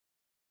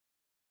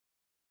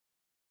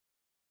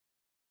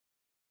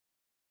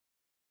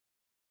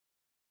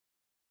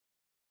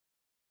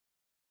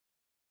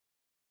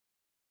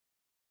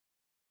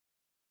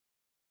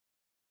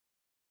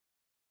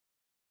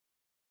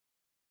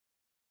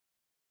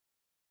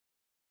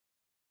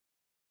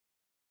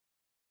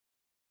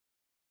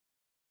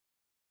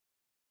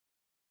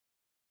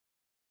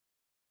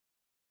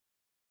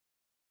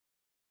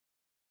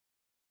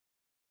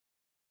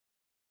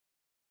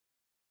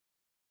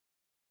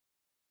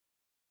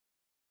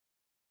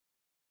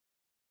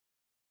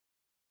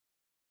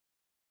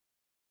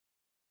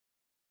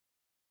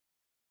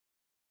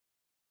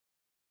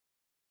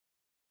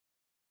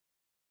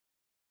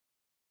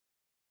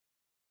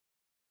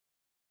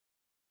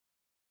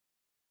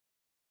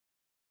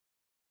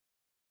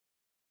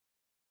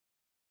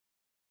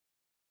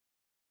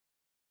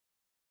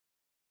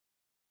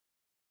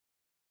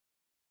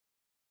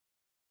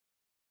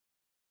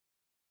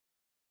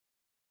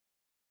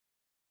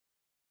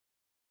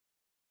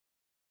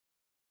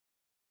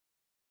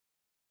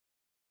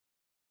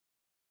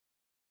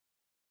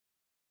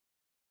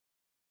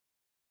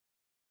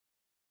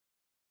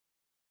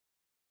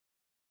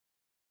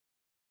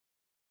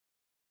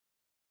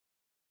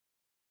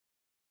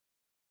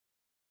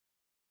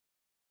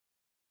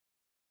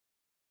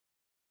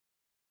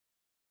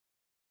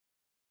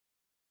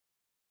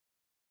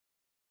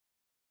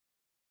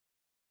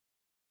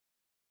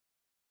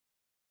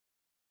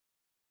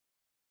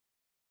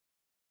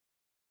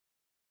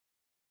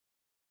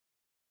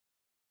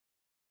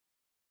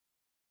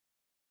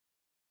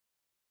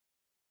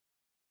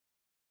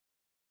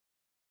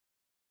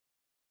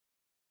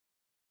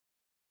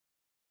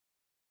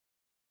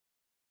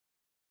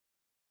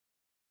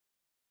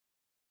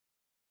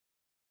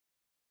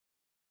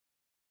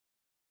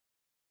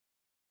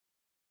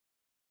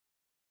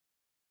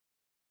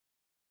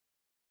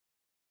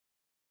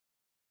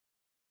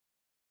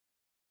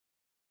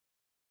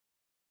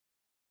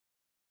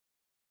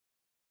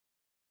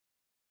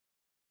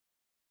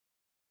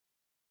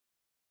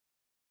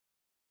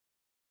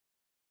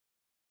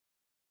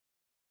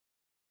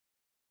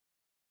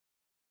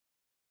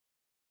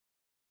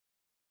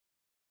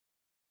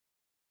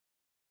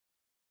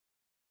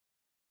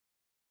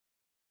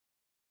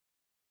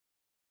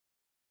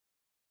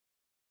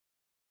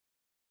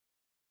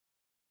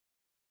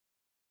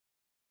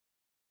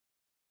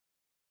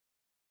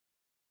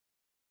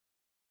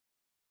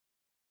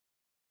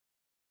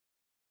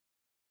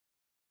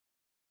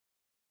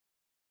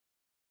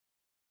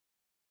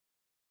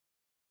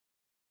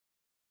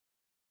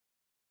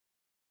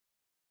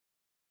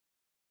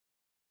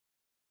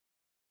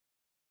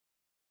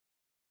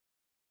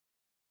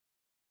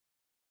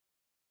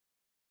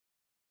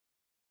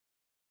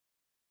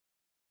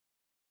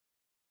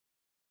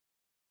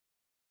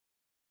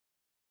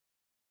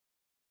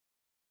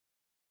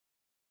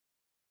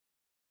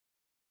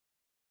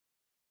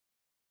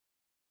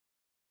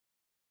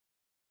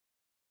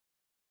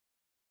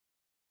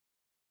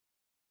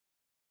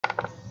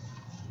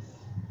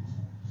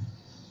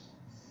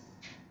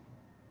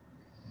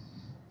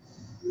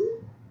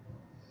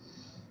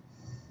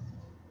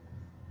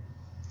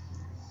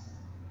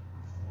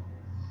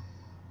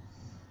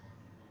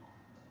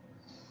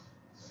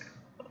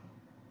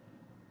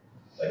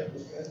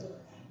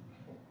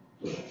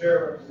Mr.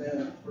 Chair,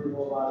 recommend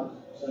approval of items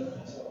presented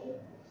in supplement.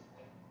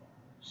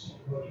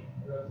 Motion.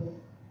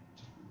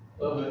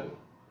 Love it.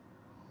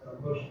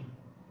 Motion.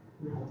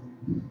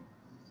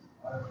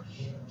 Item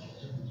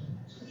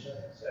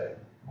second.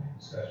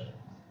 Discussion.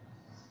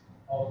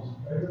 All those in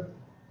favor?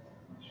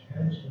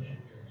 Motion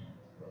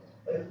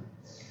carries.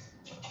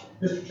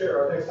 Mr. Chair,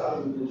 our next item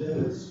on the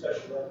agenda is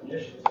special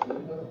recognitions.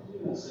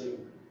 Let's see.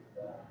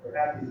 We're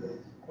happy that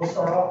we'll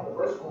start off with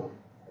the first one.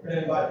 We're going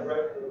to invite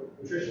Director of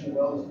Nutrition and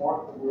Wellness,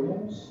 Martha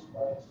Williams, to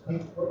come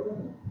to the program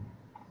and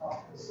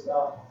talk to us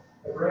about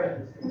a grant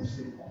that's being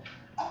received.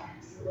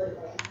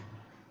 Absolutely.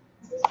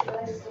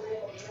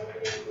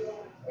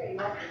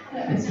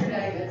 Mr.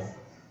 Davis.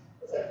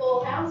 It's a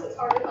full house. It's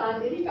hard to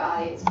find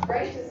anybody. It's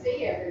great to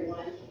see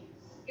everyone.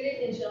 Good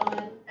evening,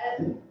 gentlemen.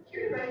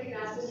 Here to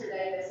recognize Mr.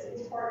 Davis and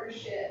his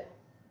partnership.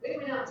 We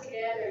went out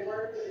together and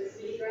worked with the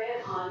city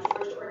grant on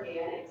Georgia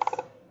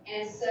Organics.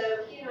 And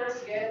so he and I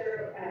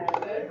together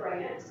wrote a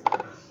grant,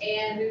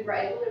 and we were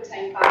able to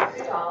obtain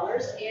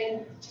 $500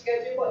 and to go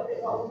do what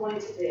we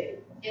wanted to do.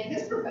 And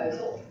his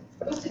proposal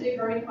was to do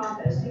vermi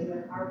composting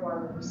with our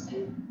workers.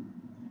 And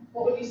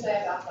what would you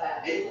say about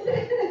that?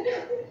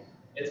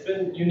 It's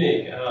been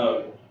unique.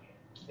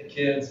 The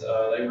kids,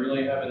 they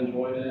really have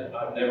enjoyed it.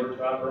 I've never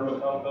tried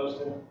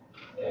vermicomposting.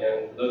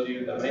 And those of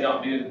you that may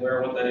not be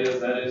aware of what that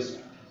is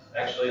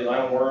actually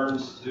allowing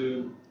worms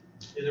to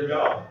do their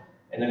job.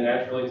 And then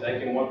naturally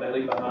taking what they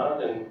leave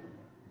behind and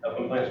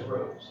helping plants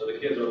grow. So the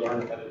kids are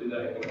learning how to do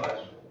that in the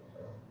classroom.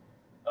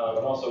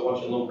 And also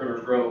watching little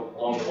critters grow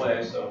along the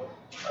way. So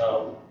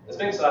it's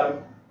been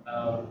exciting.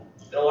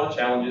 Been a lot of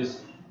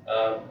challenges.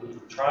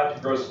 We've tried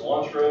to grow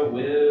cilantro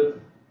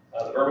with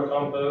the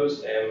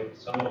vermicompost, and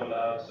some of them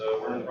died. So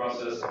we're in the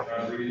process of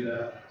trying to redo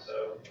that.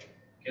 So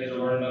kids are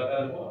learning about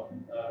that as well.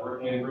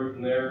 Working in group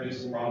from there, do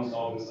some problem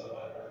solving stuff like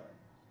that.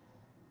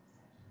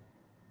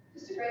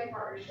 Just a great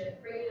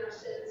partnership, bringing our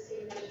students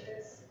to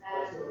interests,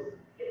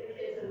 getting the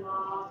kids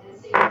involved, and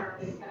seeing where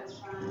it comes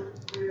from.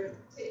 We're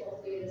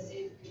able to do this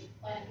in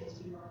plan kids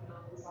to be working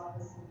on this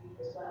office in the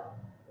future as well.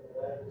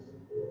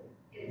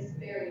 It is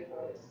very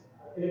important.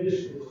 In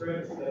addition to the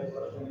grants, I just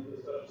want to give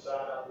a special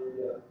shout out to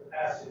the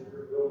capacity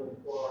we're building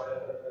for our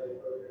FFA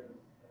program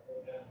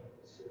in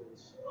the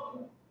schools.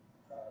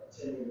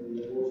 Attending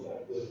the Awards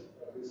Banquet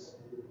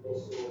recently,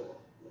 also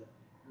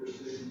your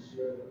students,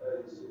 your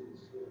FFA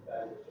students, did a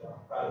fabulous job.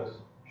 Proud of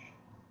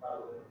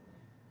them.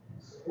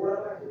 Support,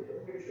 I'd like to get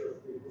a picture of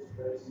people's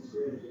faces and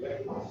screens to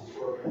recognize this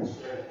program.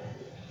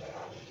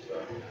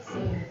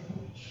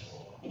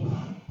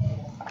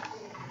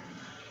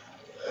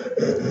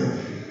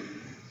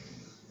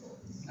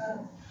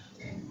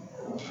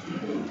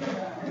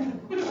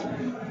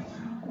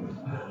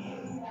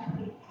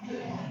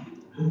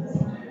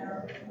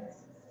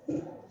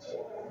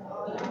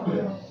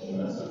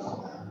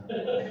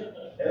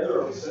 Heather,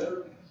 are we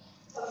centered?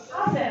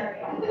 I'm there.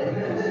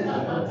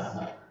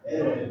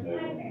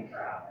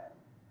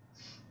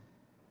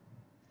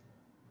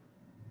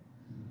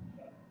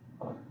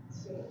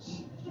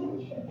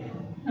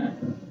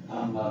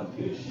 I'm not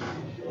good.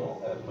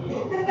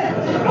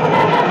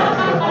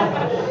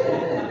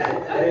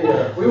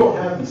 Hey, we won't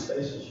have any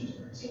space issues.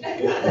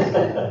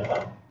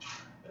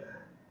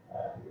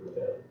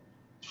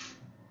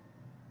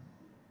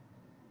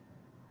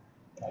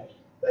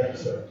 Thank you,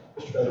 sir.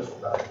 Mr. Davis,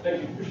 Thank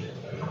you. Appreciate it.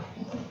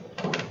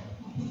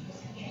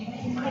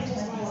 I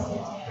just want to sit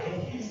down.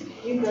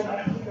 You go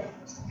back.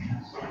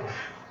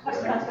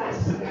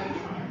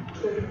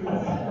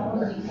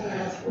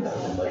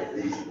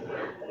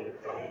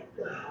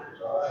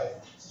 All right.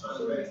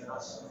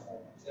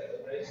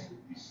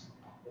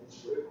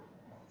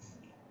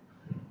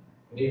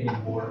 Good evening,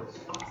 board.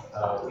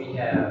 We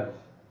have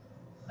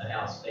an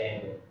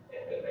outstanding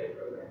FFA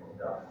program with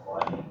Dr.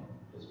 Fannin.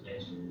 Just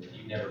mentioned, if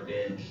you've never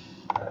been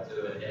to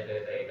an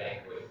FFA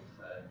banquet,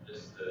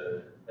 just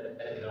at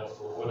the middle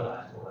school or the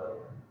high school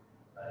level,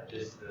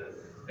 just the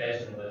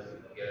professionalism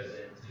that goes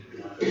into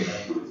one of the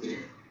banquets,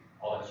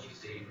 all that you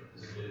see from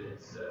the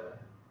students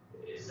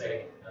is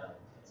second to none.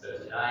 So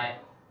tonight,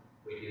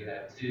 we do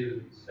have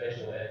two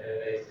special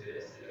FFA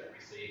students that have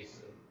received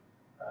some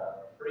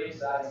pretty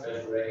exciting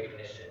special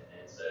recognition.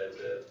 And so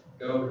to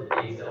go over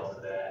the details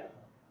of that,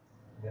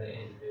 I'm going to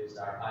introduce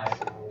our high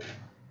school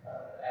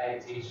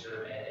ag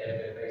teacher and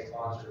FFA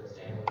sponsor, Ms.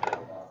 Daniel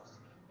Jones.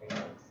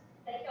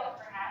 Thank y'all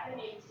for having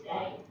me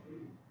today.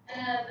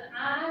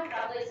 I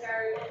probably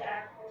serve as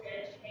agriculture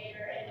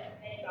educator and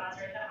FFA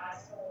advisor at the high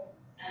school.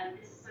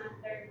 This is my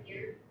third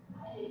year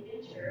in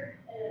adventure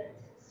to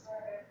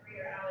start a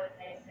career, I would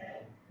say so.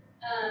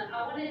 I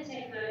wanted to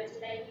take a moment to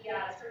thank you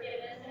guys for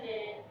giving us a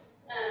minute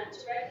to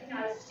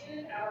recognize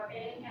two of our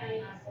Fannin County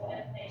High School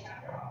FFA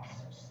chapter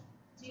officers.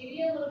 To give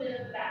you a little bit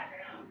of a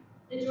background,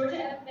 the Georgia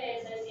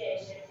FFA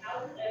Association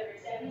houses over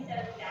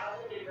 77,000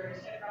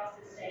 members across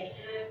the state,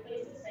 and I am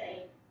pleased to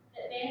say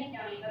that Fannin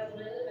County has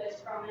one of the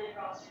most prominent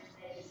rosters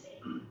they have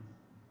seen.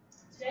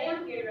 Today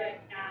I'm here to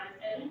recognize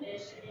Evan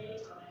Fish and Amy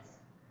Thomas,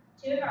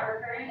 two of our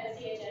current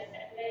SCHS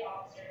FFA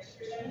officers,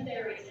 for some of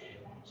their recent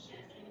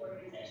accomplishments in the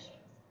organization.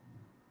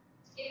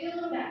 To give give you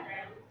a little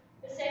background,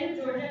 the state of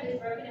Georgia is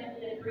broken up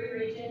into 3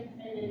 regions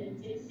and then in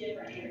 6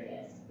 different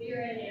areas. We are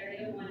in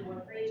Area 1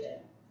 North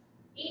region.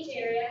 Each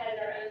area has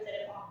their own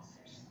set of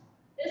officers.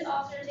 This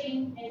officer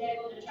team is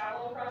able to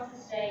travel across the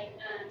state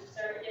to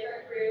serve at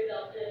different career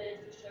development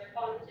events, which are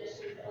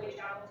competitions that we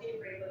travel to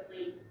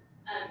frequently,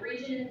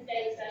 region and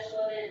state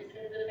special events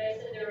as the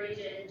face of the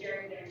region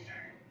during their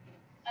term.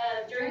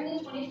 During the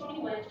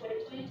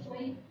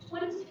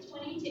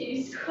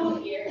 2021-2022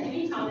 school year,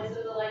 Amy Thomas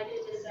was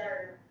elected to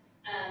serve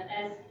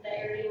as the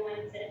Area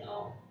 1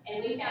 Sentinel,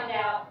 and we found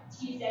out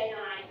Tuesday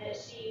night that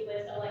she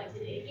was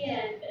elected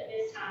again, but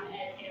this time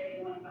as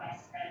Area 1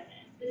 Vice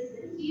President. This is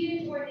a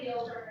huge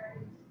ordeal for her.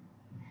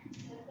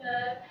 So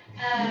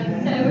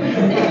we're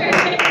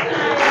very excited.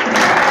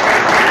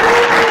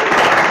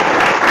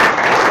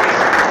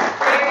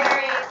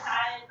 Very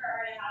excited for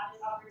her to have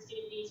this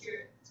opportunity to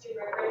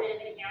represent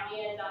the county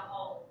as a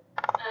whole.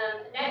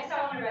 Next, I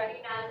want to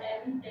recognize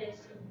Evan Finch,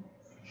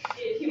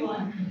 if you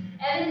want.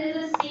 Evan is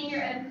a senior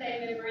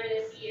FFA member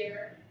this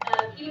year.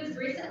 He was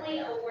recently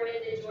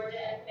awarded the Georgia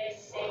FFA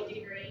State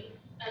degree.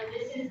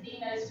 This is the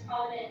most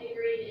prominent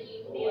degree that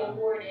you can be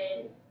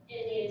awarded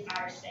in the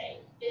entire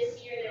state.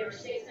 This year, there were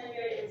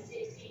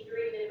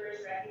 663 members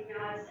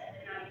recognized at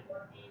the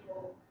 94th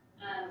Annual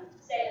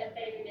State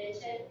FFA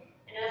Convention.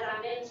 And as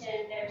I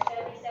mentioned, there are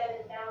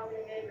 77,000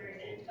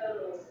 members in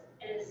total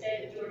in the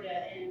state of Georgia,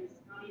 and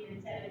not even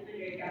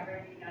 700 got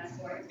recognized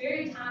for it. It's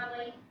very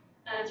timely.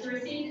 To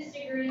receive this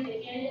degree, the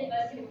candidate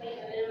must complete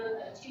a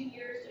minimum of 2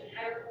 years in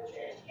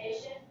agriculture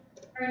education,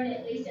 earn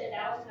at least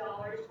 $1,000,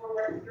 or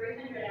work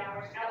 300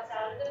 hours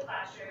outside of the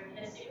classroom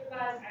in a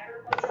supervised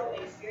agricultural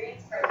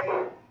experience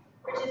program,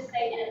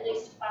 participate in at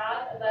least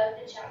 5 above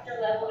the chapter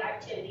level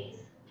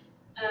activities,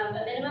 a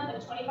minimum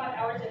of 25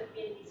 hours of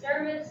community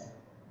service,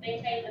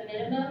 maintain a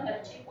minimum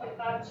of 2.5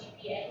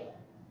 GPA.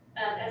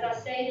 As I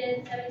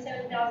stated,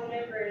 77,000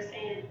 members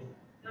and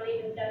not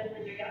even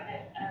 700 got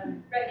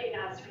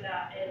recognized for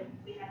that, and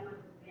we had one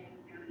from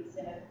Fannin County,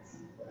 so it's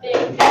big.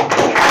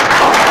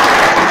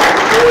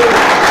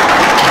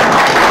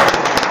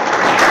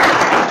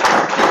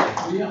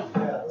 Yeah,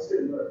 let's get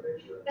another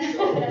picture.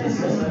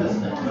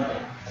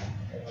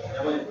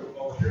 Emily, put it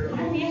over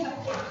here.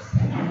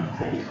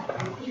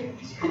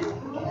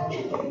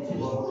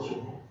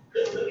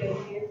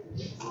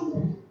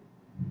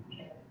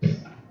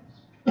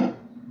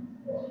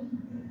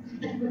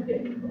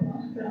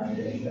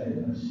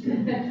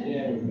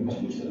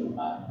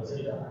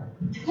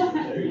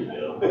 There you go.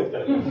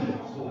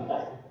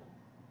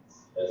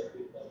 That's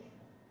good.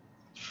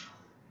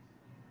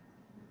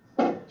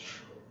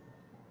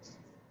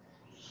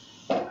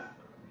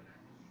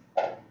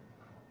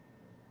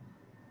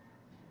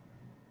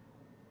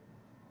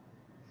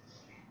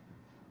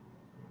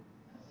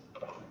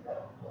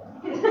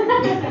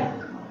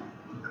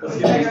 Let's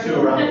give these 2 a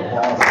round of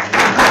applause.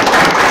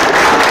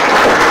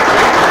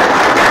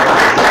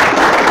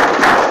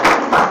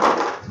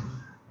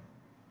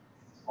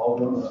 All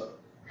grown up.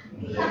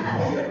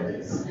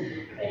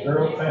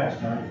 Girl fast,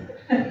 man.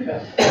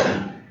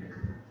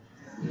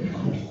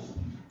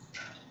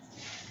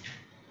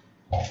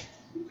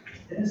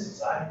 It is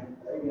exciting.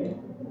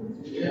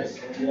 Yes,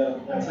 and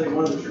I'd say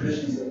one of the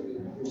traditions that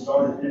we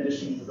started, in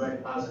addition to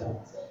recognizing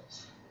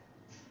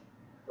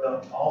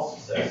all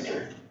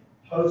success,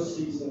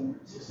 postseason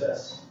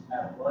success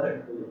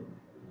athletically,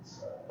 is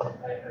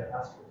Baghdad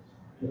High School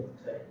is really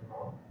taking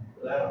on.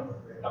 For that, I'm going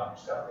to bring Dr.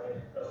 Scott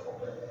Fannin, President of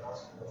Baghdad High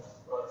School.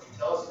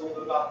 Tell us a little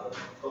bit about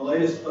the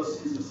latest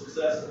postseason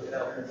success that we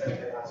have here at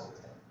Baghdad High School.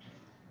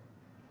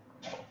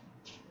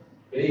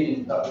 Good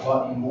evening, Dr.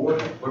 Watney and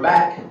Board. We're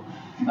back.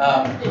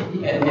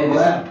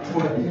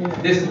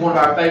 This is one of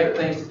our favorite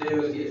things to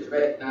do is get to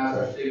recognize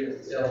our students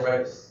and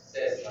celebrate the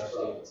success of our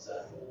students.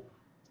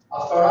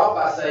 I'll start off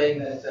by saying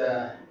that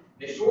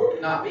Ms. Short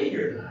could not be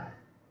here tonight.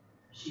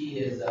 She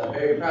is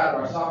very proud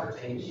of our soccer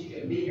team. She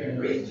couldn't be here, and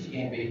the reason she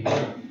can't be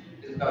here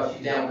is because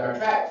she's down with our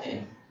track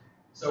team.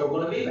 So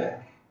we're going to be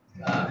back.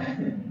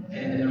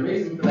 And the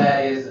reason for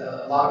that is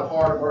a lot of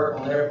hard work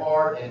on their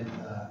part, and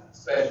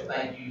special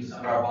thank you to some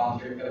of our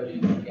volunteer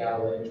coaches, Mr.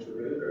 Galloway and Mr.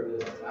 Root, are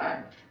with us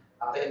tonight.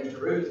 I think Mr.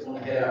 Root is going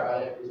to head out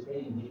right after this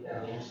meeting and get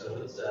down here, so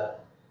it's a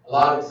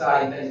lot of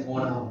exciting things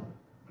going on.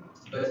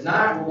 But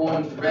tonight we're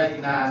going to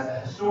recognize a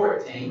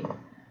historic team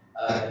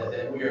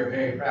that we are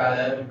very proud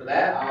of, and for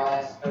that I'll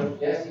ask Coach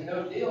Jesse and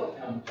Coach Deal to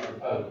come to the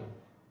podium.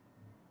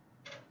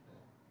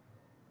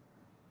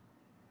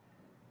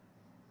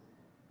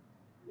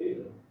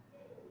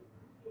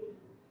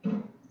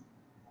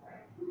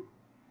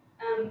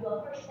 Well,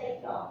 first,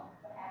 thank you all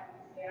for having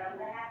us here. On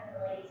behalf of the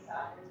ladies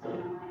soccer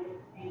team, I wanted to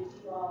thank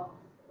you all,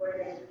 the Board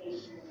of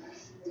Education, and our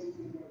students,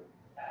 and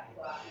Dr.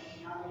 Watson,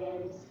 and all the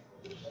others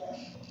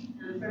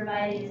for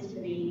inviting us to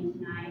the meeting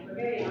tonight. We're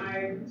very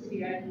honored to be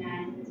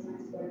recognized as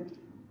one sport.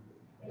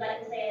 We'd like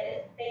to say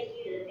thank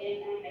you to the Fannin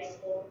County High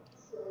School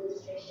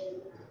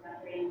Administration,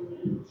 Dr.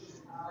 Anthony,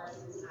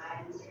 Lessons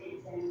High, Mr.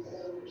 Henson, for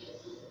the leadership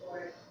and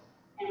support.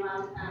 And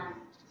while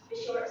Ms.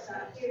 Short's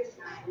not here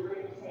tonight, we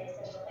wanted to say a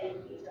special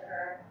thank you to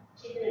her.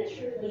 She's been a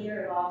true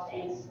leader of all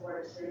things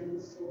sports through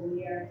the school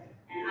year.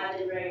 And I've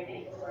been very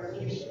thankful for our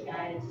leadership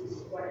guidance and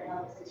support to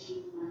help us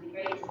achieve one of the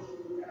greatest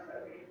things in our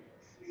program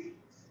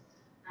experience.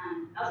 I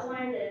also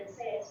wanted to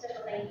say a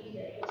special thank you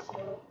to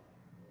Angel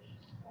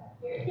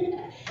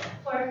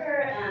for her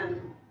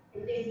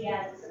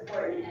enthusiasm,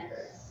 support, and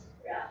efforts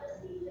throughout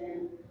the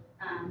season.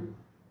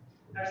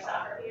 Our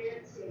soccer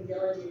parents who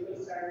diligently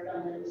served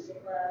on the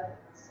district club,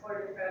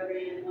 supported the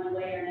program in one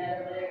way or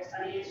another, whether it's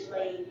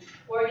financially,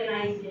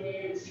 organized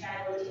events,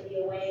 traveling to the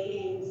away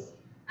games,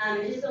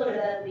 and just going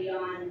above and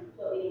beyond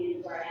what we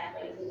needed for our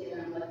athletes and giving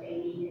them what they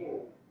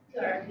needed. To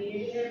our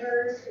community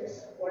members who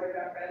supported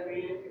our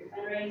program through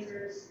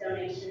fundraisers,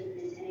 donations,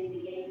 and attending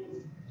the games.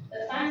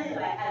 But finally,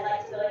 I'd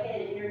like to go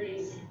ahead and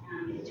introduce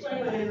the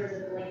 21 members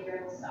of the Lake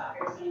Rebels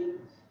soccer team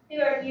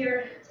who are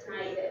here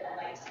tonight that I'd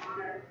like to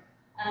honor.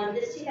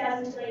 This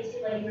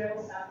 2022 Lady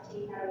Rebels soccer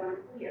team had a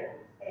wonderful year.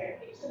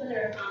 Here's some of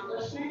their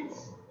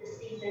accomplishments this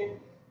season.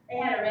 They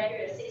had a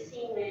record of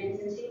 16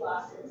 wins and 2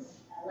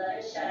 losses,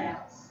 11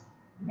 shutouts.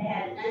 They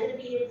had an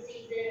undefeated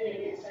season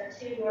against our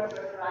 2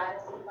 Northbrook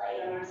rivals we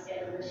played on our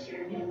schedule this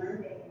year in Gilmer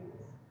and Pickens.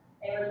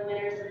 They were the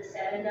winners of the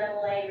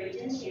 7AA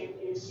Region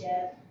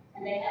Championship,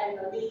 and they had an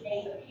Elite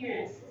 8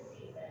 appearance this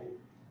season.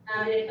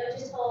 In a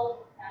coach's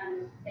poll,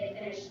 they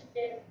finished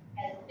 5th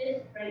as the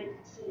 5th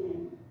ranked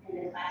team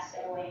in the Class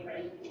AA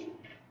ranking.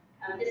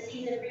 This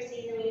season,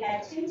 preseason, we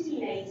had 2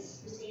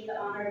 teammates receive the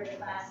honor of the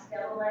Class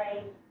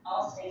AA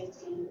All-State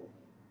team.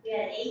 We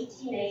had 8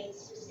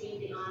 teammates receive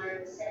the honor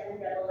of the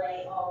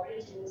 7AA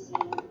All-Region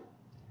team.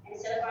 And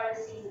so far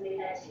this season, we've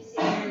had 2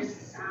 seniors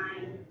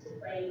signed to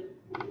play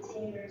and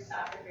continue their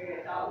soccer career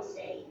at Dalton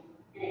State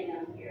and at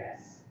Young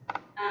Harris.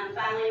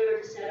 Finally, we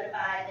were just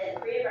notified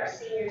that 3 of our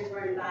seniors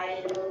were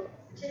invited and were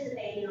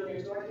participating on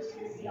the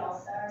Georgia-Tennessee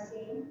All-Stars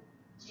game,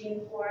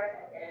 June 4th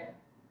at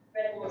the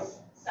Red Bulls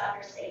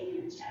Soccer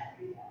Stadium in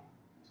Chattanooga.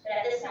 But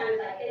at this time,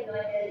 if I could go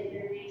ahead and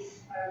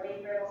introduce our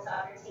Lady Rebels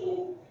soccer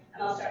team.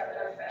 And I'll start with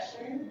our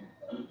freshmen,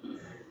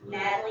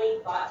 Natalie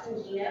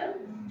Bottangino,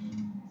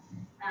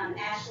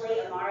 Ashley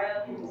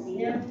Amaro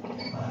Campesino,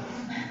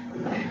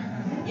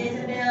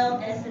 Isabel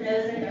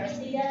Espinoza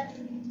Garcia,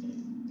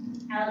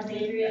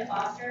 Alexandria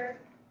Foster,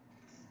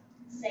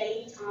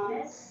 Sadie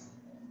Thomas,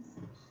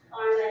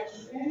 Karma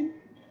Eaton,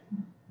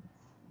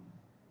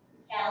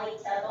 Callie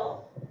Tuggle,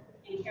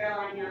 and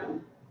Caroline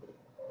Young.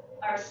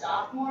 Our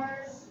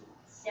sophomores,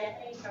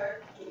 Stephanie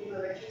Kirk and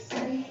Emma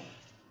Richardson.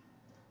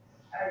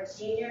 Our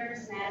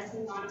juniors,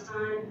 Madison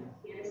Fontaine,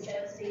 Hannah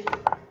Stokesy,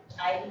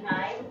 Ivy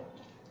Hyde.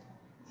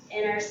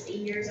 And our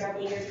seniors, our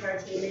leaders of our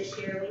team this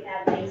year, we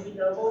have Maisie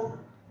Goebel,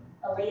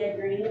 Aaliyah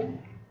Green,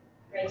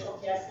 Rachel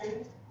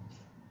Jessen,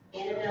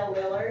 Annabelle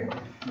Willard,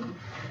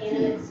 Anna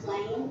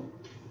McSwain,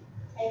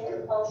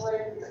 Taylor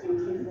Poland, and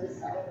Kinsley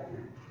Sullivan.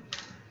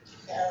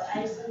 So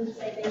I just wanted to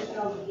say thank you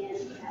all again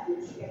for having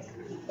us here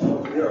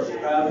tonight. We are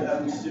proud to have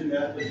these student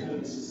athletes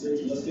with us this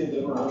season. Let's give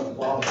them a round of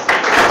applause.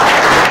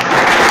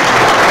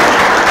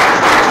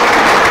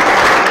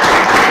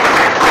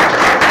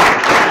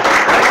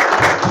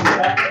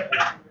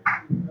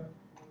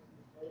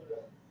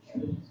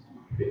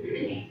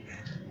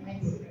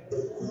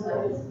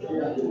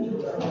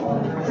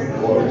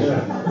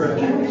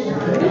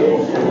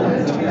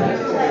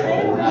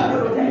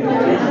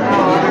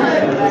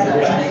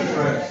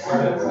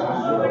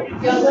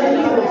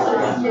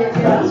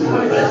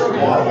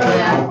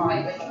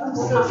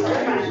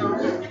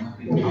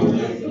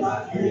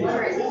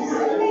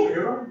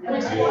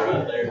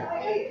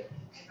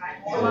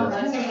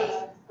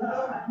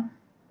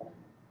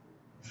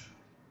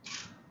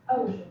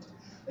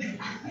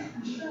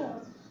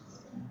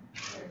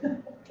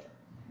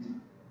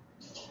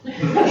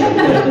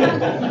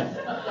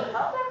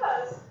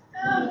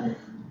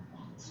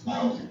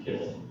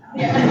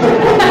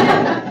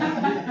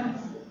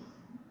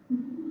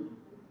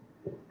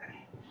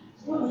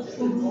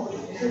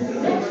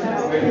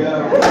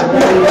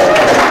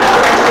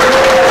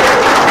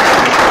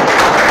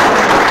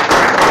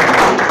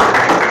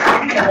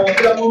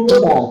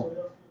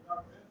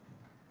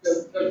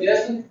 Coach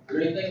Jessen, is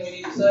there anything we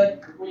need to say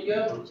before you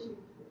go?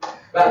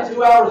 About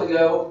 2 hours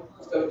ago,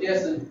 Coach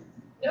Jessen.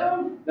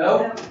 No.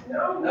 No?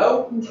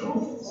 No?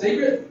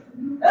 Secret?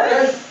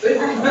 Okay,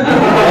 secret.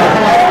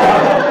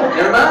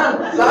 Never mind.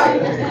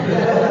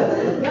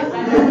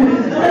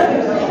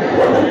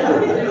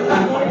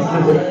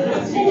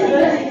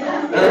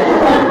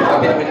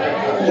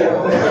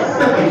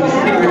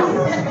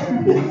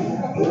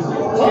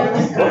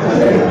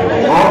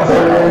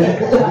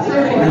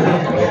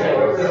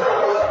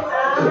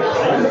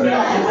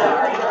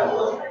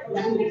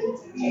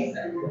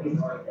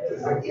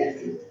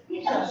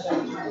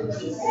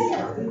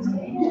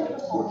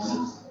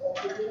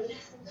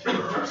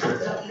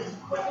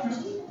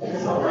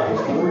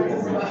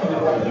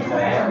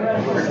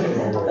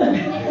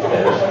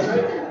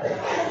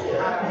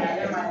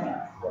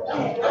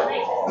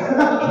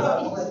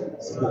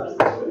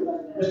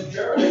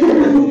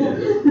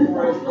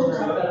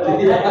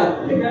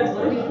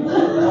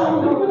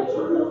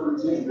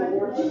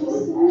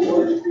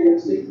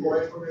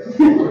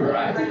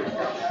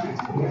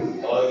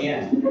 Hello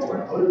again.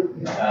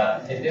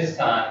 At this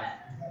time,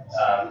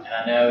 and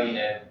I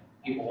know,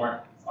 people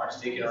aren't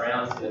sticking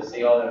around to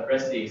see all the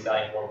rest of the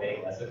exciting board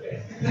meeting, that's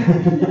okay.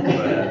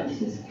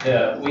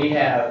 But we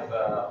have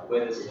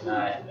with us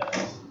tonight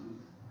a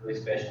really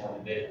special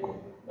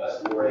individual,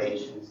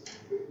 4-H,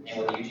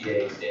 and with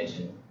UGA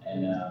Extension.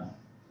 And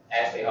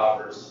Ashley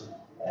Hoppers,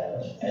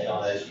 as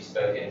y'all know, she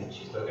spoke at a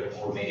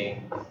board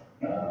meeting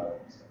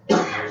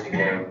years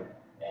ago,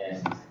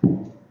 and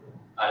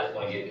I just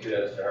want to give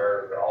kudos to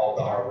her for all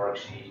the hard work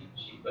she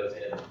puts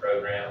into this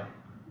program,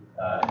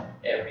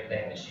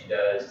 everything that she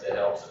does to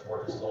help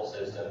support the school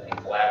system and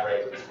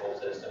collaborate with the school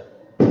system.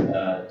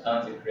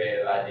 Tons of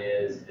creative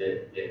ideas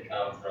that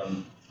come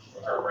from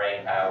her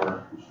brain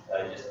power,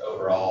 just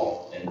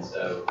overall. And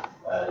so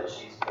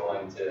she's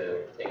going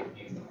to take a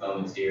few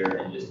moments here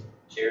and just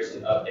share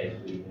some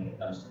updates with you when it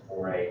comes to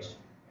 4-H.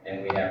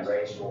 And we have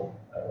Rachel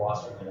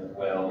Wasserman as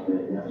well.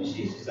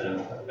 She's just done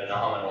a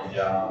phenomenal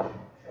job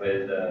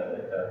with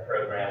a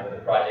program, with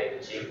a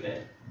project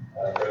achievement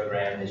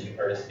program that you've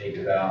heard us speak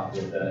about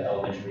with the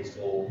elementary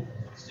school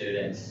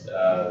students,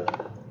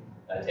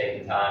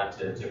 taking time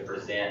to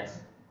present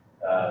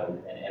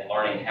and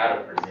learning how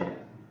to present,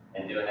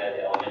 and doing that at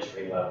the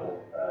elementary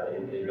level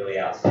is really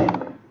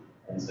outstanding.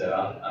 And so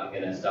I'm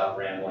going to stop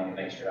rambling and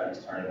make sure I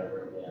just turn it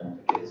over to them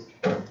because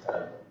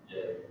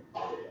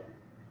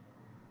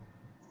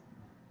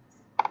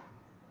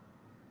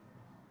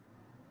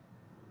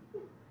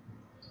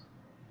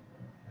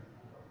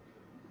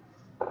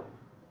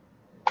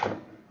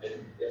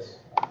yes.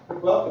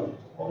 Welcome.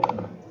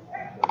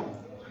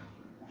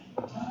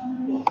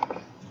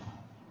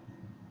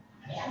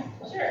 Yeah,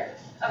 sure.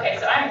 Okay,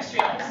 so I'm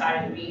extremely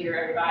excited to be here,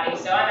 everybody.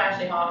 So I'm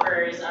Ashley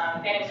Hoppers,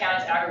 Fannin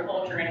County's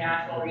Agriculture and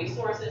Natural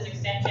Resources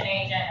Extension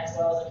Agent, as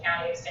well as a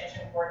County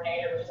Extension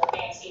Coordinator, which is a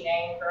fancy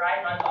name for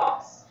I Run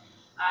Box.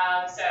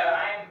 So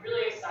I'm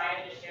really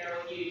excited to share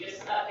with you just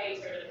some updates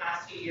over the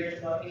past 2 years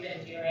of what we've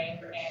been doing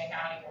for Fannin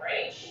County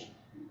 4-H.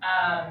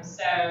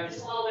 So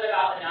just a little bit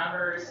about the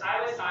numbers.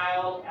 I was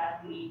filed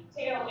at the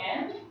tail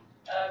end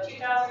of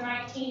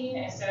 2019,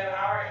 and so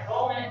our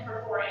enrollment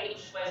for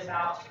 4-H was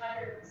about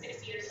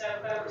 260 or so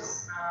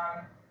folks.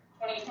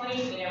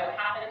 2020, we know what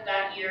happened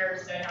that year,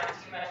 so not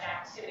too much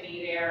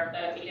activity there,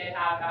 but we did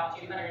have about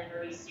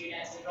 230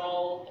 students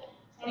enrolled.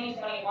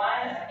 2021,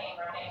 and I think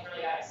things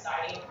really got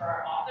exciting for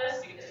our office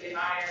because we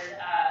hired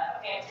a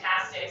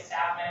fantastic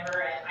staff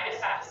member, and I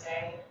just have to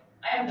say,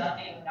 I am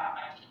nothing without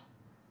my team.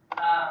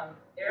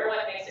 They're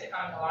what makes it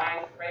come to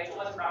life. Rachel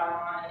was brought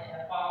on in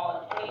the fall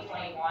of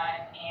 2021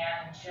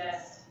 and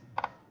just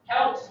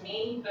helped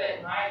me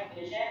put my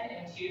vision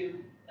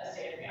into a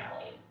state of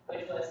reality,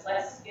 which was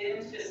let's get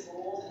into the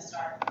schools and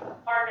start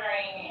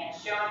partnering and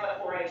showing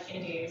what 4-H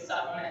can do to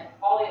supplement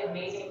all the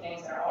amazing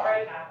things that are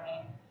already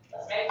happening.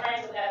 Let's make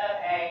friends with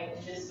FFA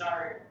and just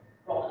start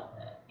rolling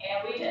with it.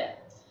 And we did.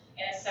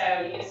 And so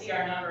you can see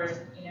our numbers,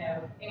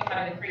 have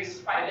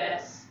increased quite a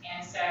bit.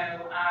 And so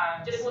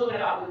just a little bit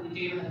about what we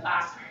do in the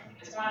classroom.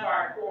 Because one of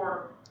our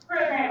core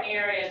program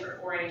areas for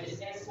 4-H is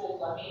in-school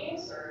club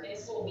meetings or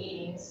in-school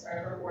meetings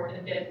for 4th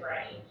and 5th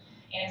grade.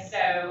 And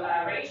so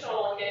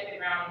Rachel hit the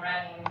ground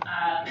running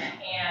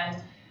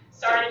and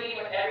started meeting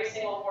with every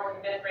single 4th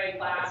and 5th grade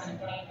class in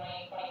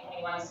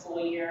 2020-2021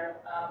 school year,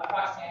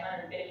 approximately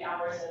 150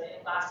 hours of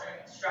in-classroom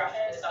instruction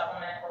to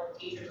supplement what the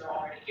teachers are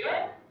already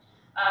doing.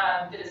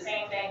 Did the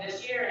same thing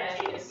this year, and as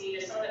you can see,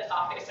 just some of the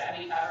topics that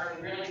we cover,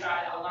 we really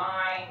try to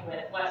align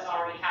with what's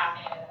already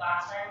happening in the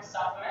classroom,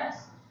 supplement.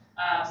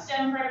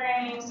 STEM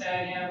programming, so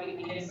we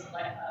did some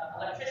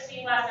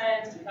electricity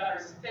lessons, we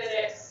covered some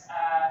physics,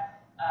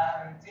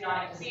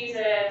 zoonotic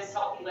diseases,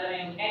 healthy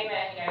living, you name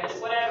it,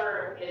 just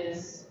whatever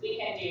is we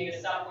can do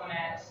to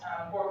supplement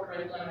core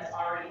curriculum that's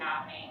already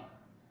happening.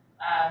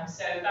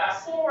 So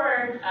fast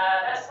forward,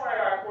 that's part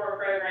of our core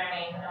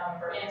programming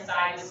for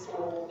inside the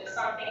school. It's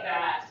something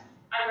that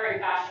I'm very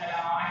passionate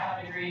about. I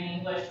have a degree in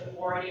English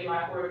before I do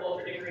my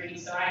horticulture degree,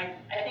 so I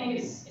think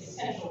it's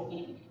essential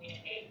we can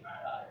communicate in front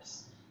of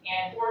others.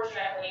 And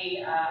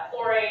fortunately,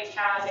 4-H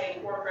has a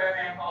core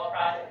program called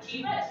Project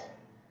Achievement.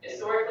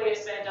 Historically,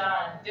 it's been done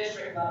on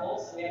district level,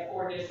 so we have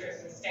 4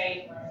 districts in the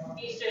state. We're in the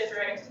Northeast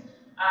District.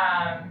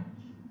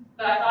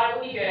 But I thought it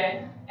would be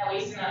good, at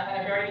least in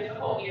a very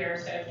difficult year.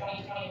 So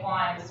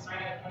 2021, the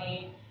spring of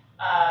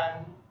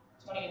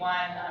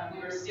 2021,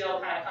 we were still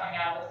kind of coming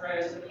out of the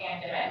throes of the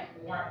pandemic.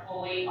 We weren't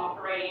fully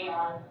operating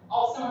on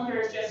all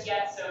cylinders just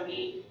yet, so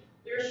we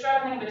were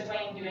struggling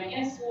between doing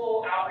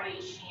in-school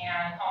outreach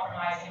and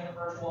compromising with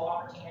virtual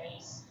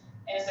opportunities.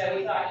 And so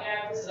we thought,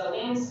 this is a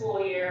lean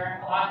school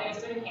year, a lot of things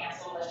have been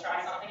canceled, let's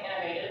try something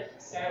innovative.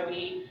 So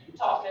we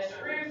talked to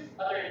Mr. Roof,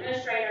 other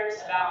administrators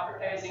about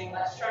proposing,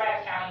 let's try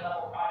a county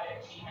level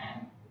project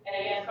achievement. And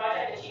again,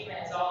 project achievement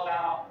is all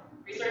about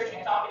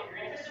researching a topic you're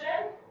interested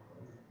in,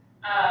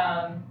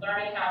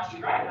 learning how to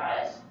write about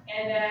it,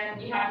 and then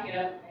you have to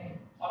get up and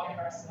talk in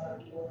front of some other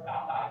people for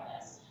about 5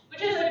 minutes,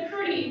 which is a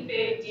pretty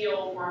big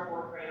deal for a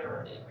 4th grader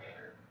or a 5th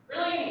grader,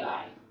 really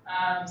anybody.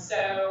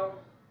 So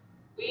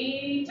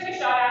We took a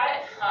shot at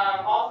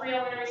it. All 3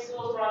 elementary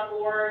schools were on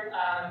board.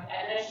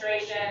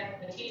 Administration,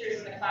 the teachers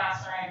in the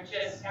classroom,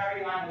 just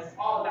everyone was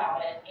all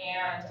about it.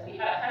 And we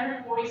had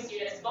 140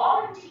 students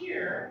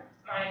volunteer,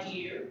 mind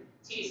you,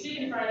 to speak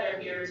in front of their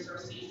peers for a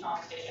speech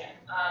competition.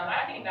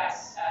 I think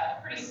that's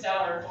pretty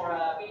stellar for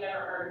a we've never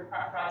heard of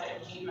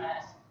project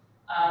achievement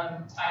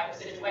type of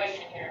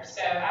situation here.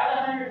 So out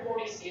of the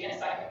 140 students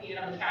that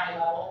competed on the county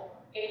level,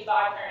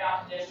 85 turned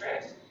out to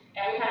district.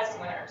 And we had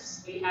some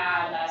winners. We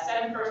had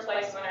 7 first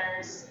place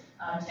winners,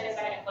 10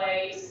 second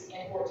place,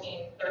 and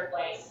 14 third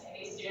place. And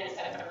these students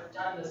had never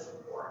done this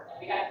before. And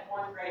we had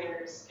 4th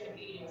graders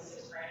competing with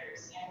 6th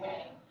graders and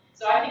winning.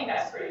 So I think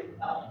that's pretty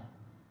compelling.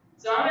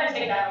 So I'm going to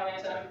take that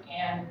momentum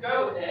and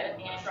go with it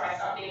and try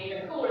something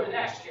even cooler the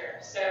next year.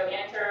 So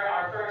enter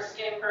our first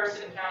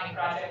in-person county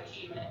project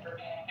achievement for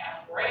Fannin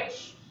County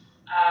 4-H.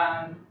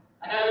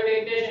 Another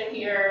big vision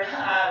here,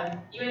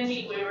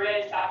 UNG Blue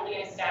Ridge,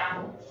 faculty and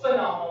staff,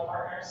 phenomenal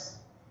partners.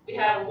 We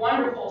had a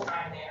wonderful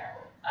time there.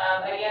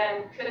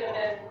 Again, couldn't have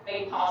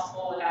been made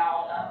possible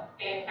without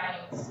Fannin County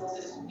school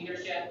system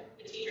leadership,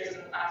 the teachers in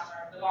the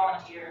classroom, the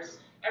volunteers,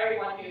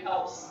 everyone who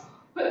helps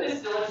put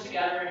this village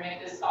together and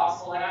make this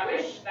possible. And I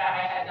wish that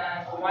I had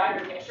done a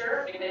wider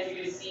picture because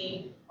you could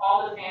see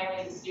all the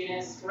families and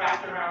students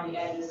wrapped around the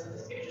edges of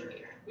this picture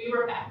here. We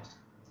were packed.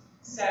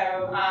 So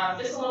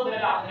just a little bit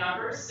about the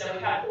numbers. So we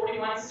had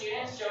 41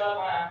 students show up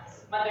on a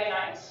Monday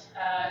night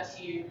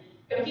to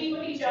compete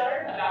with each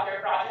other about their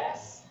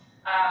projects.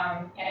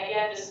 And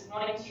again, just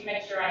wanting to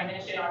make sure I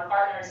mention our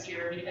partners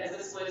here because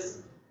this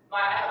was,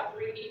 I have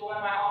 3 people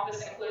in my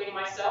office, including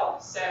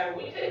myself, so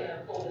we couldn't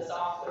have pulled this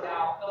off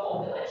without the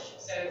whole village.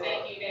 So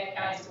thank you, Fannin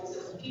County School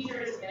System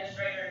teachers,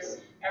 administrators,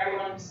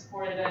 everyone who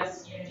supported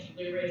this. UNG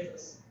Blue Ridge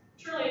was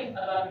truly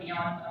above and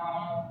beyond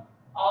phenomenal.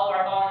 All of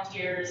our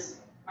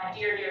volunteers, my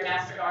dear, dear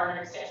Master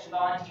Gardener Extension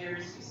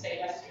volunteers who say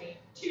yes to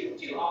me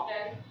too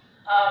often.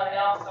 And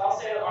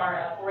also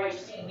our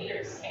 4-H team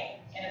leaders came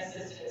and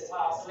assisted as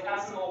well. So we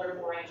got some older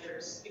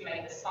 4-Hers who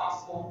made this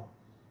possible.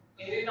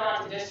 We moved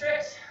on to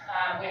district.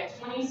 We had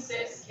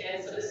 26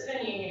 kids, so this is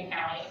in Union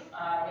County.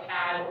 We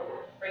had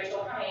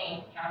Rachel, how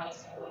many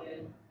counties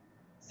completed?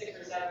 6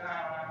 or 7,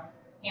 I don't know.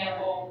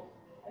 Hannibal.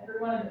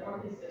 Everyone in the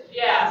Northeast District.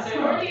 Yeah, so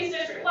Northeast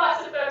District.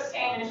 Lots of folks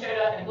came and showed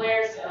up in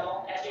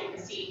Blairsville, as you can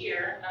see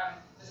here.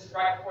 This is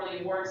right before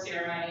the award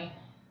ceremony.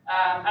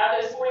 Out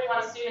of those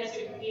 41 students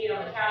who competed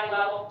on the county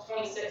level,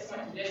 26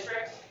 went to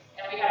district,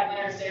 and we had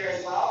winners there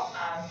as well.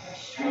 I'm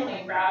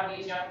extremely proud of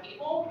these young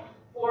people.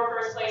 4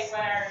 first place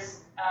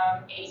winners,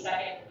 8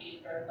 second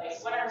and 3rd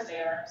place winners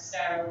there. So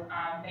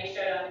they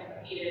showed up and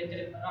competed and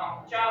did a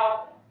phenomenal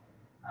job.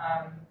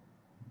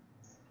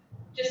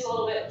 Just a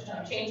little bit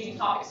changing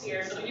topics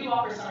here. So we do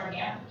offer summer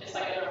camp, just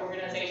like other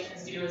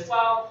organizations do as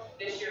well.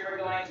 This year we're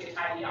going to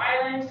Tybee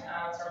Island.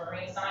 It's our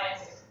marine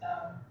science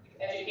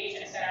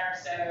education center.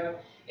 So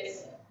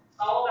it's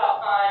all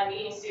about fun,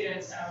 meeting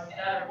students and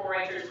other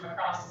 4-Hers from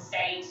across the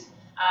state.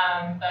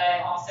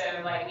 But also,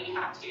 like,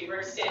 we're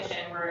extension,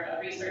 we're a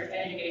research,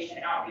 education,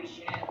 and outreach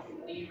unit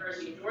at the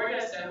University of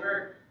Georgia, so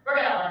we're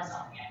going to learn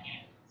something at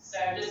camp. So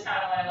just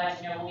kind of want to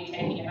let you know we'll be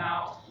taking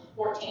about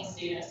 14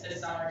 students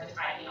this summer to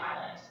Tybee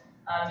Island,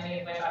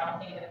 many of which I don't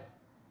think have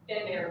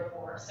been there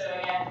before. So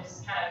again,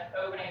 just kind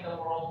of opening the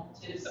world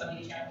to some of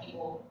these young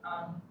people.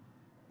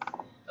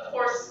 Of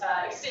course,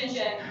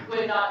 extension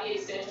would not be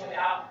extension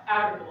without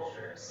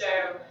agriculture. So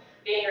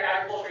being your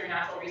agriculture and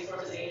natural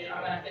resources agent,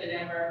 I'm going to fit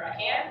it in wherever I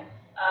can.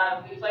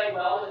 We play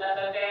well with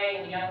FFA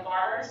and the young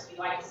farmers. We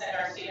like to send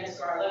our students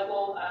to our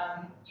local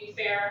youth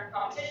fair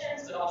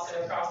competitions, but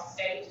also across the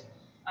state.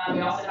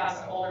 We also have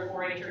some older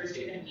 4-Hers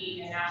who compete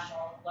in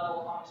national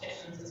level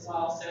competitions as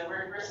well. So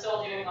we're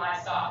still doing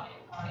livestock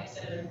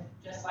instead of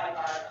just like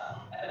our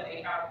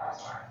FFA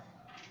counterparts are.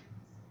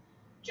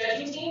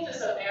 Judging teams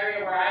is an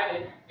area where I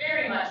would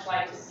very much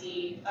like to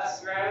see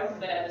us grow,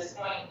 but at this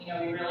point,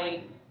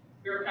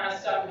 we were kind of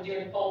stuck with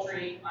doing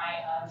poultry.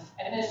 My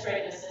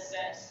administrative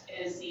assistant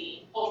is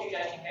the poultry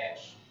judging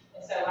coach.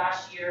 And so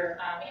last year,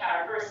 we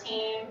had our first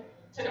team,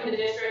 took them to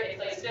district, they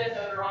placed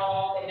 5th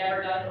overall, they'd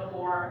never done it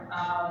before.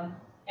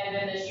 And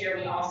then this year,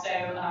 we also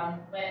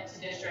went to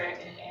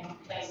district and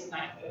placed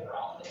 9th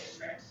overall in the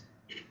district.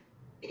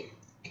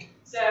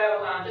 So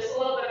just a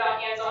little bit about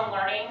hands-on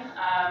learning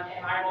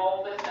and my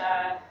role with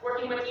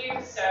working with you.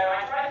 So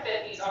I try to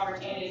fit these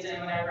opportunities in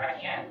whenever I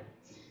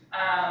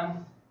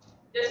can.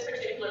 This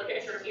particular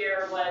picture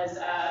here was,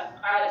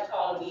 I like to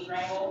call it a weed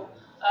wrangle.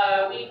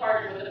 We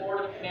partnered with the Board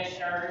of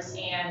Commissioners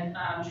and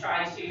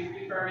tried to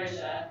refurbish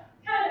a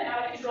kind of an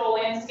out-of-control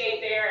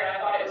landscape there, and I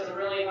thought it was a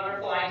really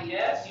wonderful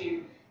idea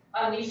to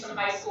unleash some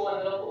high school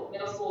and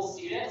middle school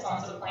students on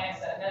some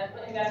plants that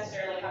wouldn't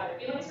necessarily have their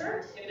feelings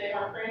hurt if they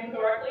weren't pruned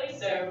correctly.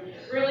 So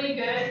really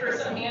good for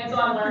some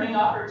hands-on learning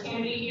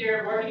opportunity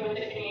here, working with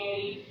the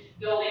community,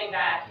 building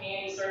that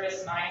community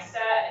service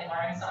mindset and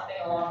learning something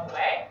along the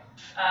way.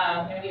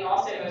 And we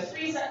also most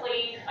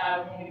recently,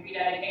 when we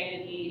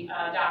rededicated the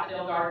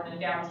daffodil garden in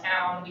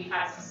downtown. We've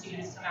had some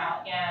students come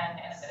out again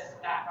and assist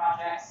with that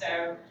project.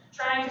 So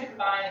trying to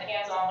combine the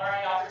hands-on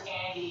learning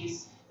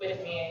opportunities with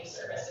community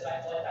service, and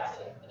I feel like that's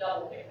a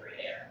double victory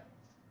there.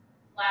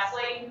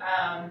 Lastly,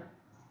 I'm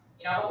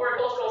a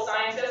horticultural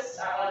scientist.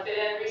 I want to fit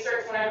in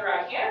research whenever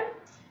I can.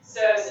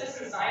 So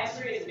citizen science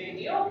degree is a big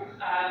deal.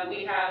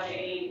 We have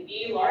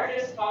the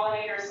largest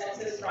pollinator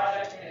census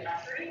project in the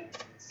country.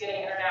 It's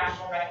getting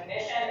international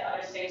recognition.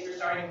 Other states are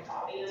starting to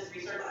copy this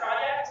research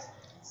project.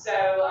 So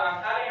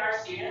having our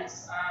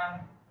students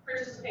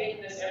participate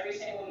in this every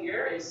single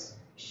year is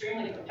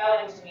extremely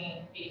compelling to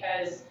me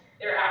because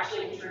they're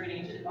actually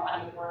contributing to the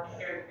body of work in a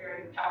very,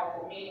 very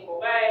powerful, meaningful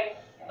way,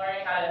 and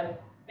learning how to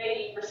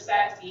maybe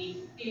respect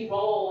the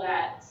role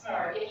that some of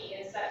our icky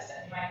insects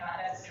that you might not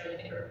necessarily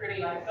think are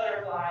pretty, like a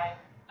butterfly,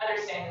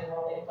 understanding the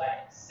role they play.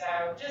 So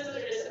those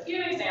are just a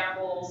few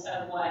examples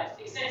of what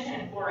Extension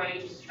and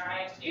 4-H is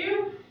trying to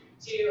do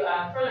to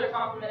further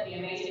complement the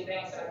amazing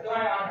things that are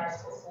going on in our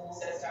school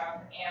system.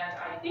 And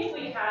I think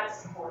we had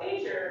some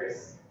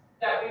 4-Hers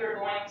that we were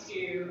going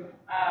to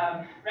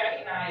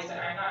recognize, but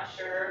I'm not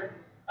sure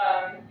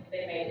if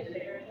they made it to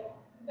the original.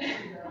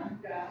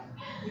 Okay.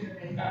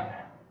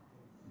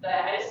 But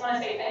I just want to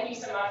say thank you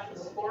so much for the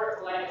support,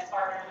 for letting us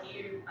partner with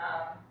you.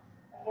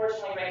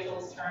 Unfortunately,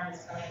 Rachel's term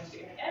is coming to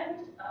an end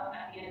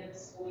at the end of the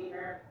school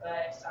year,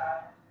 but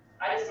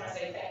I just want to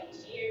say thank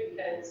you to you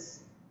because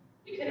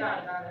we could not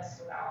have done this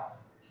without.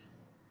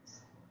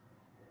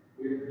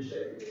 We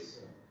appreciate this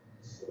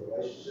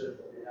relationship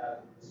that we have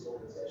with this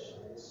organization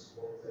and this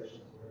organization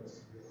to bring us to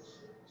the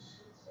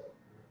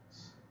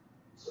schools.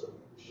 So we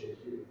appreciate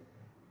you.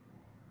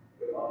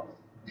 Good luck.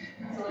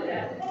 So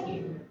thank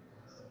you.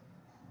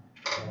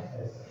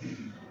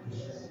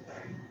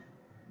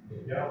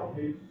 If y'all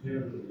keep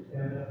still to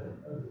stand up and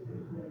other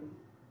people,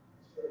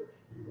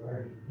 you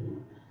right.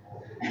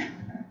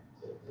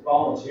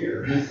 Volunteer.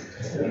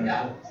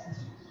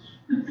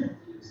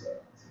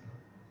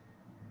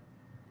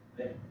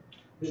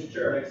 Mr.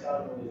 Chair, next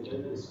item on the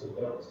agenda is school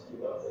governance team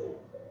update.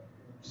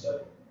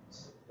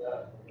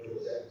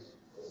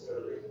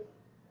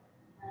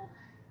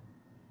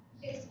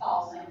 It's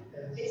awesome.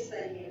 It's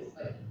thinking this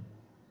week.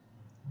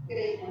 Good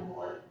evening,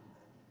 board.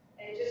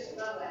 In just a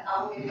moment,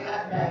 I'll give you an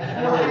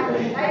update. What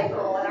happened in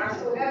April in our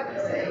school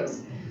governance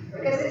teams.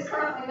 Because it's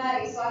currently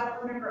May, so I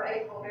don't remember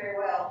April very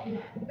well.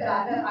 But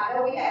I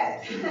know we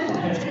had it. I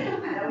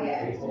know we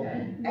had it.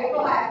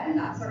 April happened,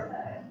 I'm certain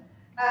of it.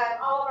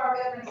 All of our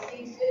governance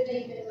teams did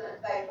meet this month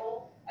of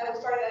April. We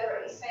started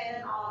over at East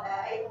Fannin on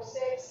April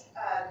 6th.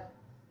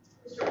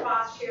 Mr.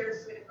 Fox shared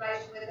some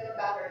information with them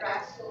about their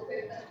draft school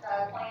equipment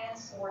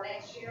plans for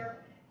next year.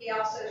 He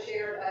also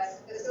shared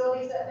some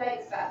facilities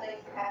updates about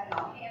things that happened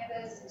on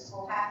campus and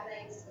school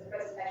happenings. The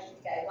presentation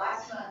he gave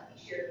last month,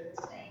 he shared with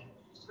his team,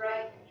 which is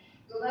great.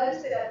 You'll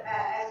notice that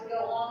as we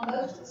go along,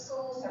 most of the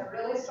schools have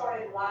really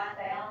started to wind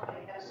down when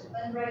it comes to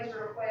fundraiser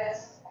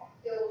requests,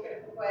 field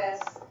trip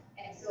requests,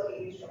 and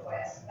facility use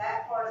requests.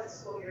 That part of the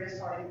school year is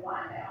starting to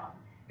wind down.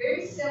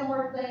 Very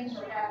similar things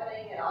are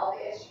happening at all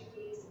the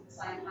SUPs at the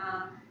same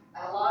time.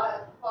 A lot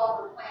of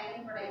forward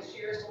planning for next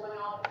year is going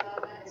on at the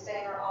moment. Ms.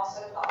 Damer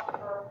also talked to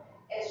her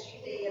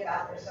SUP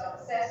about their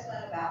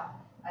self-assessment, about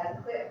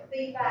the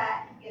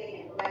feedback,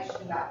 getting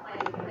information about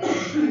planning for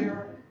next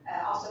year.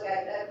 Also got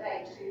an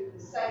update to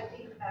the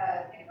safety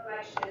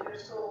information at their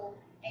school,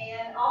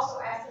 and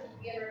also asked them to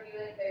begin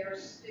reviewing their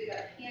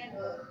student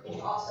handbook, which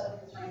also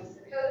contains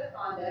the code of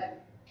conduct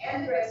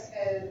and the dress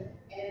code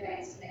in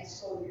advance of next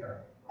school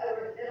year.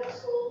 Over at the middle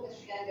school,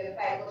 Mr. Young did a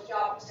fabulous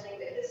job presenting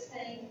to his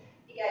team.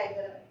 He gave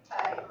them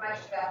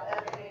information about the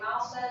upcoming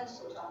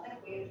milestones, which I think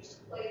we have just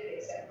completed,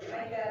 except for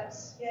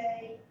makeups.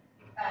 Yay.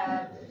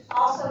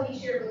 Also, he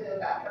shared with them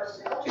about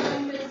personnel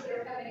changes that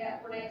are coming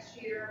up for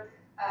next year,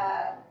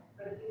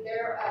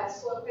 their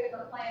school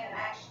equipment plan and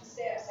action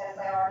steps as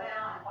they are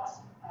now and what's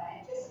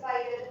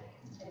anticipated.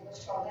 And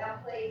just scroll down,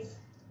 please.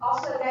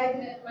 Also gave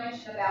them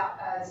information about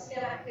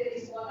STEM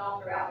activities going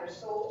on throughout their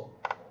school.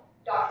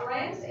 Dr.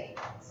 Ramsey,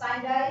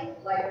 same day,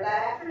 later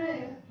that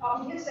afternoon,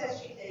 talking to his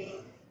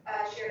SUT,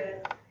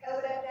 shared a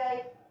COVID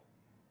update,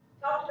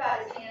 talked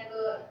about his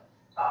handbook,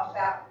 talked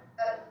about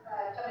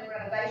upcoming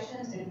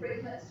renovations and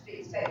improvements to be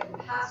expected in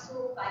high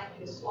school. Thank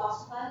you to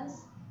SLOSS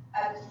funds.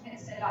 Mr.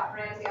 Henson and Dr.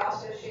 Ramsey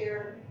also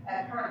shared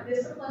current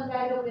discipline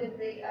data with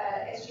the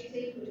SUT,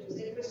 which was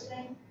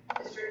interesting.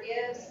 Mr.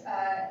 Gibbs,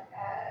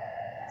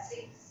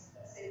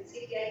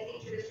 CPA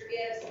teacher, Mr.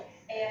 Gibbs,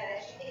 and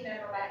an SUT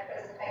member made a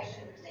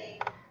presentation to the team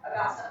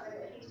about something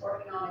that he's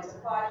working on as a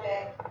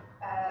project,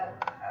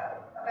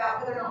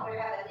 about whether or not we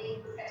have a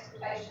need for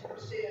transportation for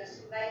students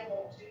who may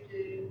want to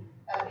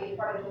be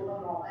part of dual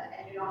enrollment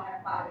and do not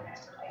have private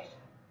transportation.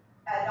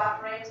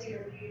 Dr. Ramsey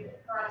reviewed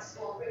current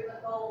school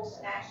improvement goals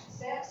and action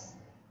steps.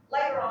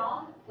 Later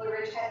on, Blue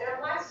Ridge had their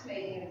last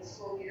meeting of the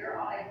school year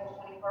on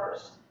April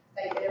 21st.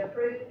 They did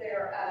approve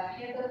their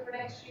handbook for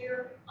next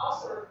year,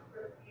 also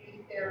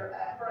reviewed their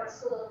current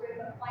school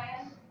improvement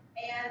plan,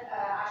 and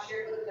I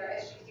shared with them their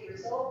SUT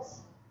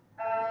results.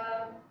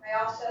 They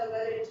also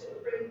voted to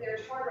approve their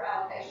charter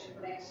allocation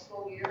for next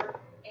school year,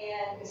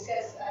 and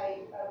discuss a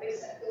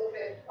recent field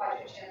trip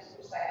budget change,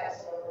 which they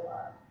absolutely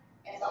love.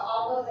 And so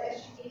all of the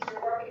SGTs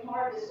are working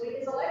hard. This week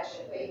is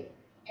election week.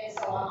 And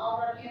so on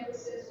all our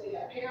campuses, we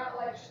have parent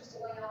elections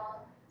going on.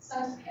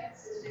 Some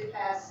campuses do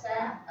have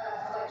staff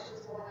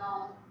elections going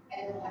on.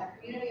 And then we'll have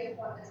community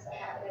appointments that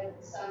happen over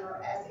the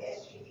summer as the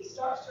SGT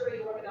starts to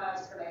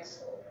reorganize for next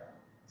school year.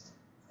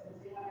 So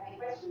does anyone have any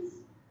questions?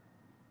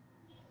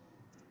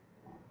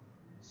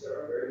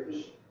 Sarah, very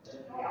efficient.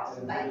 Okay,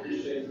 awesome. And Thank you.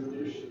 appreciate your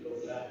leadership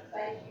of that.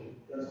 Thank you.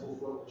 Principal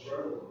for the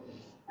charter.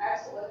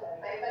 Absolutely.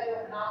 They do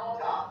a phenomenal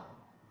job.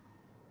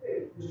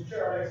 Hey, Mr.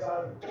 Chair, our next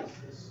item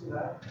is school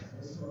act.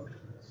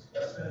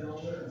 That's been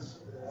on there. It's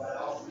White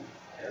House.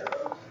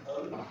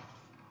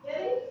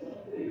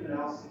 Good Even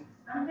Allison.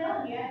 I'm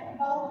telling you, after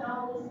following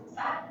all this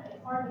excitement,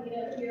 it's hard to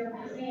get up here and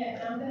present,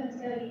 and I'm gonna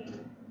tell you,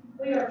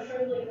 we are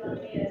truly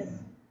gonna miss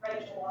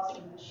Rachel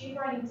Wasserman. She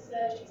brings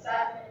such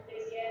excitement and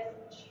enthusiasm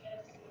when she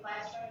comes to the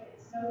classroom.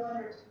 It's no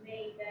wonder to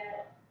me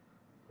that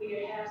we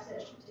have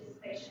such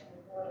participation in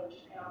the college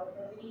now,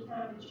 because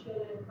anytime that you go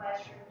in the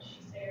classroom,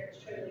 she's there,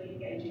 it's truly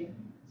engaging.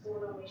 So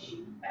we're gonna miss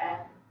you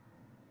back.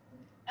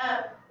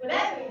 With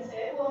that being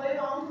said, we'll move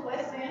on to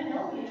West Fannin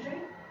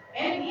Elementary.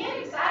 And again,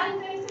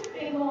 exciting things have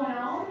been going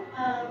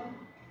on.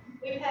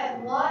 We've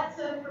had lots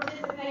of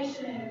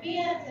participation in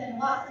events and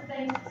lots of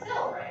things to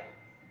celebrate.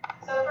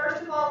 So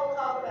first of all, we'll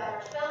talk about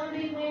our spelling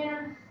bee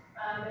winner.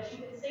 As you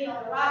can see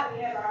on the right,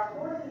 we have our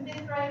 4th and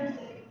 5th graders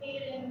that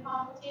competed in the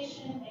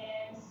competition,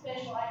 and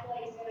special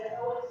accolades go to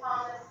Owen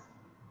Thomas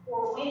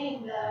for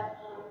winning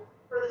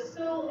for the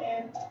school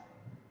and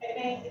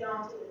advancing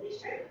on to the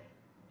district.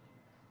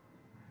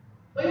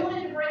 We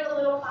wanted to bring a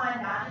little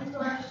fine dining to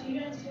our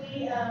students.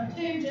 We,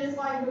 too, just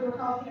like we were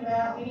talking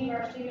about, many of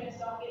our students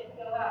don't get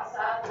to go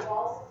outside the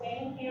walls of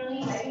Fannin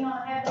County. They do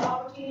not have the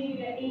opportunity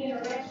to eat in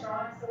a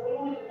restaurant, so we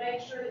wanted to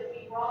make sure that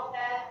we brought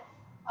that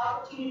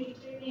opportunity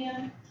to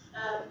them.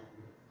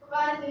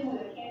 Provided them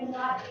with a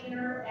candlelight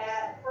dinner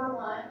for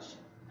lunch.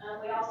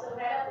 We also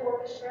had an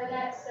orchestra.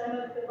 That's some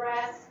of the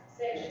brass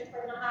section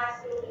from the high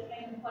school that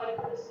came and played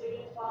for the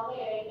students while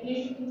they ate. And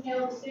as you can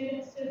tell, the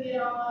students took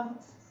it on,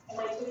 and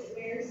they took it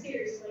very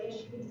seriously, as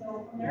you can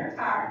tell from their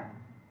attire.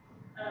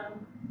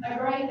 A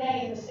great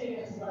day, and the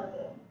students loved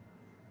it.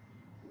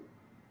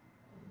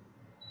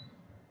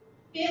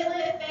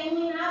 FitLit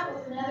Family Night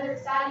was another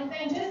exciting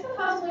thing. Just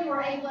because we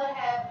were able to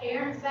have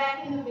parents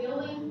back in the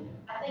building,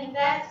 I think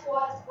that's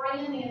what's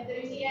bringing the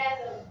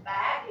enthusiasm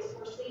back, is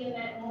we're seeing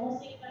that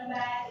normalcy come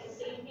back and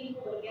seeing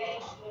people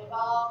engaged and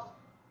involved.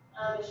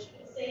 As you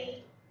can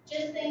see,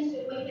 just things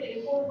that we could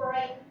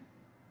incorporate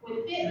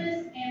with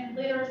fitness and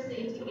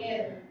literacy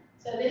together.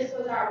 So this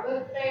was our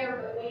book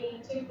fair, but we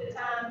took the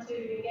time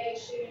to engage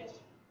students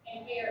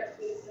and parents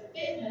with some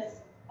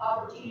fitness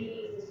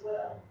opportunities as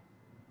well.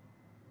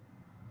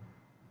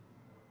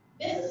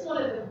 This is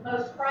one of the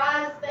most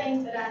prized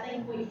things that I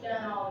think we've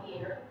done all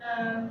year.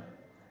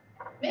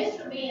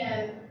 Mr.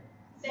 Ben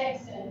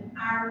Sexton,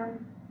 our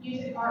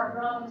music, art,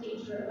 drama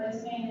teacher at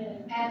West Fannin,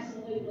 is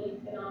absolutely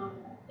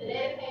phenomenal. The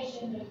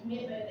dedication, the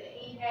commitment that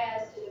he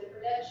has to the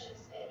productions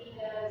that he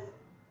does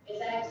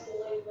is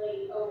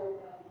absolutely overwhelming.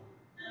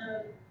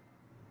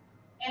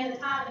 And the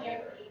time and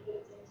effort he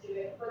puts into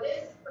it. For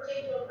this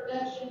particular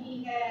production,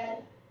 he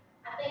had,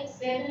 I think,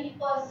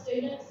 70+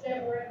 students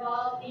that were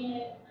involved in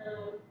it,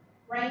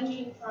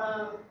 ranging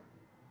from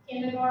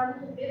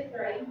kindergarten to 5th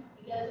grade.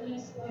 He doesn't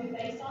exclude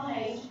based on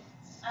age.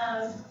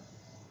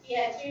 He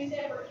had 2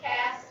 separate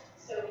casts,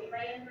 so he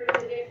ran through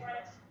the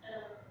different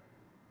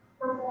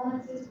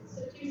performances.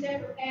 So 2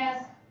 separate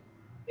casts,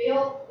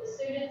 built the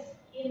students,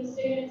 and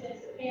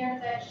the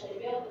parents actually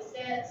built the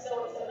set.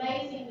 So it's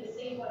amazing to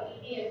see what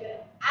he did.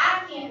 But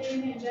I can't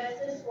do him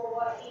justice for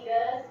what he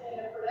does in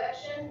the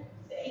production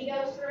that he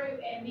goes through,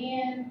 and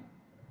then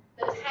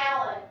the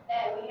talent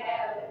that we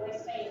have at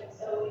West Fannin.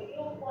 So if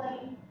you'll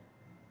play.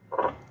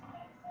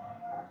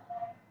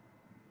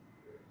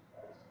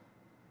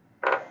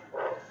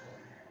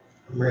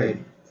 I'm ready.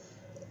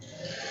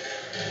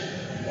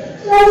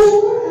 I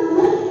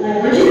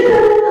want you to go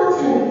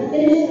outside and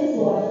finish the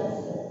floor.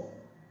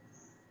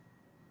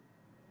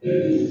 I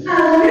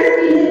wonder if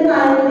you could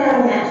finally found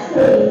a match for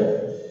you.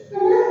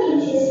 I'm not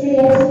anxious for you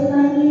to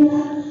find me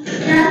one.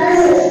 Not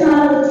unless it's not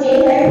with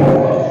Taylor.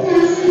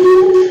 Now, see?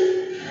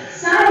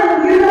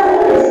 Simon, you're the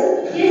oldest.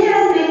 Jen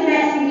has to make a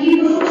match for you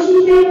before she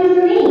can make one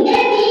for me.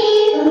 And me!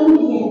 Oh,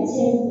 yeah,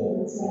 same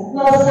thing, so.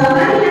 Well,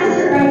 somebody has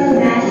to write some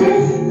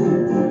matches.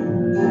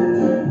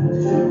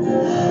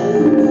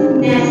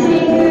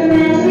 Matchmaker,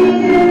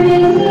 matchmaker,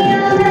 make me a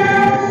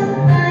match.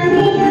 I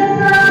need a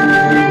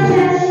fun,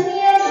 touch me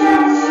a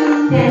touch.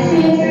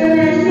 Matchmaker,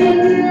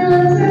 matchmaker,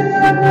 look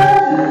for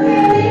love.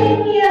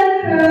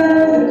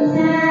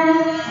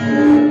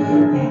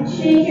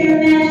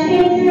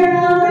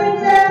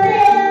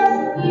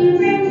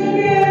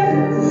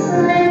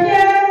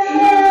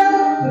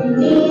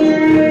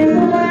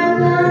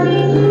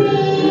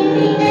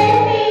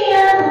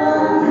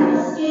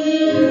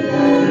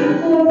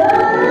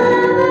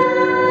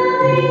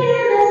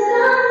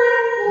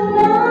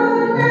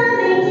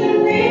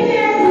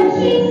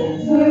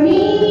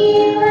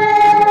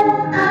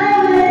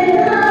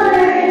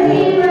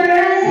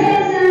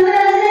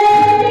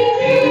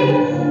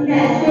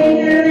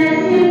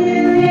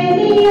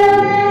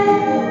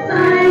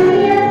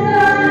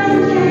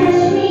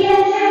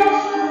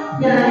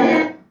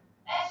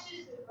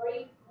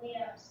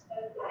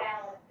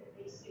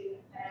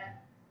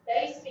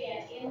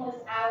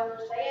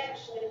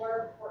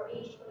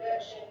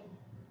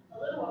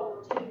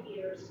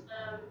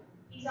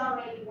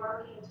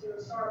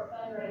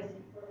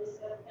 fundraising for this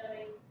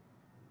upcoming,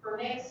 for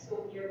next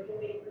school year, he'll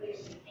be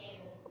producing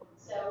Fannin.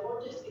 So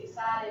we're just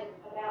excited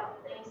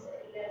about the things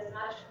that he does, and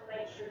I just want to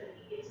make sure that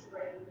he gets the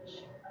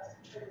recognition because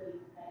it's truly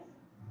amazing.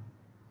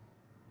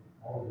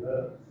 All of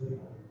that,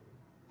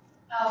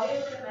 Oh, it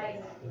was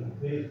amazing.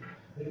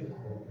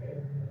 physical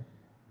awareness,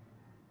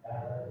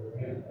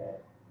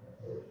 impact.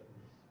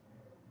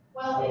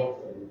 Well,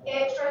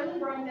 it truly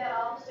brings out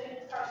all the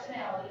students'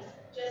 personalities,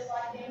 just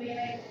like them being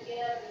able to get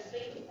up and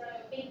speak in front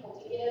of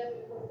people, to get up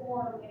and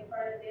perform in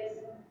front of this.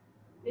 And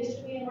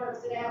Mr. Ben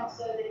works it out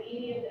so that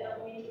any of the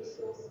elementary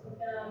schools can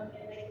come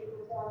and they can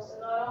perform. So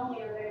not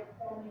only are they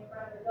performing in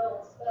front of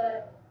adults,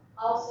 but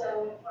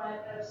also in front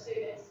of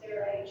students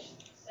their age.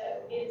 So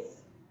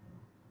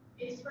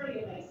it's pretty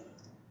amazing.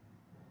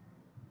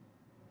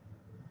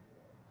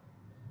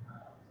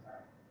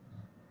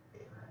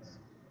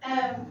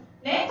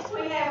 Next,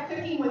 we have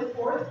cooking with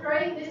fourth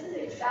grade. This is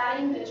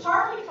exciting. The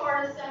Charlie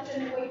card is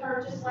something that we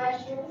heard just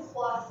last year with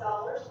SPLOST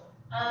dollars.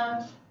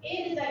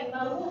 It is a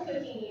mobile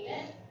cooking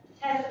unit,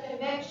 has a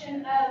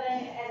convection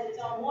oven, it has its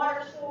own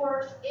water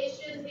source. It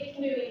can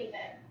do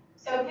anything.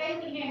 So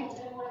Kaylee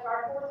Hamilton, one of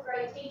our fourth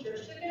grade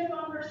teachers, took it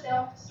upon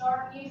herself to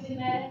start using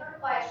that in her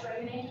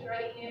classroom and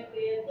integrating it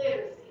with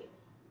literacy.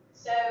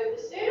 So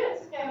the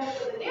students came up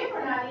with a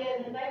different idea,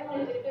 and they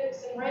wanted to cook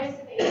some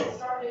recipes and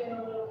start doing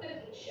a little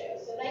cooking show.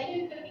 So they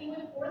do Cooking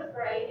with fourth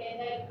grade, and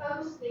they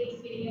post these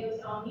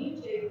videos on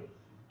YouTube.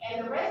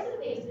 And the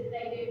recipes that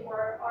they do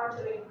are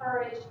to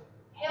encourage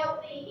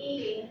healthy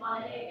eating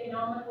on an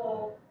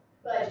economical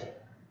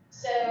budget.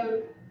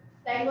 So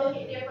they look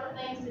at different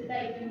things that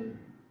they can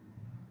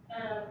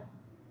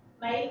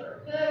make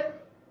or cook.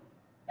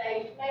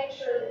 They make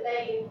sure that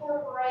they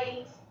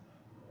incorporate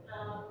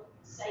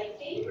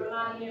safety,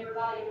 reminding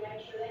everybody to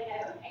make sure they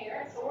have a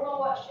parent. So we're going to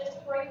watch just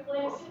a brief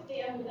glimpse of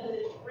them because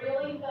it's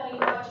really funny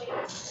watching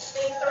these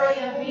three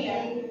young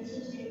men.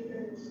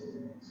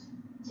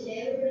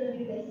 Today we're going to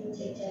be making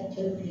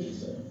tic-tac-toe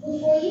pizza.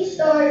 Before you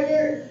start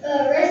your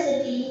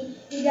recipe,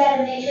 you got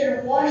to make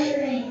sure to wash your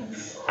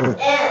hands.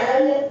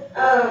 And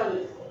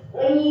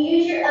when you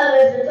use your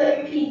oven to put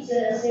your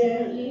pizzas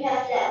in, you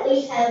have to at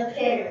least have a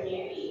parent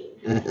near you.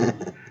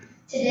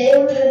 Today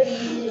we're going to be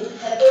using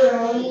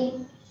pepperoni,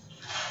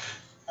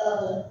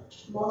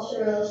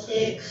 mozzarella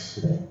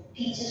sticks,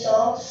 pizza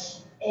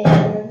sauce,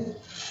 and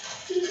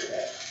pizza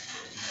bread.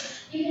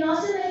 You can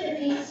also make your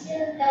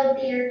pizza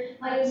healthier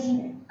by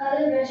using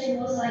other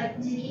vegetables like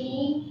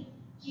zucchini,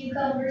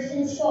 cucumbers,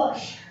 and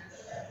squash.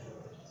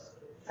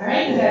 All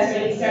right, you guys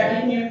ready to start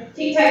making your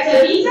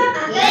tic-tac-toe pizza?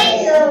 I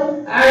think so.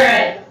 All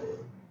right.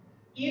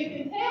 You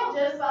can tell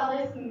just by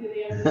listening to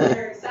them that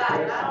they're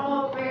excited. I don't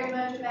know very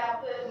much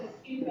about putting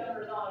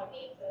cucumbers on a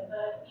pizza,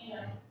 but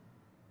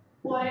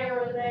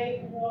whatever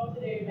they want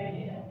to do, make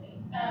it healthy.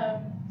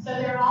 So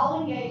they're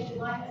all engaged, and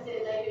like I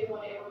said, they do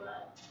one every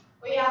month.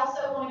 We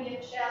also want to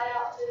give a shout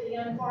out to the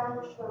young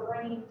farmers for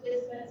bringing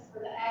participants for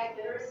the Ag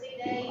Literacy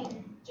Day.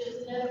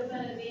 Just another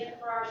fun event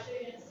for our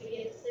students to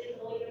get to see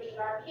the leaders of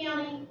our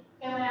county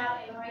come out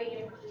and read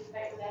and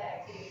participate in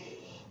that activity.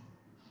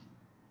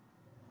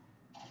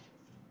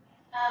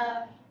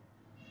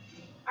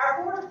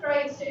 Our fourth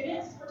grade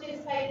students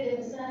participated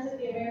in the Sons of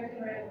the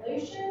American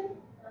Revolution.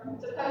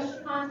 It's a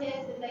poster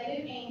contest that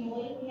they do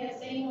annually. We had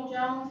Samuel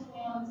Jones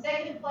win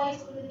second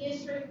place for the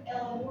district,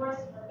 Ellen Morris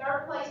for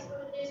third place for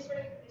the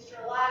district,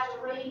 Mr. Elijah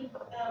Reed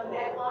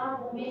had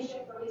honorable mention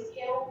for his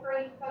Kettle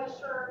Creek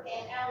poster,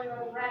 and Allie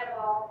Rose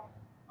Radaball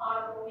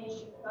honorable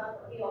mention for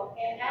Butler Hill.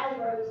 And Allie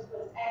Rose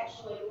was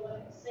actually the one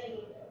who was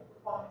singing the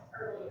performance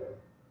earlier.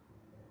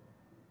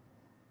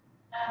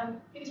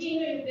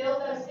 Continuing to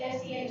build those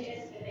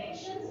SEHS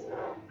connections,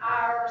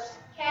 our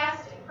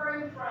cast and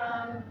crew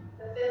from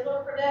the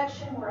Fiddler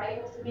production were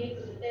able to meet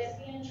with the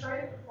thespian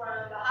troupe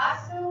from the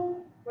high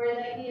school, where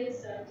they did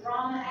some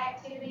drama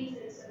activities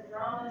and some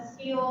drama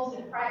skills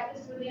and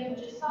practice with them, and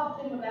just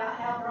talked to them about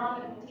how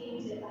drama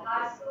continues at the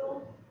high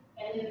school.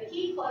 And then the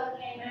Key Club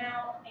came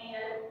out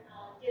and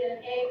did an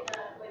egg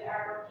hunt with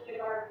our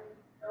kindergarten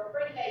or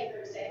pre-K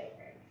through second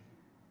grade.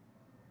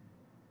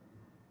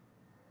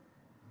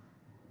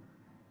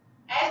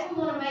 As we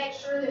want to make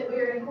sure that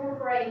we're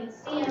incorporating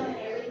STEM in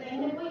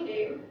everything that we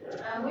do,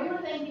 we were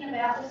thinking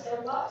about the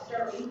soapbox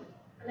derby.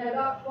 I know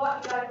Dr.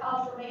 Watt got a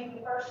call from me for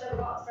the first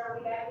soapbox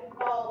derby back in the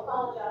fall,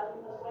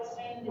 apologizing because West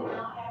Fannin did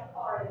not have a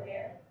car in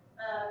there.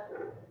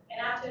 And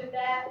I took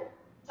that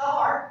to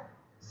heart.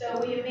 So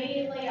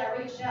I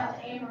reached out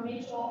to Amber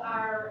Mitchell,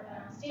 our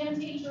STEM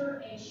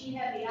teacher, and she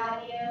had the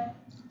idea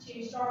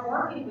to start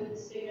working with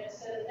the students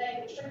so that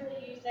they could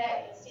truly use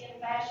that in STEM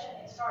fashion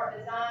and start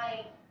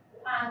designing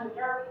Pinewood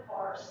Derby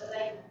cars. So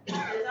they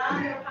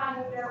designed their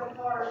Pinewood Derby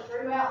cars,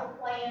 drew out the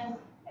plans,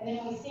 and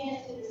then we sent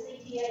it to the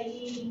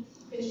CTAE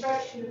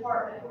construction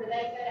department where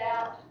they cut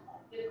out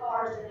the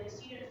cars, and the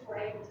students were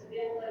able to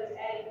build those,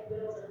 adding the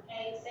wheels and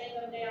paint, sand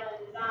them down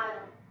and design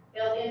them.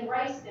 They'll then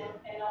race them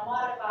and they'll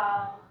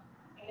modify them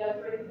and go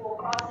through the full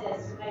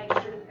process to make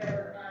sure that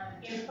they're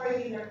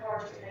improving their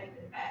cars to make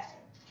them faster.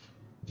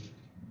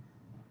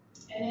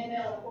 And then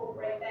they'll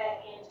incorporate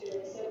that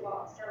into a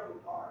soapbox derby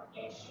car.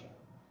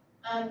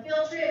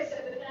 Field trips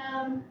have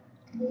become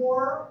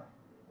more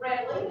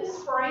readily this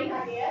spring,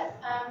 I guess.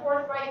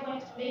 Fourth grade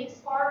went to Meeks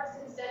Parks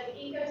instead of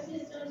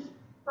Ecosystems.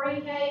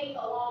 Pre-K,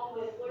 along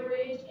with Blue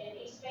Ridge and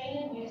East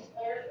Fannin, went to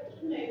Blairsville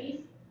to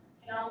movies.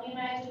 Can only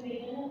imagine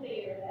being in the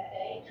theater that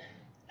day.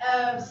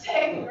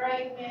 Second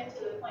grade went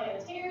to the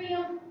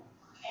planetarium,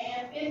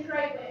 and fifth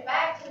grade went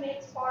back to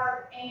Meeks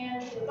Park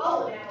and the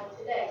bowling alley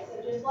today.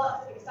 So just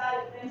lots of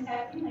exciting things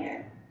happening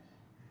there.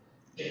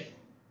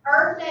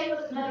 Earth Day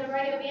was another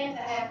great event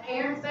to have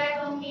parents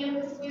back on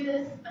campus with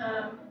us.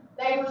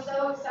 They were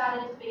so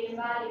excited to be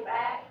invited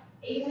back,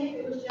 even if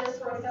it was just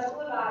for a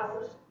couple of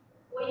hours.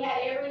 We had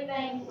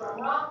everything from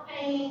rock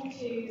painting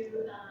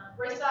to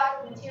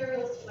recycled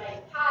materials to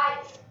make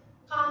kites,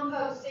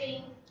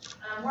 composting,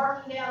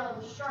 working down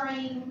on the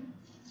stream,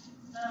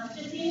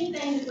 just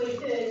anything that we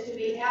could to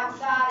be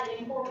outside and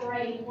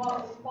incorporating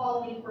what was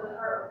quality for the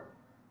earth.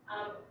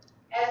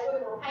 As we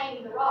were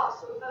painting the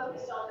rocks, we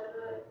focused on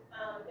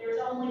there's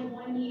only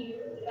one you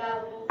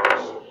development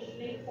efficient,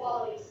 unique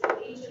qualities. So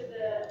each of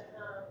the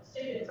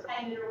students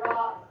painted a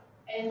rock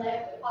and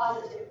left a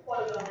positive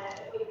quote on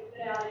that we could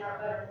put out in our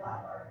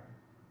butterfly garden.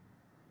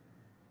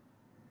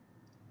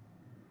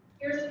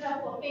 Here's a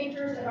couple of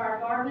pictures of our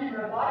garden and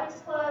robotics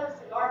clubs,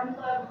 the garden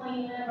club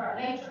cleaning up our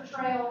nature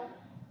trail.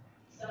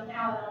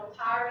 Somehow an old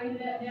tire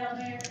ended up down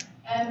there.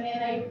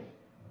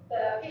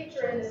 The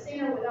picture in the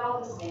center with all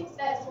the sticks,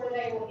 that's where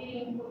they were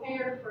getting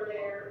prepared for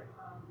their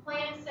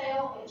plant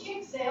sale and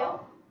chick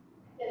sale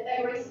that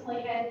they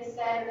recently had this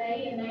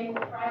Saturday, and they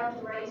were proud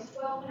to raise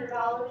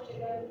 $1,200 to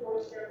go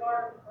towards their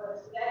garden club.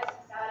 So that's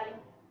exciting.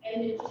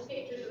 And it's just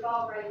pictures of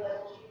all grade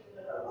levels using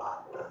the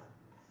robot.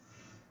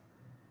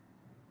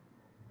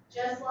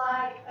 Just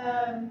like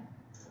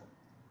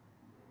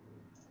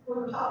we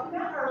were talking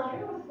about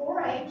earlier with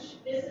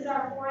 4-H, this is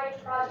our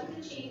 4-H project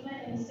achievement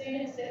and the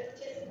students that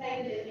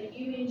participated in the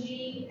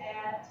UNG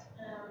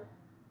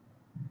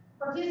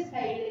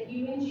participated at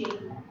UNG.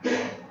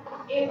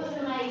 It was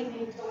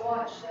amazing to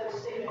watch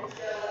those students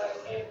go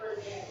and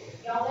present.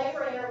 Y'all, they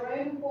were in a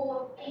room full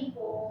of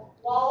people,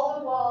 wall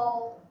to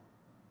wall,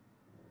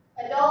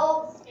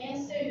 adults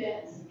and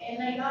students, and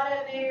they got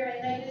up there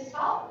and they just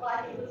talked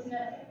like it was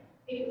nothing.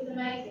 It was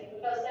amazing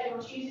because they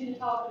were choosing to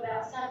talk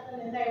about something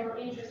that they were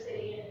interested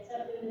in and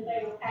something that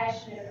they were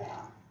passionate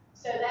about.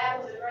 So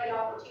that was a great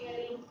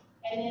opportunity.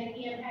 And then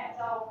again, hats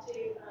off to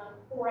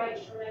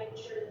 4-H for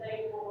making sure that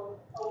they were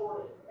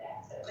awarded for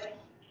that. So thank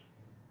you.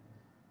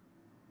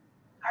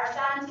 Our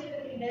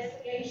scientific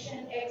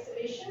investigation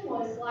exhibition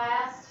was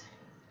last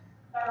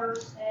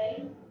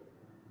Thursday.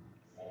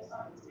 Seems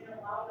like it's been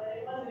a while, but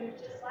it wasn't. It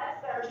was just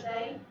last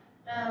Thursday.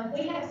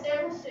 We have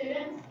several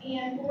students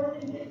in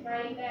 4th and 5th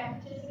grade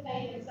that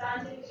participate in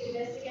scientific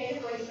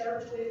investigative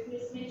research with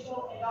Ms.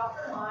 Mitchell and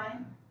Dr.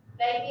 Line.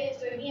 They get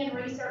to, again,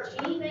 research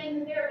anything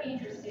that they're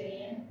interested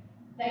in.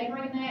 They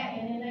bring that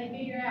and then they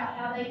figure out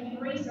how they can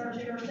research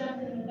it or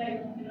something that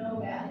they want to know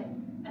about it.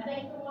 I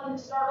think the one that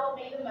startled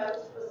me the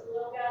most was the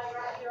little guys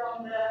right here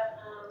on the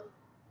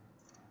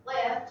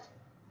left.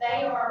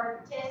 They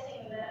are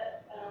testing the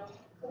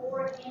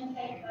caloric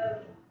intake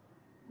of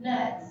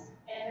nuts,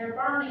 and they're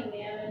burning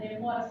them, and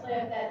then what's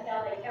left, that's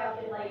how they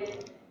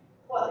calculated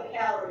what the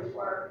calories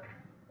were.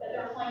 But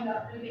their flame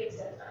got pretty big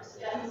sometimes, so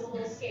that was a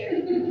little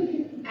scary.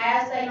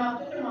 As they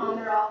knocked the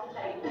thermometer off the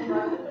table and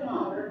broke the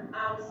thermometer,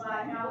 I was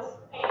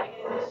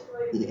panicking. This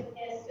group can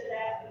attest to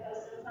that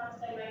because sometimes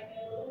they make me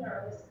a little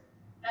nervous.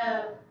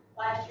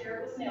 Last year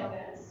it was nail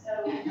guns,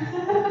 so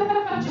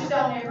you just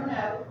don't ever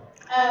know.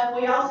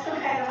 We also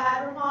had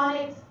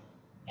hydroponics.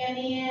 And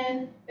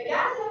then the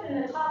guys up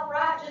in the top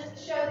right, just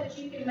to show that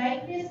you can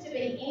make this to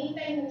be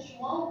anything that you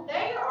want,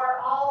 they are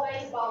all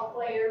baseball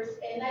players,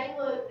 and they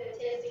looked at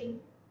testing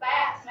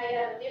bats made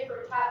out of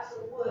different types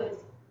of wood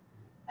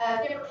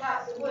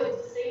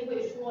to see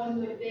which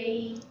one would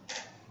be,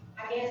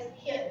 I guess,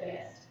 hit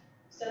best.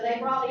 So they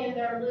brought in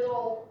their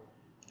little,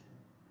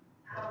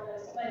 I don't know,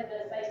 somebody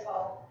does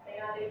baseball. I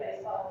mean, I do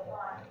baseball a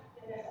lot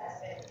in this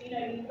aspect. You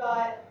know, you've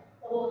got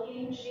a little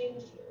hitting machine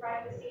that you can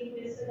practice hitting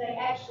with, so they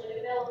actually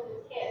developed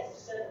a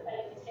test so that they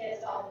can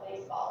test all the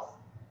baseballs.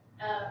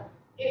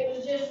 It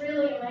was just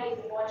really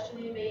amazing watching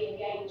them be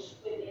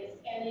engaged with this,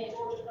 and then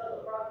Georgia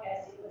Public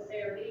Broadcasting was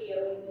there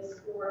videoing this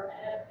for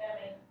an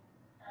upcoming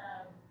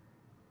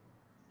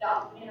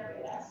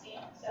documentary about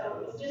STEM. So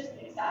it was just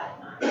an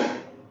exciting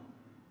night.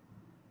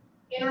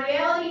 In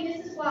reality,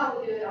 this is why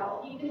we do it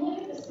all. You can look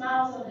at the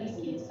smiles on these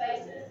kids'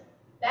 faces.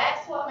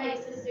 That's what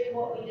makes us do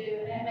what we do,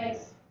 and that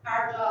makes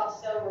our job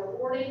so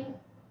rewarding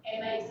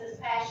and makes us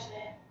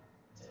passionate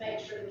to make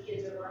sure the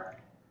kids are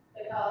learning.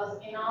 Because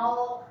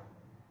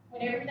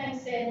when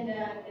everything's said and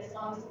done, as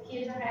long as the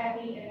kids are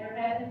happy and they're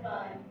having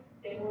fun,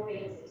 then we're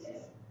being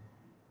successful.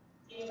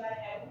 Anybody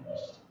have any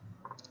questions?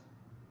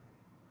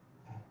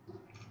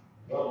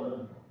 Well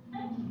done.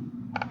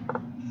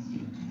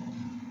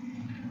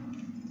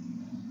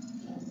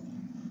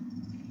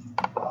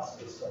 Lots of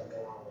good stuff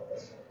going on with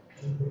us.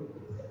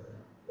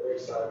 Very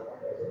excited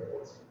about those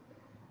reports.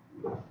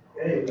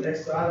 Okay, the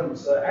next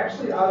items,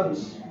 actually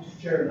items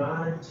share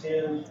 9,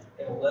 10,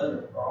 and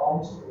 11 are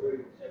almost a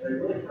week, and they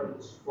really kind of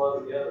just flow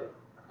together.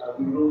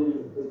 We really need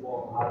to put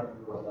more on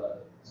items like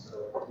that.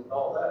 So with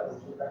all that, we'll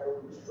get back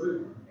over to this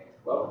group.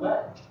 Welcome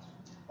back.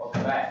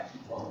 Welcome back.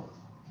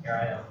 Here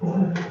I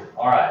am.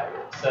 All right.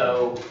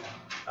 So,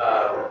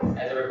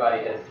 as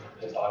everybody has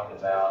been talking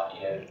about,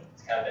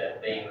 it's kind of been a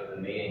theme of the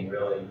meeting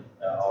really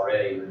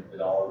already with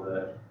all of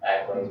the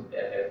accolades with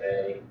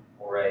FFA,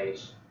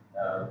 4-H,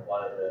 a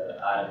lot of the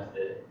items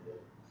that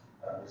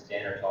Ms.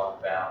 Danner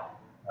talked about.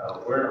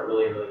 We're in a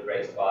really, really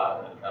great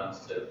spot when it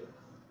comes to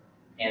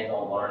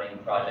hands-on learning,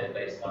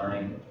 project-based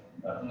learning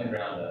from the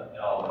ground up, in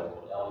all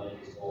levels,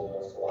 elementary school,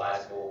 middle school, high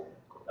school.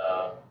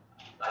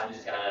 I'm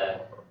just kind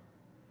of,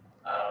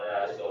 I don't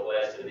know, I just feel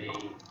blessed to be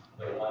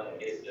the one that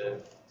gets to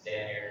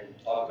stand here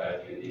and talk about a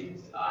few of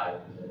these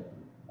items.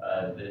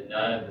 That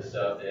none of the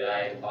stuff that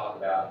I talk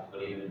about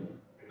would even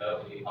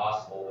remotely be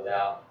possible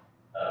without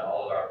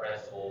all of our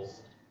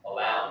principals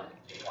allowing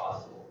it to be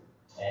possible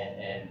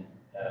and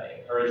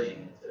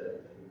encouraging it to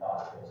be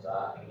possible. So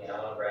again, I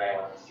want to brag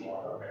on each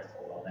one of our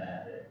principals on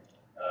that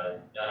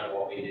none of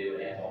what we do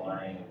in hands-on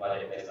learning,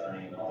 project-based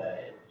learning, and all that,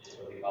 it just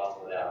would be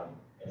possible without them,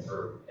 and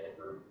for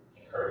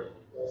encouraging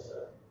people.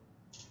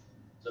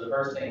 So the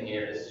first thing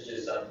here, this is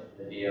just something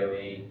from the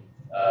DOE.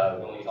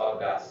 When we talk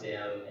about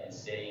STEM and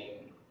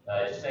STEAM,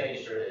 just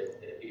making sure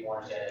that people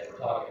understand that we're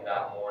talking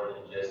about more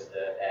than just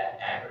that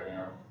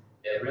acronym.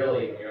 That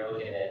really, when you're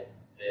looking at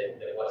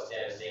what STEM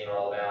and STEAM are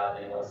all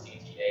about and what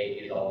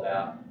CTA is all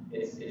about,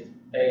 it's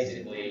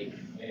basically,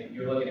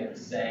 you're looking at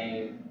the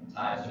same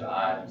types of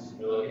items.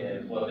 You're looking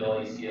at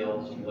employability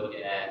skills, you're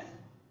looking at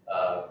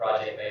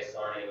project-based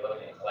learning, you're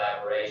looking at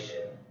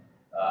collaboration,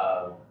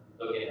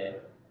 looking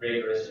at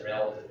rigorous and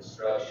relative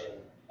instruction,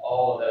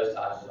 all of those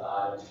types of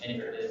items,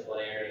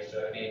 interdisciplinary,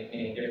 so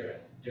meaning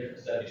different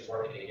subjects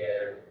working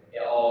together,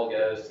 it all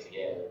goes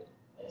together.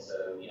 And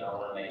so, I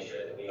want to make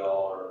sure that we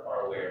all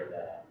are aware of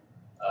that.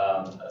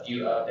 A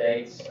few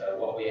updates,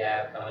 what we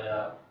have coming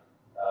up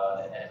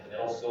at the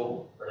middle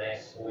school for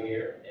next school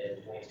year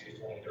in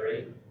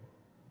 22-23.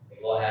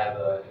 We will have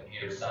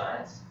computer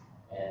science,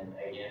 and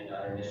again,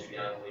 under Mr.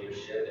 Young's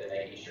leadership and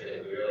making sure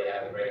that we really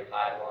have a great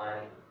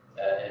pipeline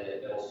and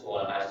the middle school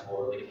and high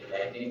school really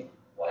connecting.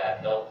 We'll have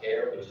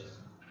healthcare, which is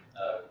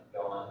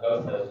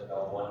both of those are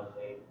going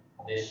wonderfully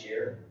this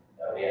year.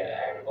 We have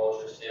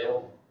agriculture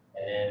still,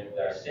 and then with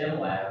our STEM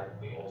lab,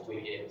 we will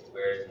tweak it to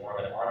where it's more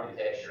of an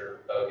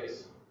architecture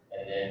focus,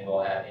 and then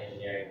we'll have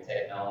engineering and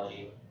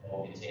technology, and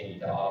we'll continue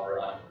to offer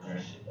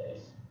entrepreneurship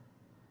days.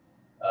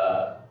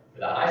 For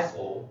the high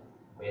school,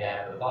 we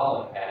have the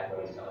following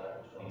pathways coming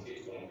up in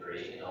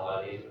 22-23, and a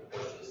lot of these, of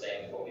course, are the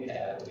same as what we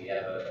have, but we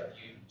have a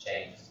few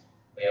changes.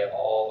 We have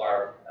all of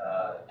our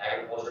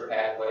agriculture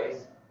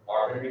pathways,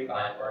 carpentry,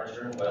 fine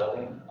furniture and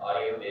welding,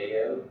 audio,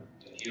 video,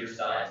 computer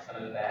science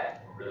coming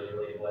back. We're really,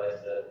 really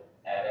blessed to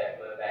have that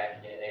coming back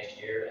again next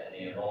year, and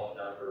the enrollment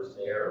numbers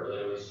there are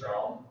really, really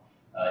strong.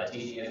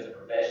 Teaching as a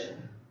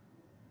profession,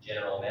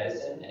 general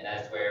medicine, and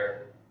that's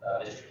where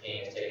Mr.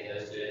 King is taking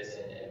those students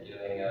and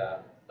doing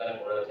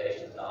clinical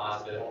rotations in the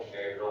hospital,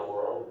 very real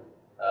world.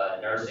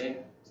 Nursing,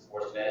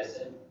 sports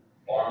medicine,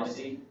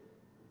 pharmacy,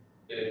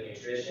 food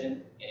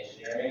nutrition,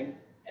 engineering,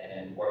 and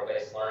then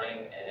work-based learning,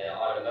 and then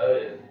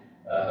automotive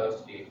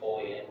hopes to be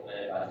fully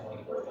implemented by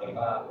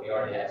 24-25. We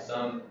already have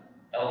some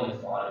elements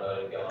of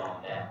automotive going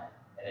on now.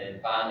 And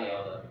then finally,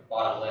 on the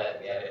bottom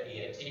left, we have an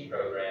EMT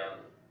program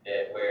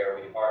where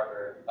we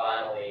partnered,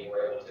 finally,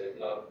 we're able to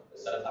come up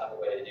with some type of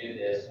way to do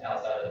this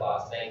outside of the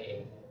box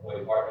thinking.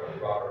 We partnered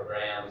with Robert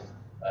Graham's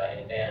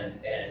and Fannin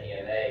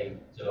EMA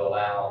to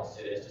allow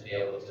students to be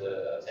able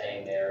to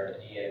obtain their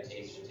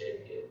EMT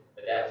certificate.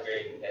 But that was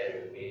very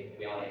competitive.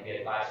 We only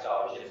had 5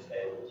 scholarships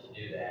available to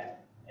do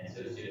that. And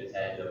so students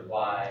had to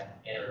apply,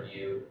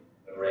 interview.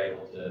 We were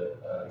able to,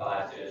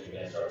 5 students are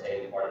going to start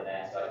taking part in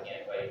that, so I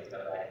can't wait to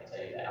come back and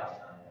tell you the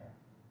outcome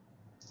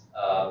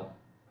there.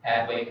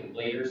 Pathway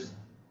completers.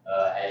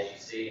 As you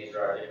see, these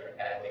are our different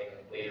pathway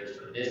completers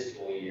for this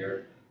school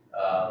year.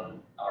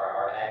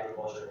 Our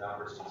agriculture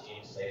numbers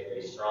continue to stay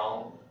very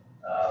strong.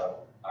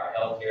 Our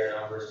healthcare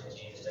numbers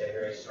continue to stay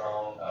very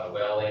strong.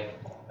 Welding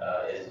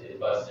is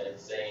busting at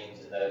the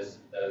seams, and those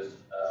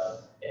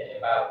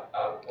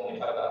when we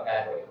talk about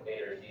pathway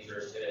completers, these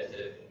are students that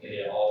have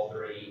completed all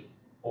 3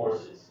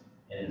 courses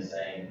in the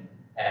same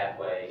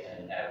pathway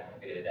and have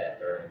completed that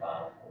 3rd and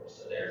final course.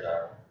 So there's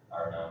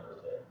our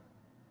numbers there.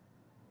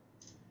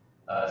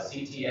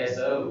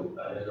 CTSO,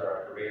 those are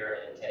our career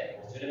and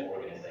technical student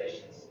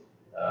organizations,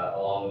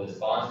 along with the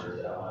sponsors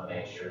that I want to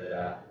make sure that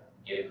I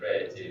give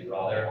credit to for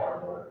all their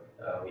hard work.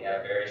 We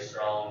have very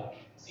strong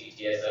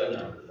CTSO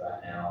numbers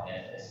right now,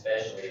 and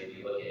especially if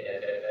you look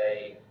at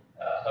FFA,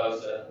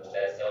 HOSA, which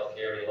that's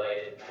healthcare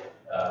related,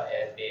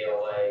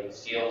 FBLA,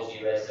 Skills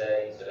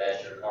USA, so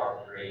that's your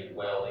carpentry,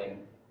 welding,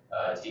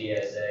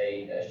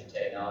 TSA, that's your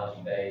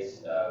technology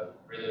base,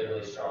 really,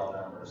 really strong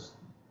numbers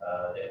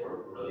that we're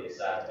really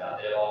excited about.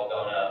 They've all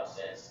gone up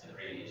since the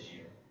previous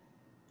year.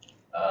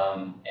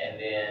 And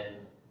then,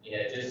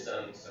 just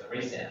some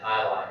recent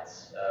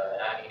highlights,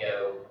 and I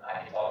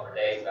can talk for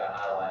days about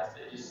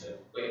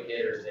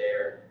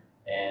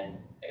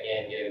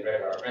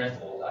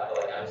principals, I feel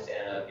like I'm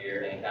standing up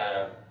here and kind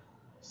of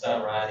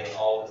summarizing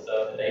all the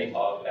stuff that they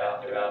talked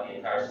about throughout the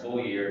entire school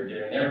year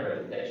during their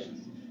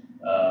presentations.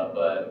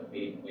 But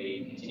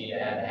we continue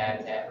to have the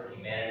Habitat for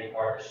Humanity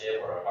partnership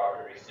where our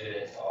carpentry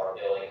students are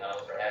building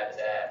homes for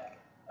Habitat.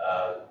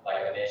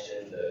 Like I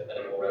mentioned, the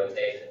clinical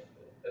rotation,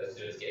 those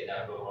students getting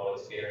that real world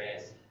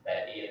experience,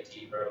 that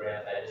EMT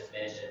program that I just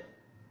mentioned,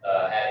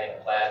 having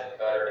a plasma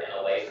cutter and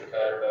a laser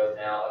cutter both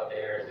now up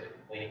there is a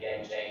complete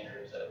game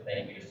changer. So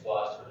thank you to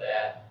SWAS for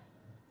that.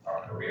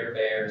 Our career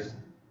fairs,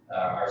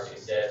 our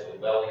success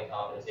with welding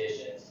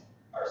competitions,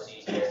 our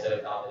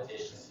CTSO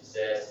competition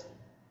success,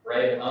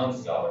 Brave Home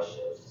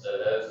scholarships. So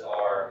those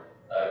are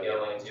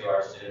going to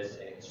our students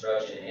in the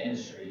construction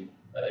industry,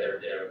 but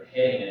they're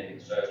heading into the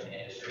construction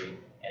industry.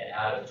 And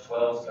out of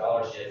 12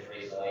 scholarships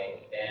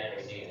recently, Fannin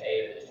received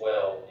 8 of the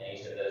 12, and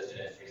each of those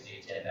students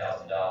received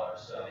 $10,000.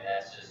 So I mean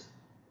that's just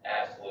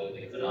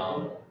absolutely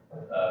phenomenal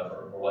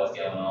for what's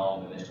going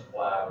on with Mr.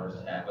 Flowers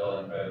and that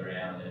welding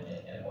program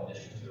and what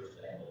Mr. Stewart's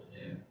been able to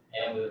do.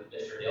 And with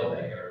Mr.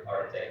 Dillbecker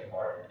already taking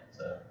part in it.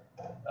 So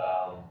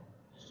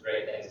just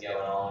great things going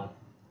on.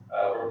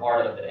 We're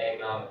part of the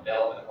economic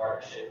development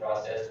partnership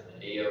process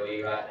with the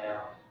DOE right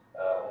now.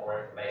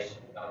 More information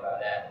will come about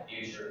that in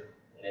the future.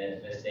 And then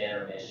as Ms.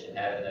 Danner mentioned,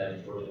 having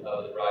those Georgia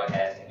Public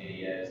Broadcasting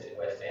videos at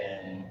West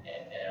Fannin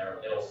and our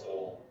middle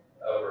school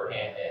over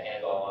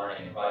hands-on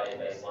learning and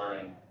project-based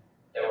learning.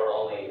 There were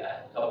only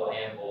a couple of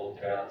handfuls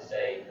throughout the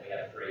state. We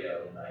have 3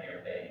 of them right here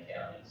in Fannin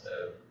County.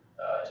 So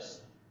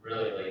just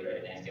really, really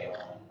great things going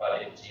on.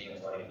 Project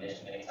achievements already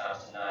mentioned many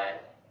times tonight.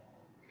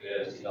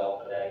 Kudos to y'all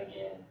for that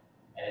again.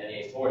 And then the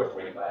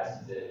exploratory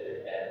classes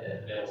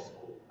at the middle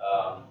school.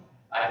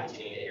 I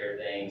continue to hear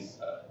things,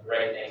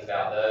 great things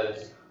about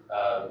those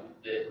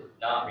that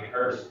not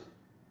rehearsed.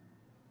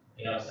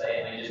 You know what I'm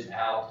saying? I mean, just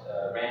out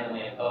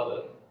randomly in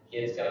public,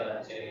 kids coming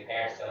up to me,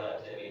 parents coming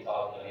up to me,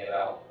 talking to me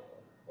about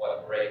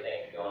what great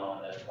things are going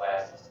on in those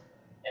classes.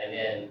 And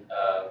then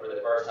for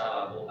the first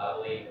time, I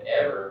believe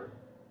ever,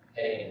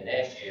 heading into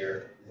next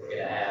year, we're going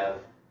to have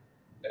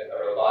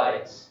a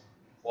robotics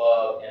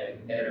club and a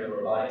competitive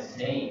robotics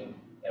team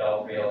at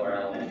all 3 of our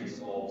elementary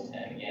schools.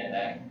 And again,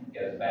 that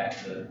goes back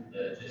to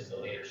just the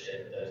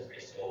leadership of those 3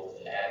 schools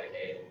and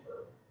advocating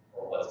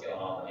for what's going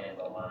on with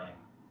hands-on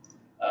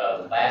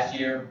learning. Last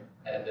year,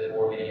 at the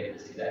board meeting at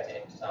this exact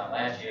same time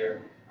last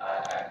year,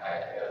 I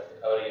got up to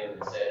the podium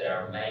and said that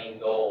our main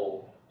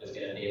goal was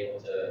going to be able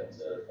to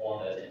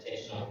form those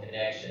intentional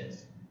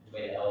connections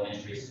between the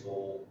elementary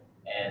school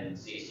and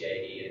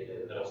CCAE at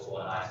the middle school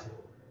and high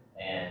school.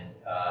 And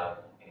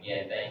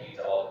again, thank you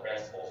to all the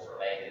principals for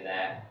making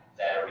that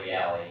a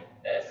reality.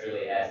 That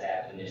truly has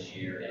happened this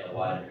year in a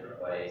lot of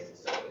different ways.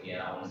 So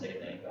again, I want to say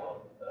thank you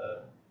all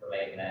for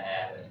making that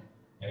happen.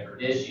 And for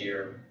this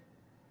year,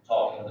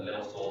 talking with the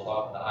middle school,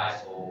 talking with the high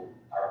school,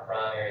 our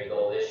primary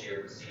goal this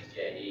year for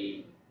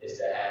CTAE is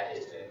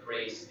to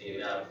increase the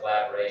amount of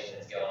collaboration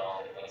that's going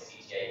on between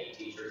CTAE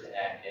teachers and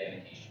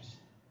academic teachers.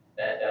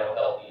 That'll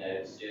help,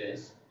 the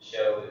students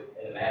show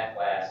in the math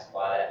class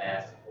why that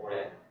math is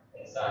important,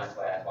 in science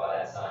class why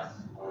that science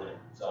is important,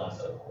 so on and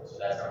so forth. So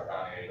that's our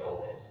primary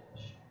goal.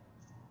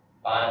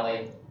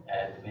 Finally,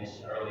 as we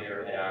mentioned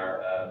earlier in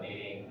our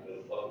meeting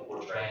with local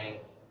board training,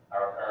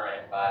 our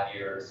current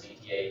 5-year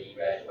CTAE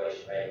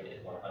graduation rate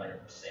is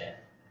 100%.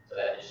 So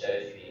that just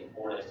shows you the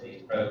importance of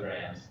these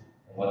programs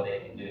and what they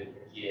can do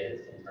for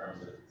kids in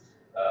terms of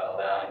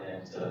allowing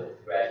them to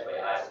graduate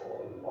high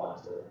school and move on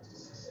to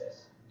success.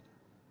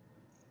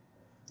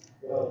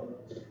 Well,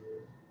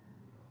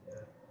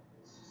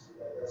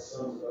 that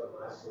sums up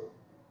nicely.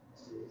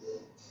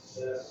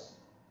 Success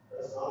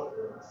does not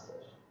occur in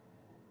isolation.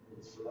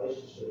 It's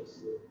relationships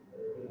that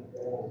are being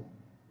formed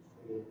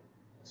between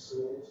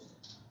schools,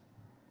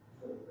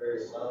 from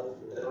various levels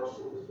within our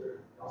school district,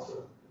 and also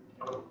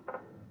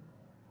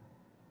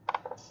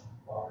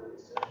cooperative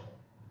extension.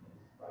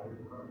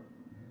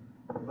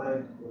 Plan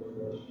those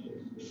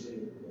relationships,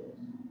 receiving those.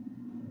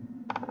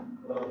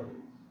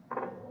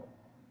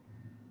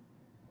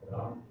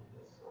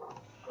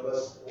 Well,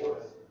 that's the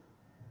board.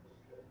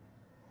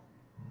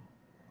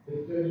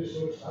 They're just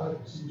so excited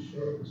to see these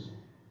programs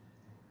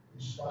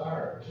inspire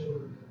our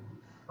children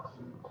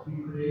to be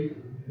creative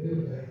and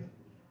innovate.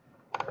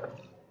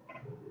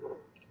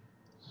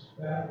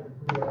 That would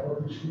be our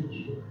public schools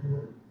for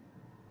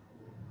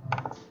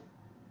the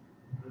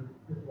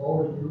It's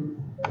always moved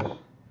from basic.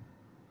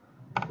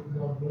 It's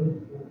not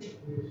moved for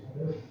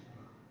this.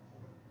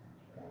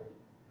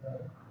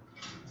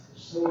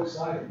 It's so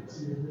exciting to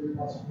see the new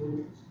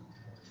possibilities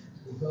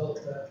to develop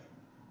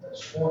that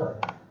spark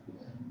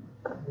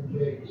and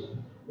engage.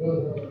 Well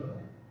done.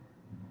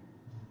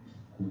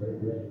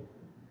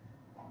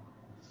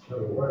 So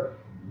work,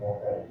 more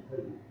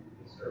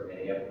sir,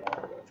 many of them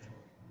are.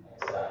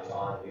 Next time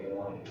on, we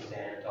want to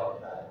stand and talk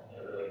about it.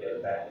 It really goes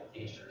back to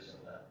teachers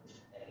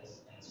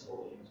and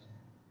school years.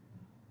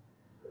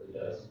 It really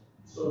does.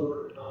 So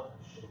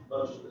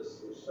much of this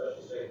is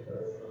special state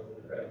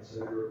funding, right? So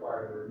you're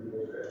required to review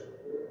those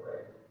graduate,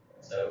 right?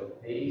 So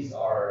these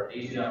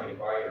do not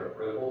require your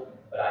approval,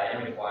 but I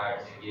am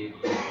required to give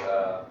you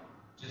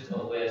just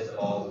a list of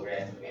all the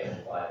grants that we have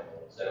applied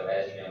for. So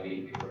as you know,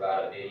 we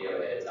provide a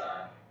video ahead of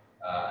time.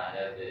 I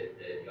know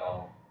that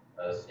y'all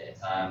spend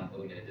time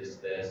looking at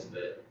this list,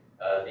 but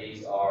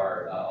these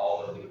are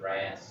all of the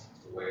grants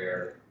to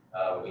where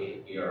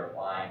we are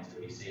applying to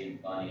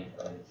receive money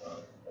from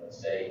the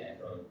state and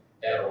from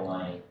federal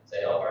money to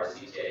help our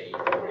CTAE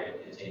program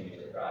continue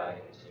to thrive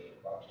and continue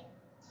to function.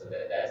 So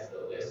that's the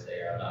list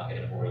there. I'm not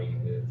going to bore you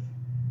with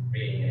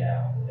reading it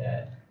out,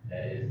 but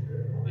that is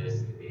the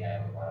list that we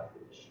have applied for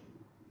this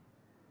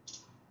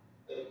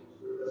year.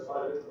 That's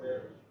why this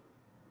man.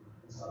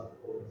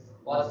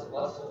 Lots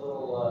of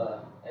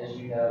little, as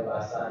you know,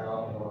 by signing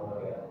off and going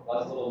away,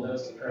 lots of little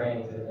nooks and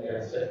crannies in there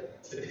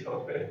to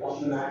deal with.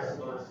 Once you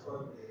maximize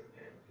funding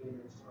in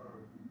your term,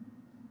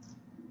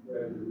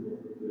 revenue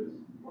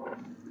will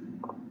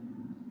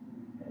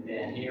And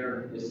then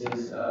here, this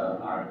is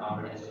our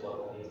comprehensive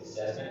local needs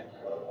assessment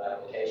and local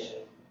application.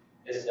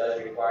 This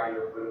does require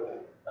your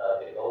approval.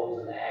 The goals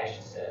and the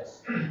action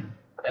steps,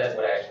 that's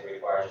what actually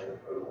requires your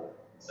approval.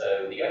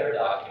 So the other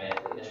document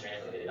that Mr.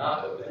 Ansley did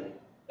not open,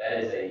 that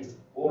is a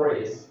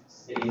glorious,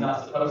 that he's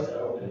not supposed to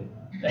open.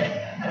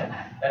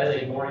 That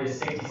is a glorious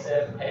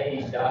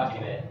 67-page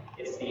document.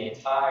 It's the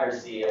entire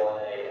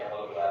CLNA and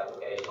local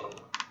application.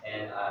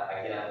 And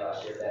again, I know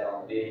I shared that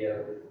on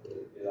video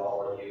with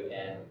all of you.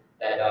 And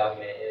that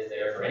document is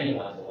there for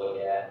anyone to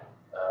look at.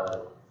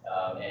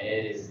 And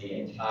it is the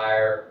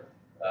entire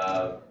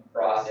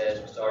process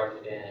from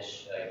start to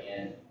finish.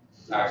 Again,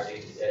 entire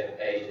 67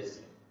 pages.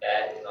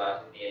 That is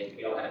not the end.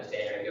 We don't have to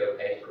stand here and go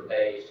page per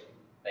page,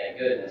 thank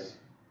goodness.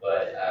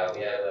 But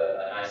we have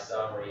a nice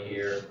summary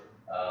here,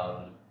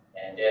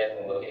 and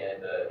definitely looking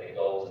at the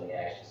goals and the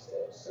action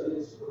steps. So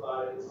this is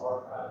provided as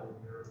archived in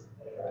your,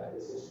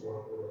 this is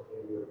one where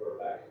we refer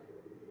back to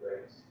the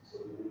grants. So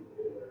we need to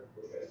put in there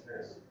for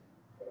transparency.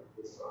 But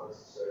it's not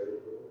necessarily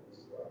this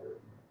is record.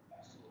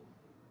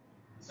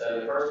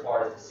 So the first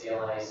part is the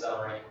CLNA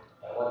summary,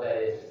 and what that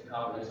is the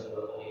comprehensive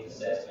local needs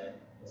assessment.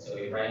 And so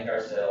we rank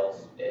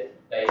ourselves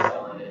based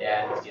on the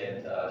data that's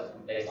given to us,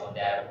 based on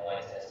data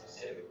points and a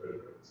specific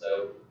rubric.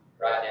 So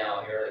right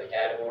now, here are the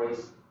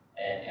categories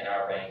and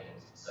our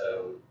rankings.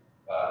 So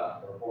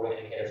reporting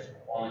indicators of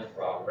performance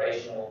for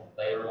operational,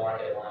 labor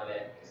market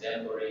alignment,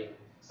 exemplary,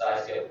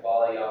 size scale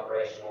quality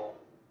operational,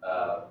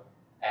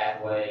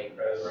 pathway,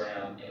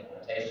 program,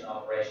 implementation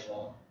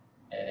operational,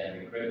 and then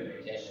recruitment,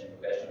 retention,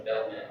 professional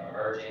development,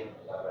 emerging,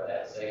 we'll talk about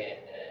that in a second,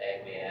 and then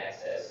equity and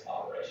access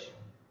operation.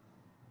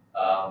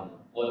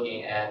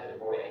 Looking at the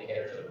reporting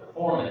indicators of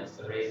performance,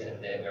 the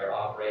reason that we're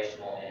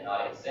operational and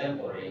not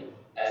exemplary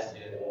has to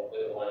do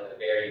with the one at the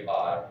very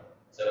bottom.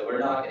 So we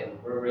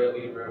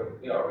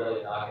are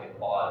really knocking the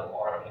bottom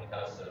part when it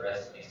comes to the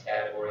rest of these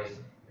categories.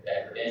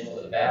 That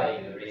credentials of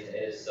value, the reason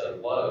it is so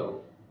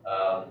low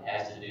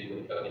has to do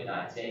with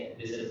COVID-19.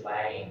 This is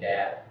lagging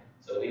data.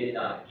 So we did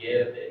not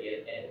give the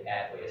end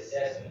pathway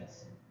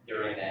assessments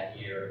during that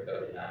year of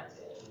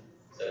COVID-19.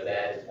 So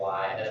that is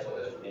why, that's what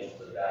those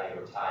credentials of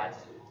value are tied to.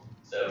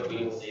 So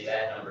we will see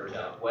that number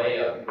jump way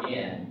up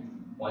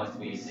again once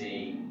we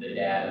see the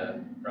data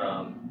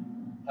from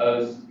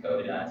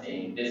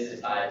post-COVID-19. This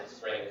is tied to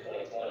spring of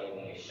 2020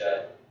 when we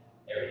shut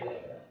everything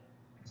down.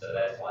 So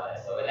that's why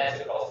that's low. And that's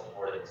across the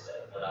board of the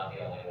state. We're not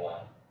the only one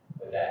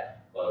with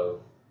that low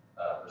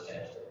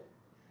percentage.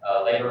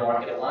 Labor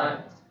market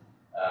alignment.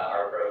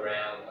 Our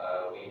program,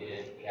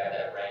 we have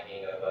that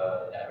ranking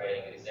of that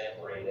rating of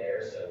exemplary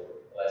there, so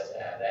we're blessed to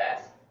have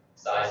that.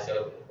 Size,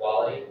 scope, and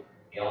quality.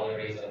 The only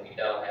reason we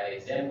don't have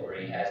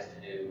exemplary has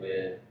to do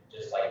with,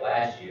 just like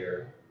last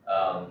year,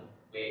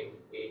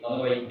 the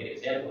only way you can get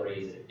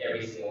exemplary is if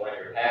every single one of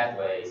your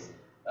pathways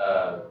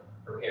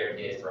prepare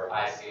kids for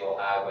high skill,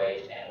 high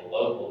wage, and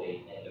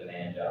locally in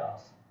demand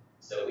jobs.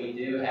 So we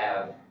do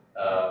have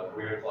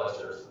career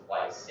clusters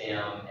like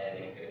STEM and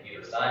then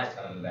computer science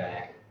coming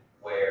back,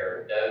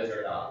 where those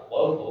are not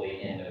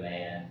locally in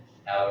demand.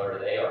 However,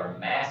 they are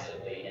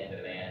massively in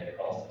demand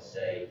across the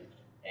state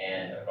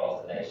and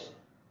across the nation.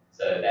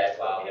 So that's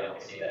why we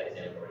don't see that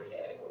exemplary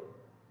category.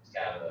 It's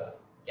kind of a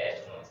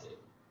catch-22.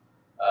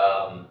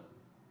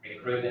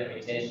 Recruitment,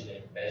 retention,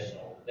 and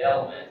professional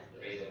development,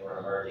 the reason we're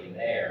emerging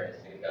there is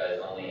because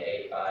only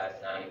 85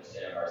 to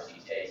 90% of our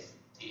CTA's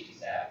teaching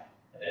staff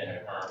have been in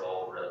their current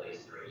role for at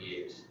least 3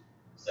 years.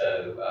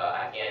 So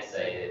I can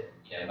say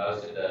that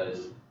most of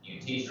those new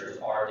teachers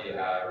are due,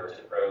 however,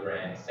 to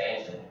program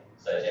expansion,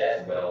 such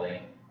as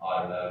welding,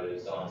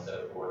 automotive, so on and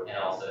so forth, and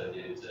also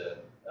due to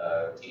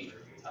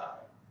teachers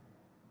retirement.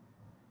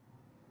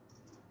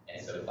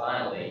 And so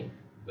finally,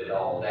 with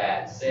all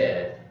that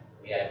said,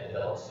 we have to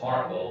develop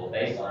SMART goals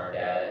based on our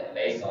data and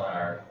based on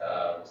our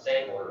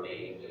stakeholder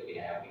meetings that we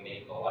have. We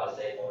meet with a lot of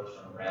stakeholders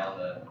from around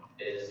the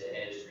business and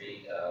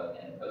industry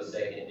and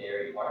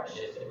post-secondary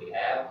partnerships that we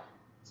have.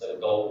 So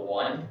goal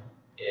 1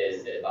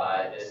 is that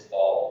by this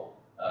fall,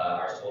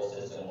 our school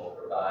system will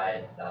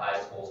provide the high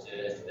school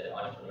students with an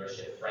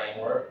entrepreneurship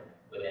framework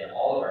within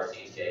all of our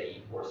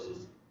CTAE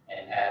courses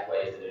and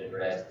pathways that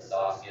address the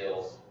soft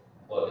skills,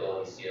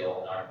 employability skill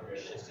and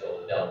entrepreneurship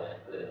skill development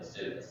within the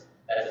students.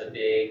 That's a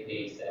big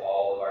piece that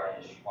all of our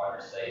industry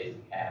partners say is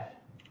we have to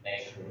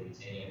make sure we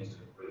continue to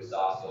improve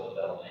soft skill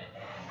development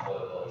and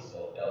employability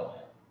skill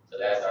development. So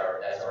that's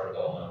our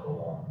goal number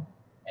one.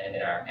 And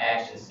then our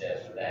action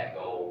steps for that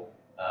goal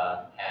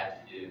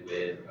have to do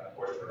with, of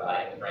course,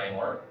 providing the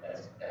framework.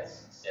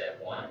 That's step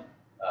one.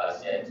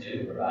 Step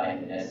two,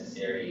 providing the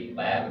necessary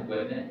lab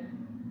equipment.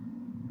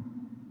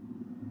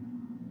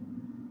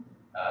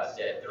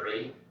 Step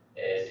three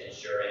is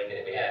ensuring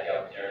that we have the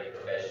opportunity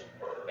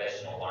for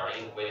professional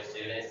learning with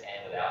students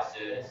and without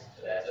students.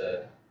 So that's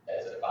a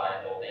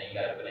final thing you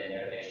got to put in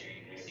there to make sure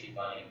you can receive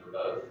funding for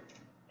both.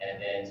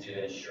 And then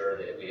to ensure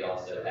that we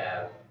also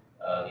have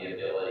the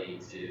ability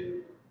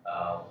to,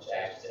 which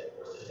action step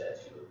 4 says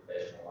that to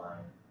professional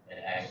learning. And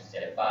action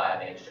step 5,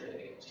 making sure that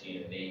we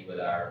continue to meet with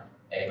our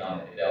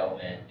economic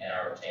development and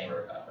our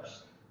chamber of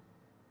commerce.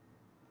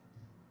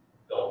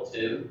 Goal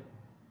 2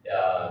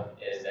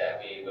 is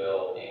that we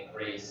will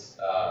increase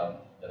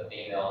the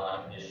female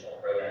non-traditional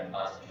program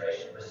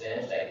concentration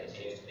percentage. That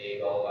continues to be a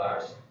goal of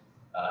ours.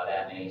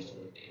 That means,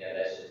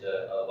 that's just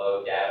a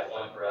low data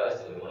point for us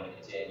that we want to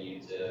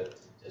continue to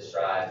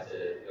strive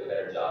to do a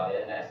better job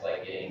in. That's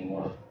like getting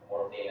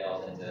more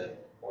females into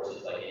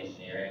courses like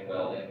engineering,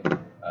 welding,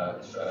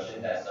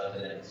 construction. That's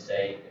something that the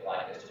state would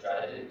like us to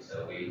try to do.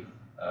 So we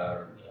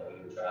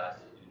would try to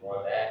do more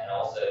of that, and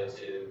also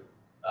to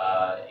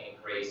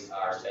increase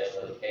our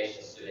special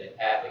education student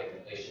pathway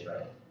completion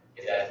rate.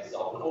 Because as we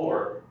saw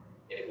before,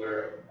 if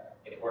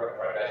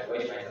our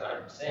graduation rate is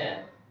 100%,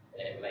 then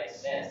it makes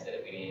sense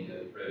that we need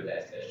to improve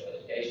that special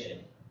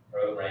education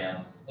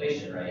program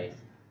completion rate,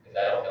 because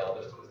that'll help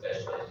us with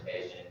special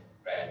education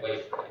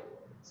graduation rate.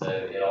 So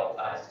it all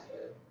ties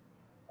together.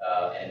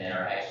 And then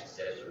our action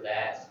steps for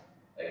that,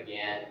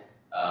 again,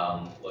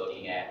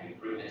 looking at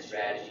recruitment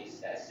strategies.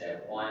 That's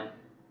step 1.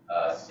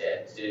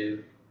 Step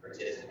 2,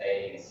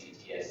 participating in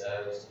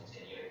CTSOs,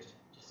 continuing to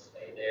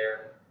participate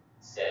there.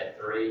 Step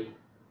 3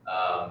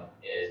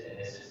 is, and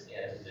this is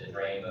a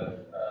dream of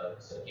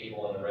some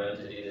people in the room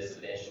to do this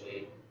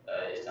eventually,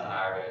 is to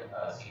hire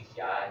a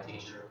CTI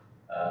teacher.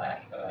 I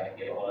can come back and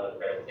give a whole other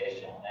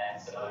presentation on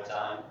that some other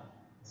time.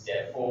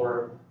 Step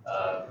 4,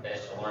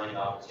 professional learning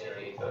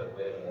opportunity both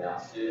with and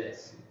without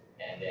students,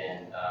 and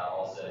then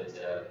also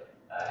to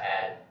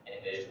add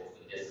individuals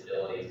with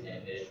disabilities and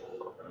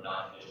individuals from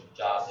non-traditional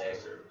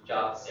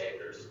job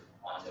sectors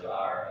onto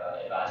our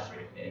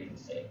advisory committee and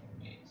state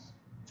meetings.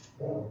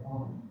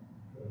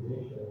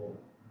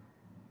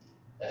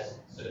 That's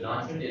so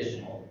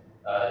non-traditional.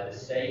 The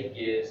state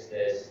gives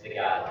the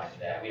guidelines for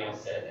that. We don't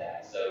set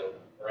that. So,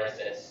 for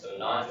instance, so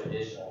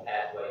non-traditional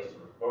pathways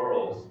for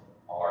girls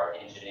are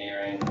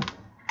engineering,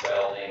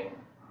 welding,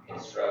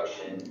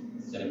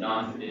 construction. Some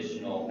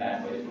non-traditional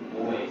pathways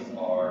for boys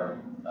are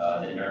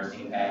the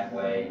nursing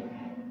pathway,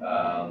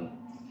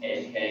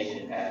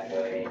 education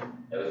pathway.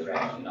 Those are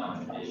actually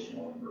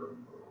non-traditional for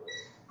boys.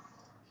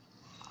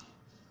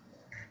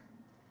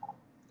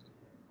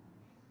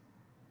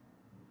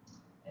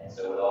 And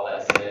so with all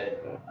that said,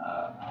 I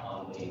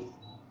humbly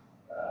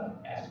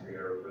ask for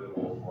your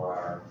approval for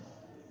our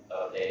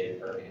updated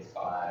Perkins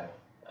 5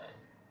 plan.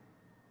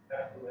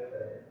 Have to make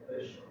that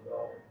information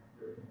development.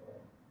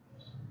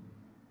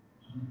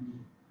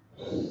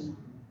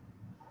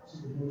 See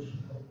the motion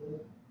come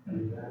forward.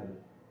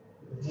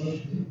 The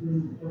motion to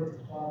approve the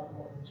Perkins 5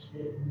 ordinance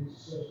giving these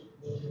assessment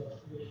budget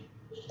application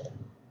for fiscal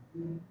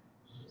year 2022.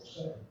 Is there a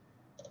second?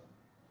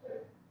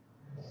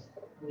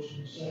 Motion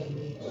is second,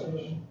 any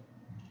discussion?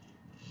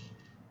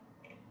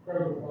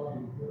 Credible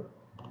body work.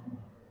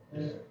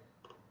 Okay.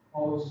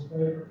 All those in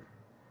favor?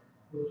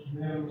 Vote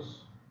unanimous.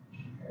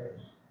 Motion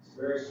carries. It's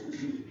very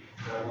strategic.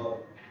 I love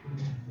it.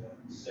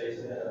 It stays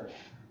ahead.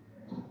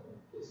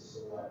 Gets us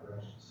in the right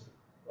direction.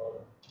 Love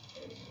it.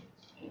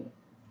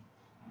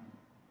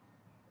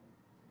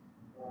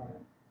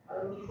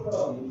 Item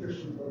 12,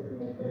 nutrition program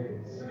update.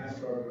 And ask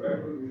our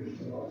director of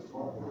nutrition officer,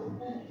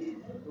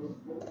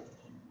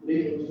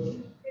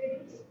 Lee.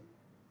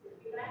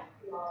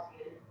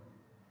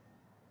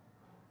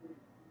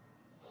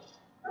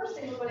 First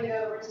thing we're going to go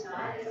over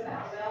tonight is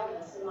about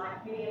wellness, and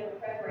like many other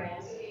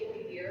programs, at the end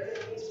of the year, we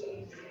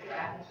continue to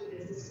interact with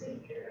business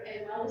speaker. And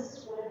wellness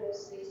is one of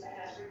those things that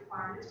has a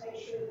requirement to make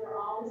sure that we're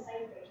all on the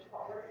same page of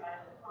what we're trying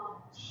to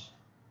accomplish.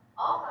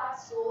 All 5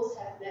 schools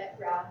have met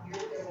throughout the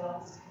year with their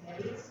wellness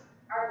committees.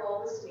 Our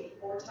goal is to meet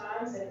 4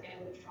 times, and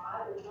we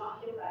try, but not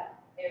give up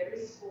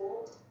every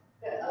school.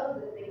 But other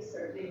the things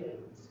they're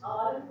doing, a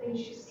lot of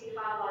things you see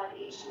highlighted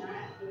each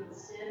night with the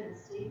STEM and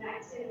STEAM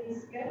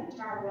activities go into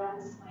our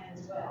wellness plan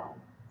as well.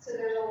 So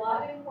there's a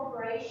lot of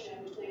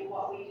incorporation between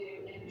what we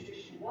do in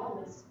nutrition and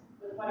wellness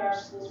with what our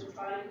schools are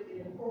trying to do,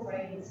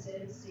 incorporating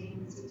STEM, STEAM,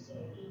 and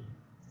CTE.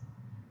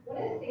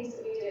 One of the things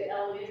that we do at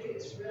elementary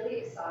that's really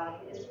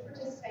exciting is we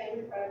participate in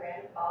a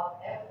program called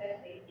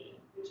FFVP,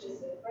 which is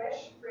the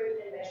Fresh Fruit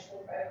and Vegetable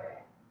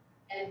Program.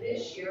 And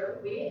this year,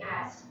 we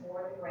asked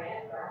for the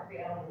grant for our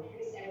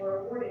pre-elementaries, and were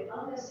awarded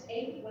almost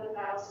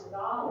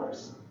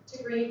 $81,000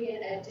 to bring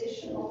in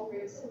additional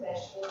fruits and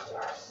vegetables to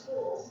our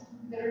schools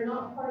that are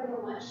not part of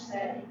a lunch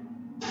setting.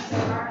 So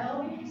our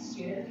elementary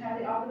students have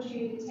the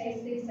opportunity to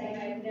taste things they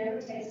may have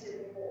never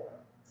tasted before.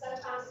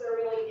 Sometimes they're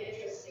really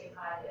interesting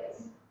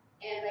ideas,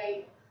 and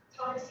they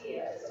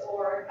tortillas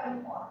or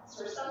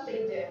kumquats or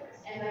something different,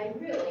 and they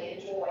really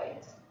enjoy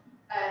it.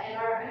 And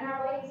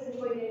our ladies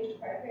enjoy getting to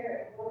prepare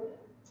it for them.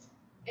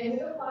 And we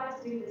would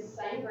like to do this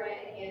same grant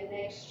again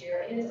next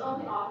year, and it's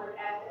only offered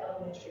at the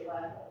elementary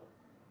level.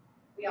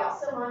 We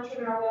also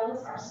monitor our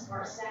wellness, our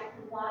smart snack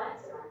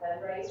compliance, and our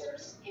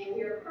fundraisers, and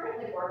we are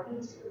currently working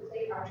to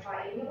complete our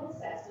triennial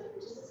assessment,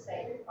 which is a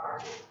state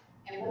requirement.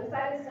 And once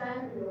that is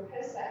done, we will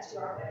post that to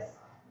our website.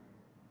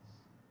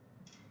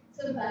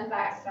 Some fun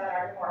facts about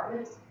our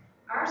department.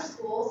 Our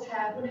schools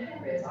have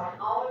 100s on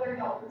all of their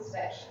health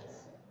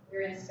inspections.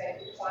 We're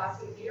inspected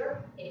twice a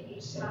year, and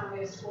each time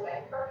we have scored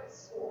a perfect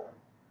score.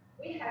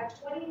 We have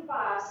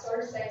 25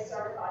 ServSafe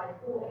certified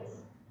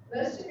employees.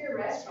 Most of your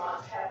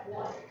restaurants have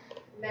one,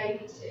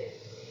 maybe two.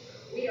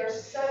 We are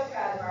so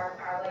proud of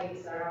our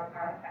ladies and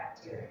our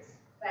cafeterias.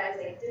 That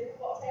is a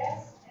difficult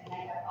test, and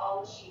they have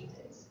all achieved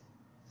it.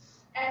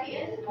 At the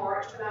end of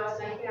March, when I was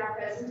making our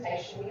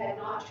presentation, we had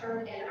not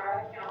turned in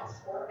our accounts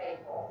for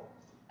April.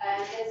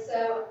 And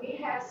so we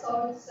have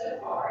sold so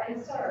far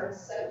and served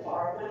so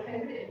far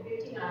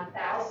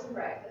 159,000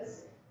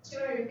 breakfasts,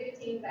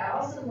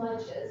 215,000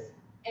 lunches,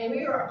 and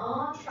we are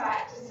on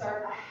track to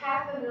serve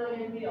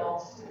 500,000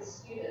 meals to the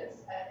students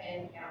at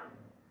Fannin County.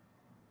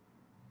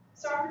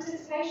 So our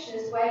participation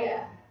is way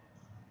up.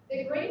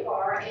 The green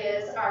bar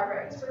is our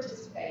breakfast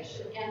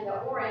participation, and the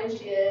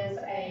orange is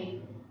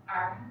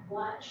our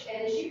lunch.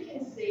 And as you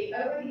can see,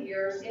 over the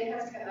years, it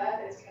has come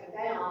up, it's come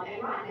down,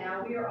 and right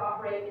now we are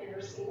operating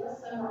under seamless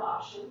summer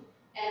option,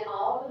 and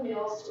all the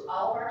meals to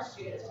all of our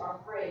students are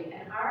free,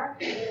 and our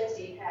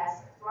community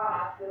has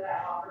thrived with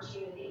that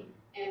opportunity,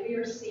 and we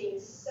are seeing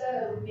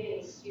so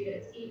many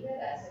students eat with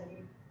us, and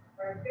we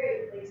are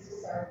very pleased to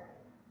serve them.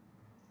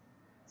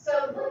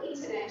 So looking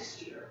to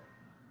next year,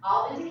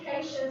 all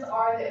indications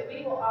are that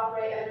we will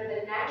operate under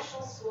the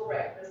National School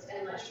Breakfast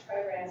and Lunch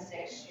programs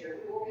next year.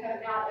 We will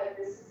come out of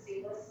this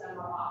seamless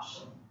summer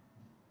option.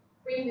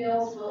 Free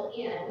meals will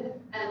end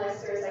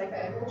unless there is a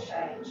federal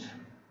change,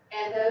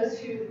 and those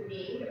who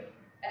need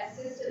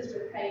assistance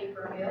with paying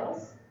for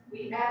meals,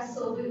 we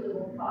absolutely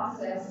will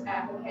process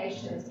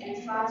applications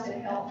and try to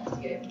help to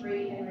get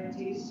free and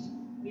reduced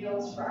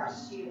meals for our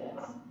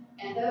students.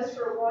 And those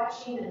who are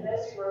watching and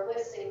those who are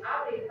listening,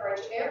 I would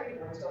encourage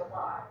everyone to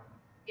apply.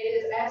 It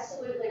is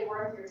absolutely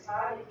worth your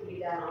time. It can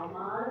be done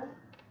online,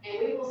 and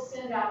we will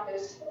send out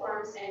those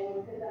forms and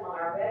we'll put them on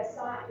our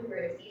website where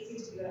it's easy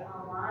to do it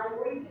online,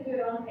 or you can do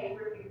it on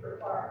paper if you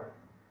prefer.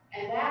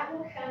 And that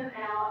will come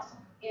out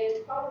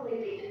in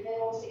probably the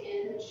middle to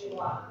end of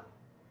July.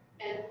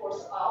 And of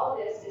course, all of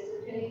this is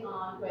depending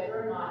on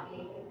whether or not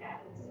anything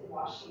happens in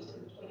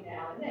Washington between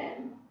now and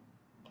then.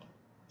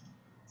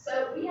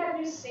 So we have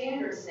new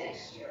standards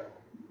next year.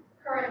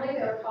 Currently,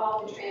 they're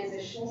called the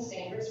Transitional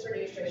Standards for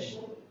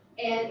Nutrition,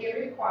 and it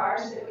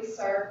requires that we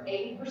serve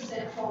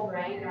 80% whole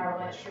grain in our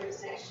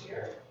lunchrooms next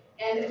year,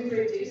 and that we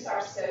reduce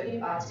our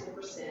sodium by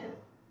 10%.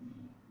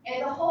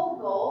 And the whole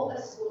goal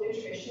of school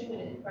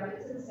nutrition from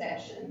its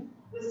inception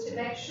was to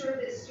make sure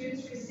that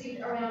students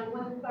received around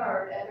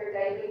 1/3 of their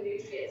daily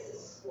nutrients at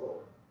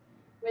school.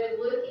 When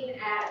looking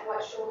at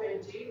what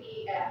children do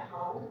eat at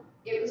home,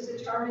 it was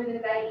determined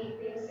that they eat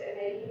things that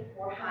may be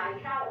more high in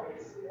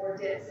calories, more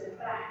dense in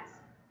fat.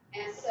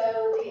 And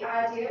so the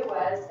idea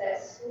was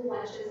that school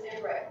lunches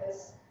and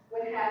breakfasts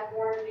would have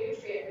more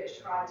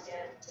nutrient-rich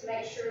content to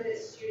make sure that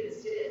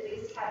students did at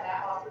least have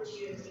that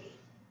opportunity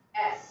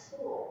at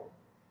school.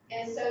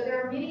 And so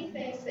there are many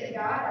things that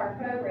guide our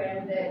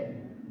program that,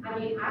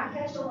 I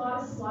catch a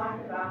lot of slack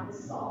about the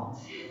salt.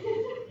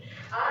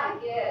 I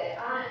get it,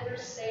 I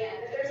understand,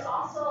 but there's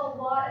also a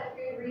lot of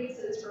good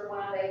reasons for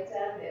why they've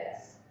done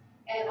this.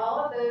 And all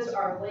of those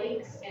are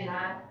links, and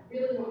I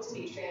really want to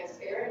be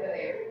transparent with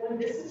everyone.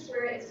 This is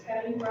where it's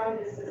coming from.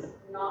 This is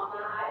not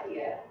my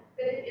idea,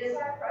 but it is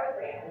our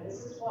program, and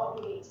this is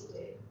what we need to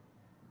do.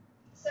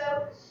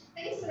 So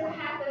things that have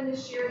happened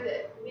this year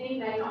that many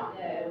may not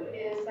know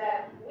is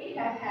that we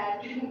have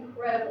had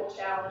incredible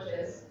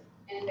challenges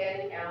in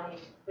Fannin County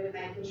with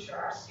making sure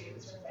our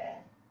students are fed.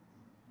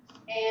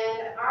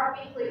 And our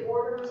weekly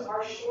orders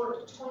are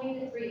short 20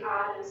 to 3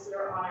 items that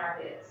are on our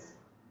list.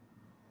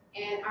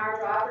 And our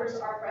drivers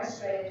are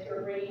frustrated who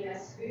are bringing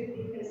us food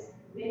because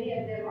many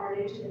of them are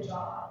new to the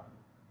job.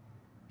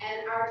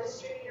 And our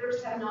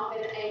distributors have not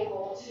been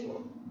able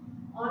to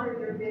honor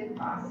their bid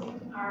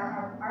pricing.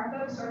 Our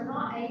folks are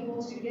not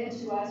able to get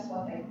to us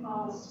what they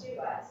promised to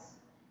us.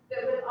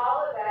 But with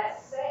all of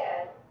that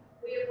said,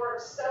 we have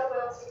worked so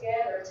well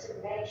together to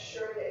make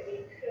sure that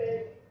we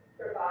could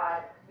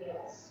provide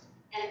meals.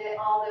 And that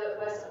although it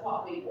wasn't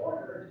what we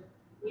ordered,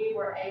 we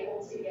were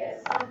able to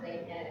get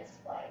something in its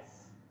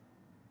place.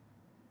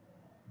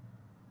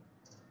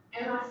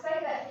 And I say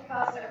that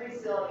because of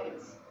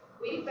resilience.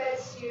 We fed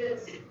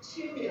students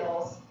 2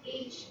 meals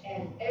each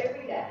and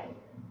every day.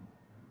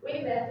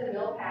 We met the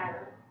meal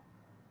pattern.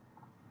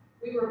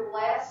 We were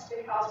blessed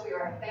because we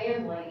are a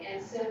family,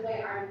 and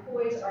simply our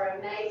employees are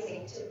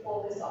amazing to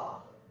pull this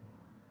off.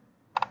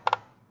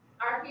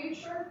 Our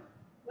future?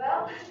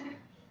 Well,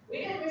 we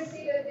didn't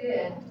receive a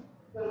bid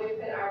when we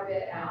put our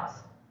bid out.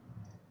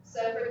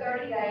 So for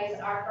 30 days,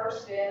 our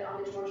first bid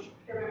on the Georgia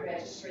Procurement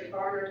Registry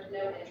garnered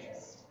no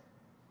interest.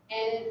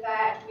 And in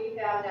fact, we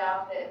found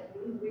out that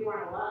we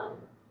weren't alone.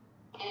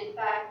 In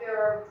fact, there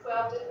are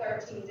 12 to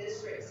 13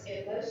 districts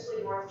in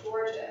mostly North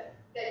Georgia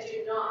that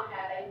do not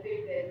have a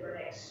big bid for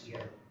next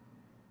year.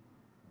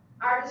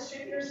 Our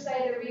distributors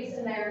say the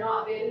reason they are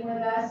not bidding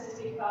with us is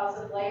because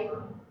of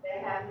labor. They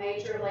have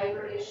major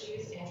labor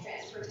issues in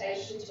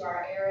transportation to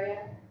our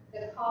area,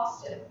 the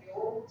cost of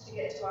fuel to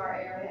get to our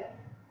area,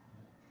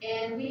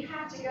 and we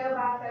have to go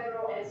by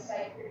federal and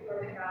state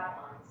procurement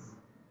guidelines.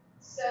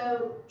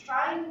 So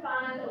trying to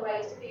find a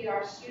way to feed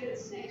our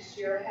students next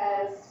year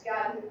has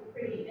gotten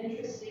pretty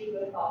interesting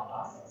with thought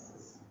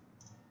processes.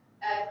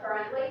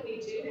 Currently, we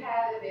do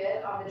have a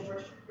bid on the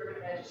Georgia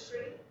Procurement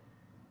Registry,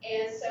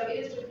 and so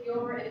it is with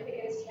Gilbert and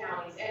Pickens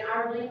counties, and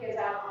our link is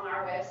out on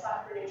our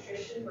website for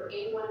nutrition for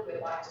anyone who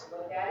would like to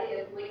look at it.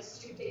 It links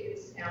to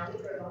Pickens County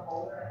for the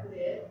holder of the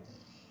bid,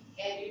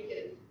 and you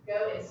can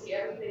go and see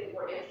everything that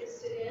we're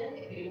interested in.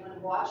 If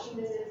anyone watching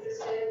is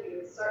interested, we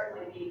would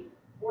certainly be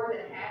more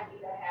than happy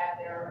to have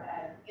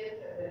their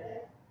input with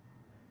it.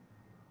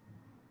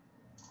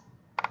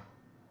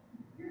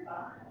 You're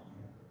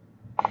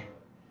fine.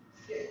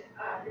 Good.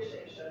 I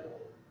appreciate you showing me.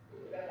 We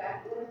can go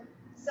back to it.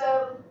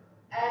 So,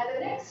 the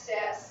next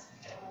steps,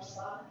 one more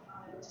slide,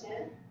 number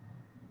 10.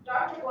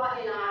 Dr.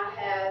 Watney and I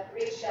have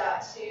reached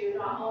out to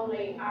not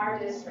only our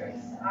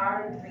districts,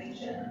 our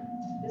region,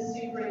 the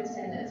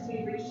superintendents,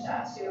 we've reached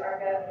out to our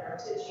governor,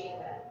 to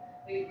GMA.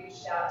 We've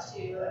reached out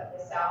to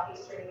the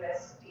Southeastern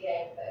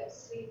USDA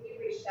folks. We've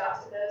reached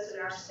out to those in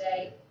our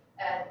state,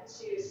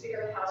 to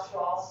Speaker of the House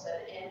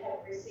Ralston, and have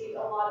received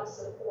a lot of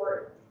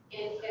support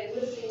in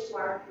listening to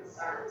our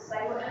concerns.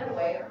 They were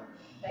unaware,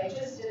 they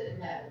just didn't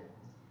know.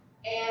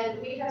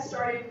 And we have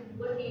started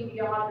looking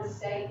beyond the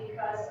state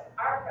because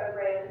our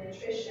program in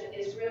nutrition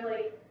is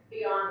really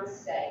beyond the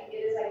state. It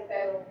is a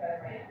federal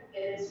program.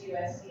 It is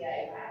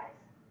USDA backed.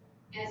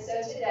 And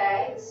so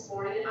today, this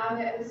morning, I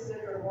met with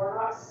Senator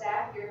Warnock's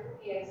staff here for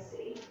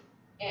PAC,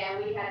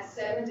 and we had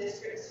 7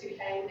 districts who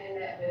came and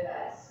met with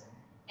us.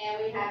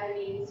 And we have a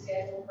meeting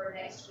scheduled for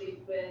next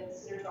week with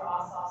Senator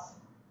Ossoff's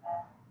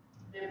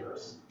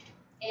members.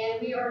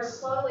 And we are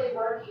slowly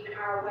working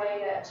our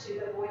way up to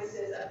the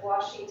voices of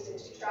Washington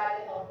to try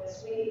to help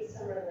us. We need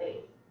some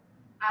relief.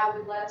 I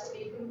would love to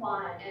be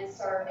compliant and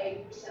serve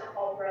 80%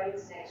 whole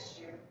grains next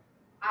year.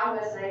 I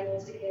wasn't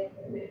able to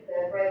get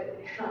the bread that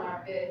we got on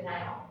our bid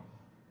now.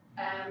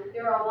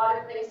 There are a lot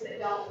of things that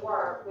don't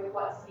work with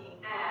what's being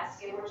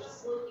asked, and we're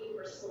just looking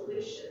for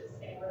solutions,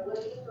 and we're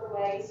looking for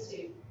ways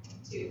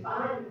to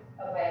find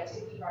a way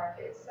to keep our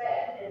kids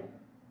fed. And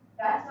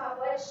that's not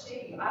pledged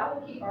to you. I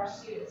will keep our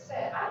students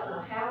fed. I don't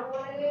know how I'm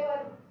going to do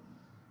it,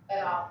 but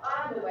I'll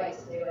find a way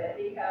to do it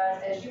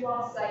because, as you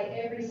all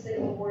say, every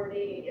single board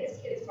meeting is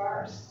kids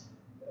first.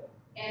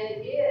 And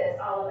it is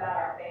all about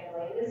our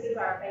family. This is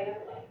our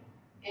family.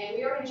 And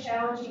we are in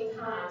challenging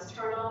times.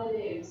 Turn on the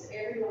news.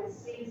 Everyone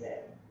sees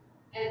it.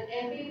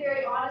 And be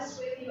very honest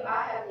with you,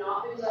 I have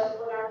not been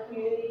local in our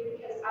community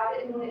because I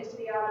didn't want it to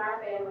be on our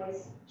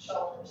family's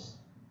shoulders.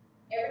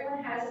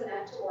 Everyone has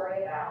enough to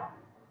worry about.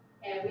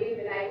 And we've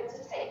been able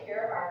to take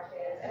care of our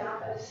kids, and I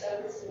hope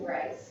so with some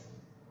grace.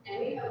 And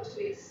we hope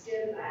to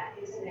extend that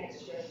into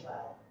next year as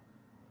well.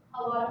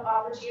 A lot of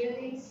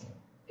opportunities,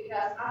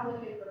 because I'm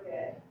looking for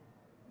good.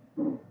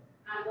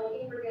 I'm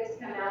looking for good to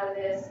come out of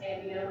this,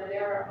 and when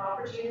there are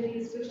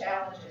opportunities with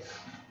challenges,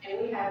 and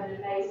we have an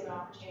amazing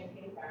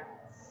opportunity in front of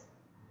us.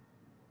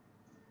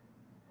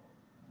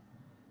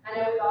 I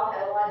know we've all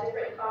had a lot of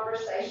different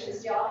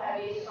conversations. Do y'all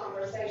have any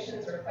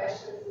conversations or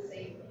questions this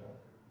evening?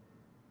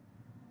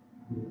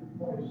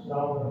 We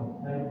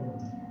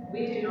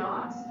do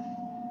not.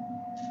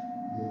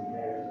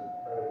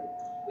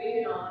 We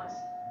do not.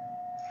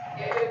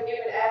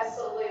 It would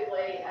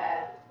absolutely,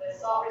 the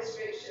salt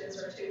restrictions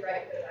are too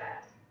great for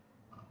that.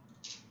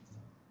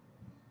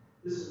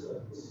 This is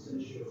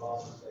an issue of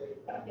Austin State.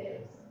 It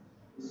is.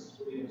 This is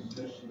what you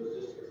mentioned,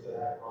 those districts that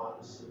have not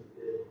received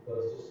bid,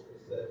 those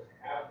districts that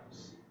have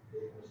received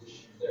bid, there's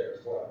issues there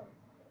as well.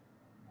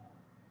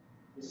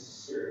 This is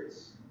serious,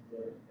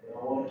 and I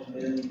want to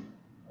commend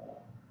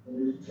the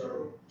News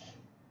Observer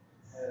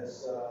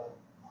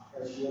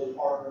has really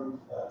partnered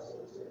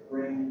to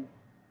bring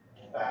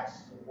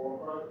facts to the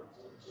forefront,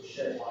 to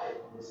shed light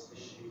on this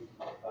issue.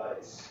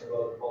 It's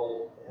about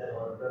bold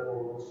headline, federal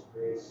rules to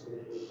create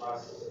a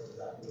process. That's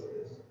exactly what it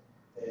is.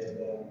 And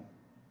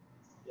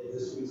in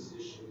this week's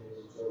edition of the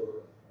News Observer,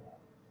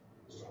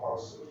 Mr.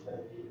 Harrison,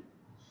 thank you.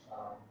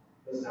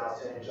 Does an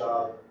outstanding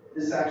job.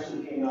 This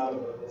actually came out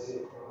of a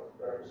visit from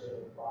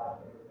Representative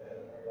Biden and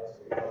last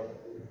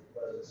week,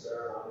 President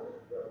Sarah and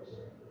I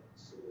represented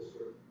the school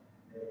district,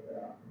 and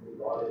we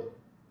brought it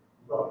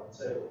to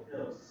the table.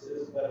 This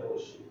is a federal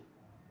issue,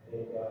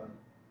 and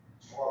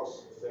Mr.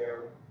 Harrison was there.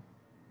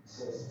 He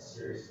sees the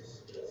seriousness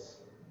of this.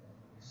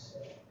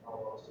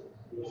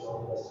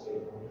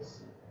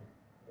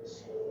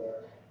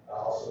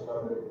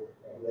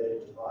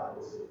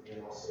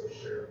 also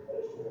share a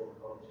pledge for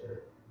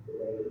commentary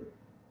related.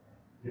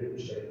 We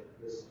appreciate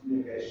this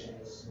communication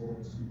is going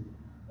to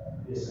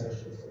be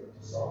essential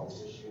to solve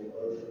this issue and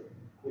urge a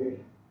quick,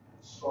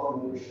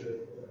 strong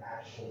leadership with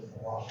action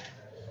from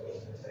Washington as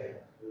opposed to take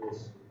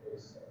this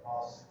because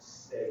across the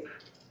state,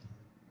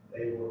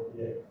 they will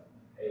get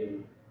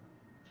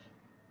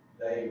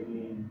they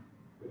need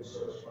food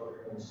service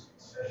programs,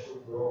 especially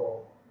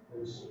rural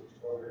food service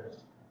programs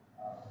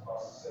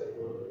across the state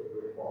will be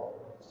very qualified.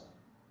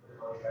 The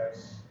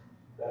contracts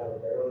that are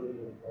barely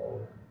being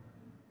employed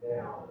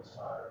now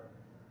expire.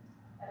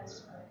 That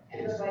is right.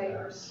 And the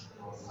waivers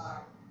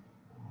expire.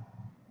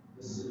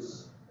 This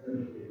is an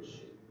immediate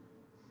issue.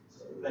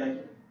 So thank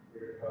you for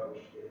your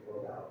coverage for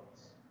that.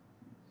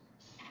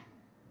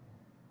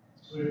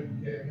 So if you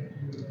get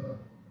into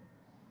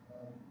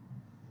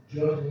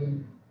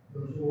juggling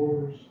those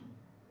orders,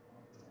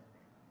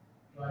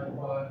 trying to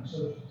find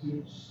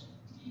substitutes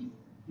to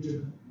give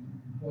in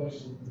place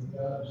of the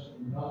guys that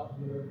are not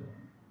here,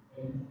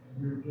 and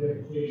your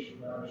dedication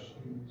to our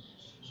students is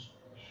just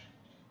special.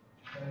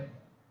 Thank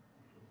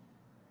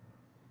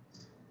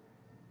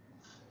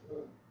you.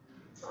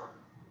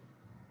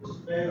 Mr.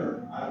 Fannin,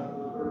 item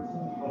number 13,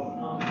 public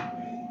comment.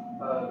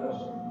 No,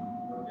 sir.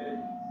 Okay,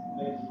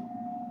 thank you.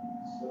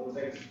 So we'll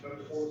take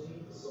number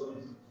 14,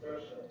 facilities and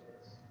construction.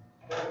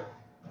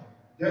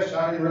 Yes,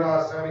 I didn't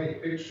realize how many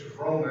pictures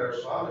were on there,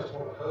 so I just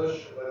want to hush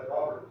and let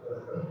Robert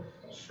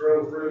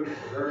scroll through,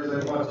 because there is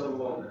a bunch of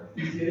them on there.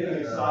 He's getting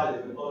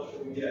excited the closer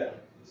we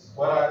get.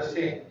 Well, I just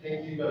can't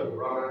keep up,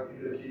 Robert, you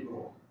do keep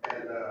going.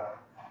 And,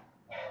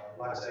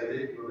 like I say,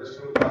 this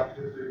goes back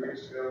 2 or 3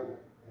 weeks ago,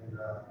 and,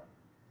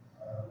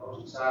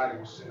 most exciting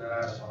was seeing that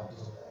asphalt.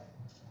 So,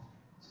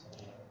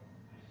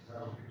 that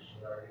was pictures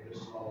right here,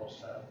 this is all the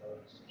stuff.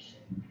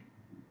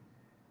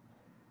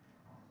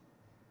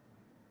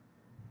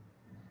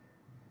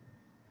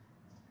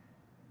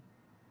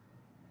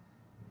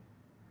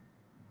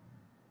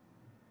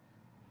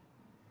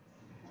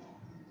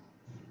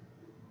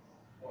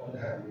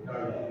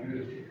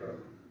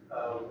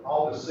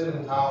 All the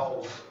ceiling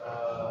tiles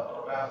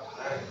are about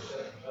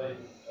 90% complete.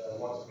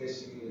 What's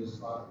missing is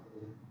like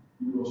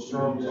the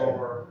strobes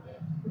are.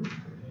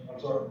 I'm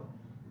sorry.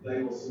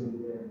 They will soon be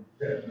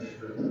Yeah.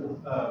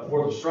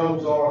 Where the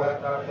strobes are,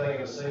 that type of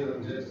thing, the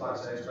ceiling, just like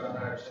I say, it's about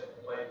 90%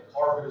 complete. The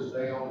carpet is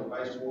down, the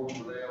baseboards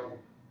are down.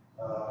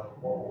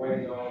 What we're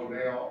waiting on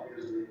now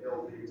is the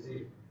LVT,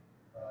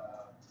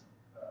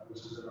 which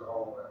is in the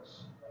hallways.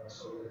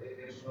 So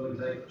it's really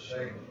taking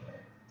shape.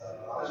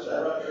 That's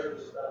right there,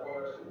 just about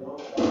where it's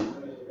going,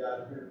 we got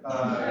here.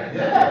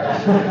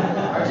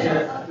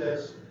 Actually,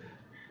 it's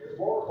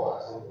more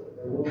class.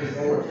 There will be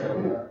more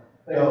telling.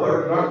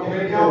 They're not going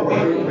to be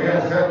over. We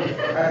have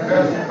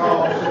some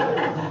calls.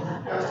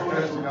 That's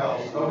some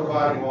calls. No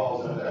dividing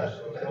walls in there.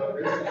 So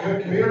it's a good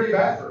community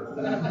bathroom.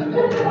 I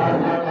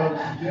would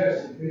suggest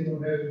if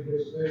anyone has any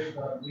reservations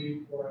about leave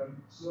for a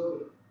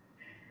facility,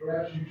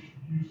 perhaps you should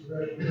use the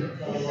restroom.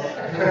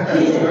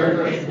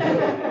 Very true.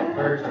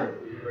 Very true.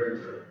 Very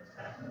true.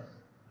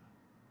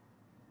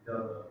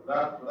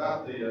 Without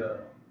the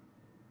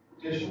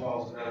tissue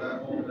walls in there, that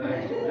whole thing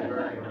is going to be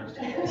very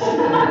interesting.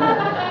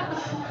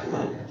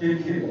 Keep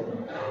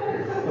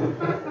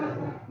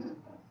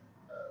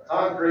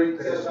concrete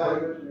is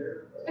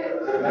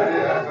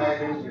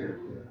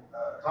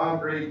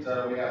concrete.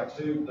 We have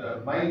two, the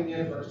main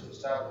entrance to the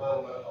south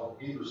development on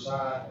either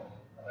side.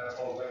 That's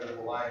the whole thing that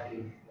we're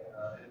lacking.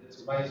 It's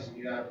amazing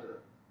you have to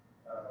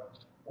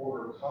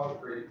order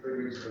concrete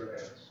 3 weeks in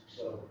advance.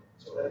 So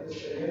that is,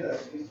 again,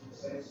 that's these are the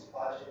same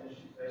supply chain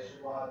issues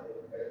nationwide that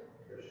affect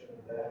nutrition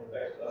and that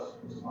affect us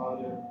in this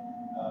project.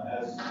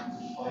 As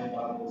explained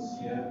by the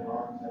CM and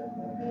architect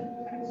and their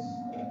business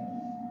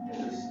in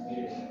recent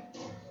meeting,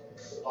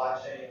 supply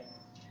chain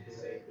is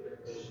a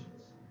critical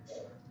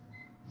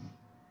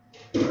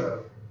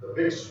issue. The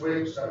big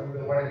switch that we've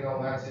been waiting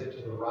on, that's it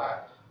to the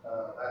right.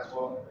 That's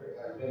what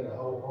has been the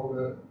whole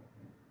holdup.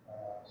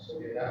 So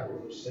yeah, that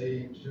was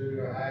received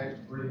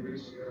 2.5 to 3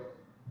 weeks ago.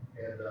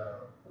 And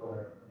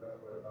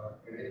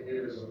it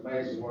is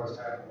amazing what has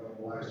happened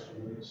in the last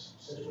few weeks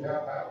since we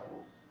have power.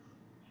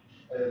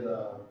 And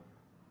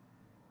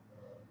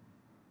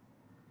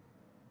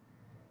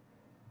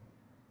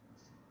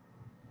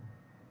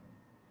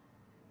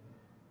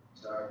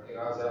so I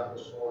was out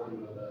this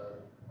morning and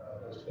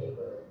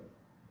the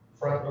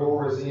front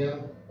door is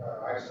in.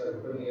 Actually,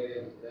 they're putting it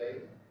in today.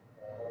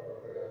 I don't know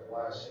if they got the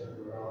last center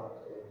or not.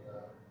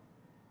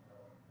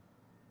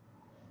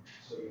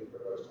 So you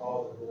pretty much all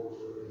the doors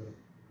are in.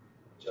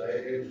 So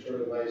it was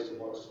really amazing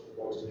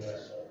what's in that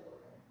stuff.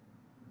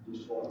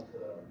 Just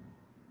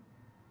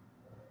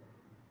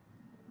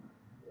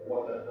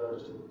what that does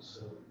to the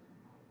facility.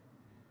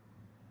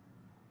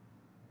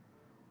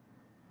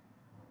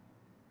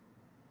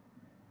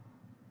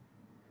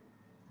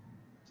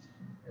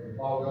 And if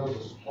all goes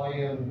as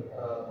planned,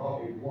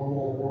 probably one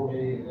more board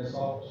meeting in this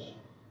office.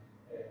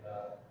 And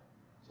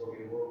so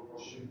we'll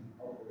shoot,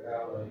 hopefully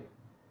have a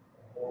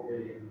board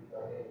meeting in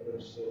the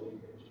facility.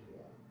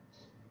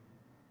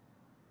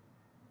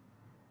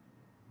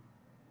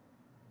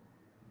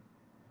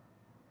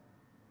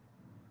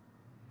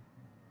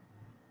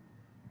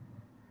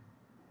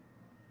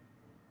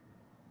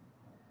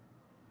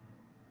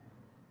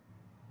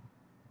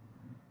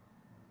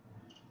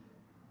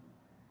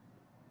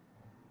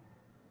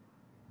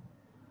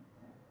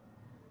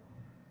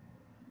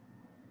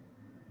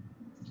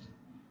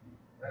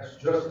 That's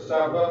just the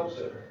side development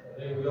center.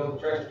 And then we go to the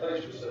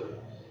transportation facility.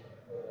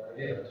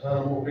 Again, a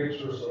ton more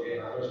pictures, so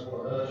again, I just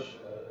want to hush,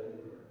 and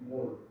if you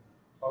want to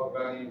talk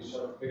about any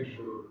certain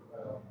picture,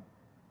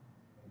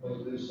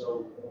 please do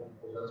so,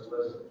 because that's a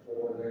resident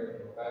floor in there, and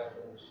the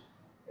bathrooms.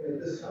 And at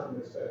this time,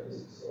 we expect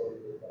this facility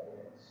to be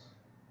financed.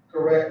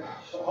 Correct.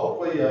 So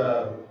hopefully,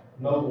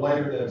 no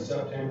later than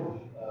September.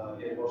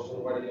 Again, we're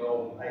still waiting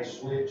on a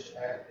switch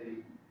at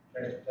the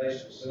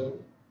transportation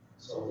facility.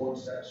 So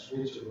once that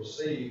switch is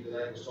received, then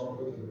they can start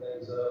moving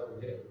things up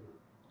and getting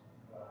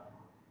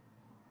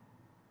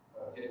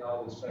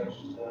all the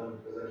inspections done,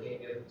 because they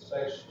can't get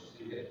inspections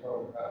to get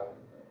total power.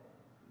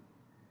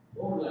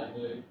 Doors ain't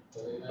blue.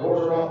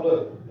 Doors are not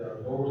blue. The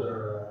doors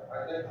are, I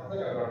think I've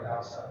got an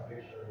outside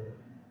picture here.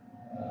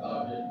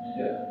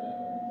 Yeah,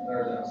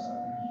 there's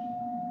outside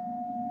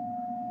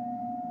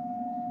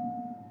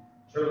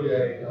picture. Truly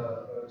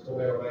it's going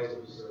to be an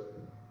amazing facility.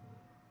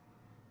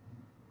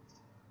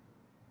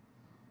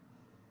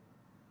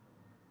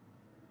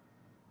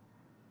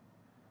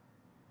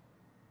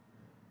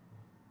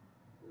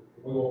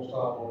 We won't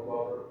stop on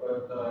water,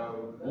 but,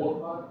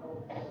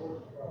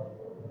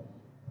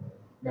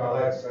 no,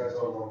 that's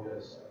over on the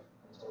other side.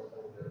 That's over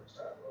on the other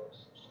side of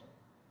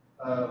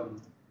the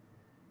road.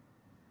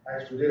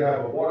 Actually, we did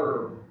have a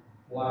water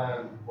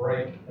line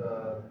break,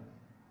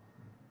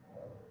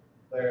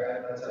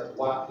 there, that's at the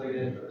White Fleet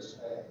entrance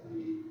at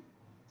the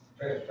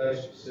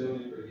transportation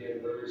facility, but again,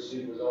 the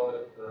receipt was on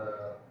it,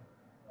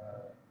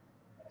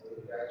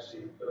 it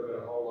actually could have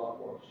been a whole lot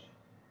worse.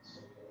 So,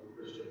 we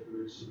appreciate the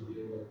receipt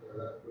deal with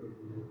that, we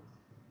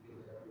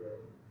get that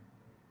ready.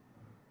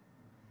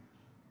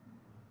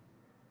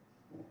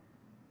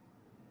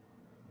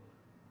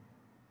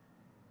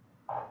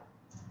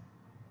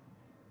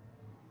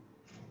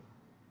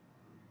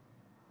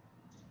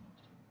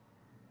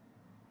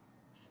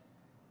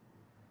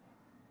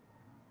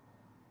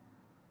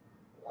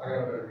 I got a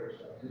better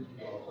picture.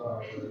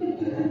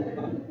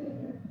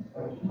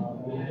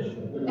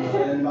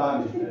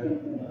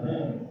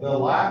 The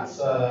lights,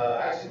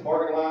 actually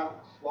parking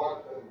lot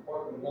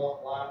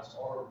lights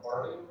are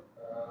burning.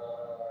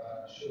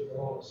 Should go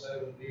on at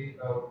 7 p.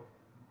 No,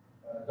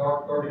 dark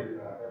 30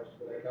 tonight. That's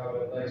what they come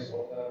in late, so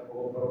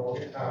we'll put them on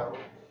the timer.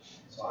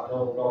 So I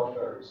told them dark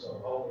 30. So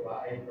hopefully by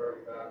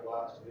 8:30, the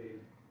lights will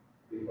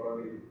be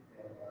burning,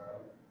 and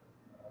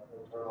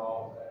we'll turn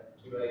off at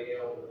 2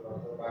 a.m. We'll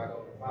turn back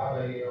on at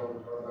 5 a.m.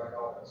 and turn back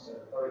off at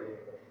 7:30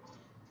 a.m.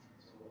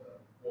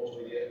 So once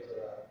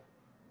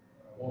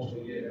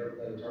we get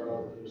everything turned on,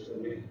 we're just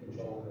going to be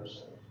controlling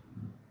ourselves.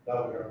 That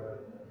will be our better.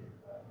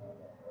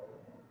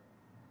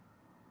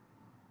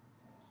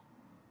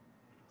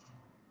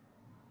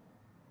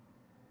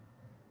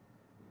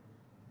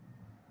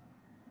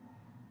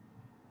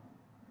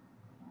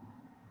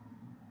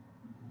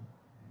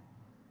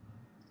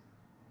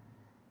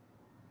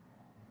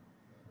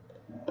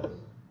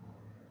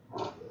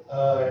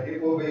 It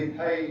will be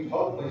paved,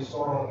 hopefully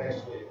starting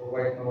next week.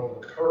 We're waiting on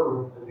the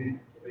curb to be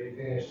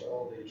finished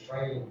on the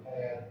training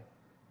pad.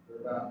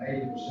 They're about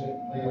 80%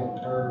 complete on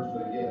the curbs,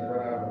 but again, they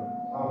run out of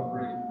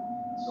concrete.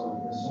 So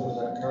as soon as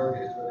that curb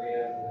gets put in,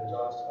 then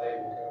Johnson Bay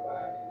will come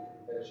back and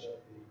finish up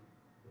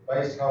the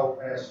base coat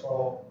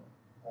asphalt.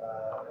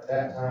 At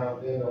that time,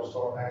 then they'll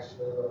start actually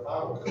doing the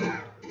final coat,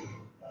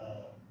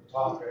 the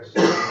top dress,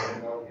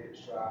 and they'll get it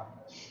striped.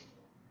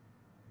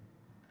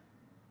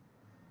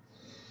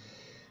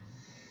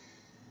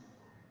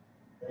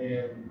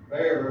 And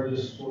there, they're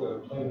just sort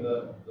of cleaning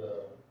up the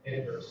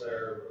entrance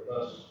there, the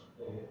bus.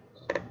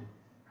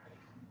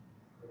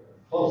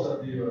 Close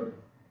up view of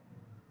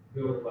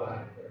building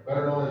behind it.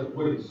 Better known as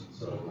Woody's.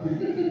 So,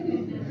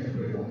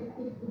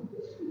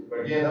 but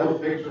again, those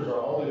pictures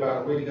are only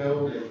about a week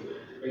old, and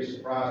you'd be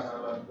surprised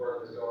how much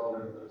work is going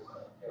on in this.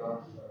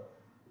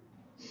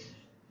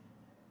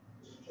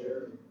 Mr. Chair,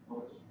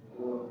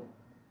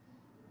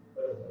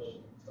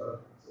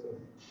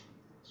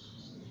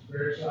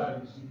 Very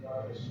excited to see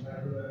progress in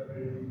that,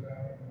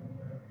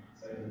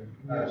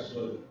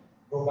 Absolutely.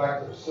 Go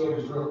back to the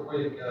facilities real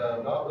quick.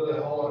 Not really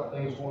a whole lot of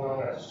things going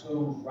on at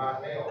schools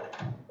right now,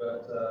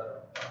 but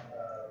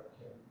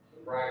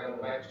Brian and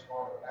the maintenance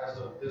department, as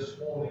of this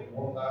morning,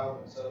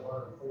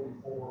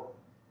 1,744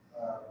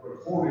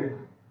 recorded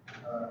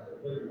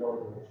completed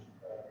work orders.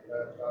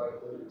 That was not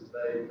included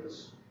today because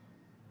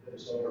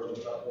it's over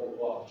about 4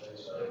 o'clock today.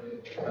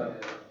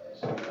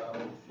 So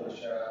I'll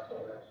shout out to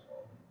the next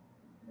one.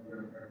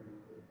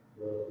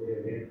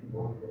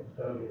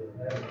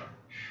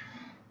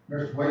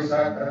 Mr.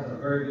 Wayside, that's a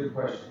very good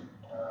question.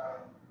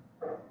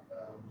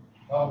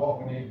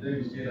 What we need to do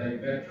is get a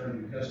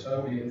veteran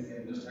custodian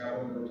and just have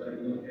them go take a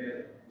look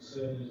at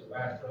facilities, the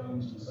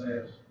bathrooms, and say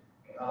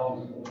how long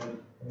is it going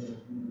to take,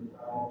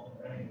 how often,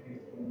 how many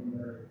people will be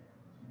there.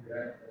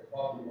 That's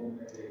probably what we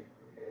need.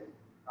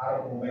 I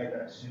don't want to make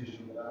that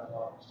decision without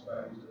talking to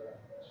somebody who's that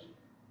question.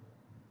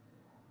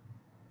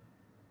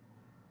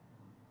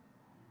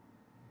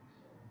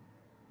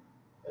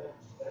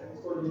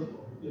 That's sort of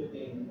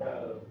 15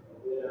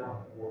 bid out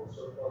for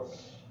surplus.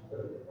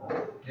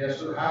 Yes,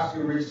 sir. High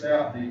school reached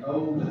out. The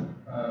old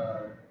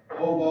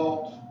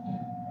cobalt,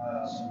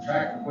 some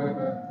track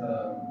equipment,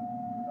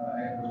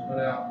 and was put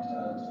out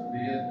to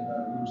bid.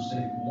 We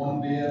received one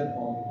bid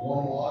on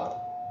one lot,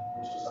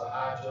 which was a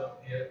high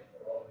jump bid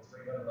for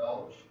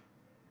 $300.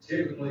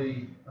 Typically,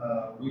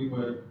 we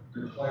would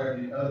declare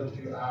the other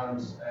two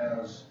items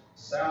as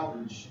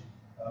salvage.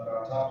 But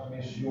I talked to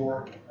Ms.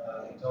 York,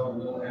 he told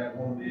me we only had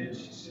one bid.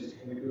 She says,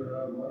 can we do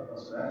another one? I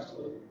said,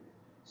 absolutely.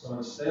 So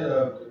instead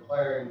of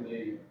declaring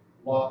the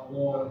lot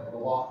 1 and the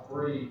lot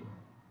 3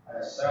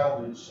 as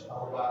salvage,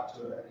 I would like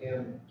to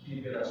again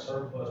keep it as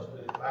surplus,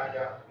 put it back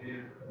out to bid,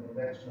 and the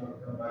next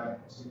month come back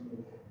and see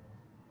if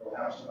we'll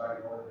have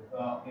somebody on it. If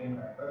not, in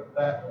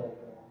that will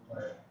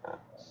declare.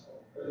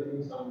 But in the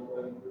meantime,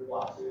 we're going to do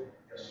lot 2.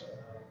 Yes, sir.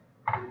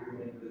 We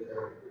remember that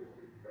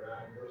they're not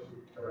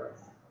anniversary. Correct.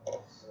 So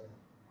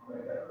I'll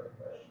make that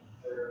recommendation.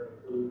 Chair,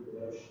 include the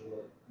notion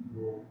that we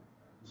will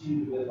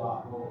continue to bid lot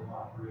 1 and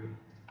lot 3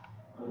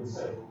 under the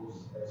same rules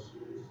as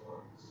previous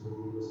ones. So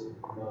we'll listen to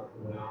the month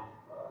out.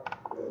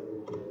 But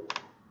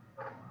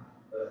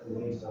in the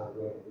meantime,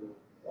 we're going to do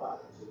lot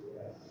 2.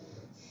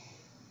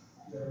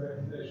 Is there a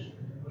recommendation?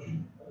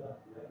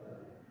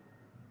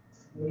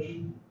 Motion?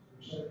 Motion,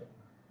 second.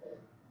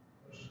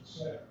 Motion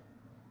second.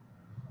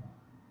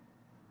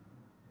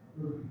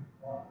 Approving.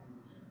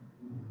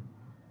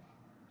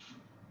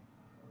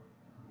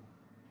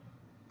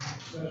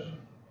 Discussion.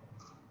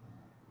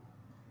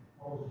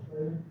 All those in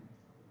favor?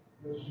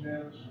 Those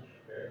unanimous, motion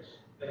carries.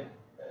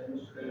 And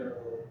Mr. Mayor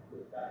will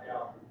put back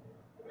out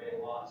the main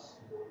lots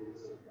before we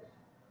visit.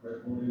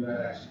 We'll do that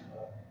actually.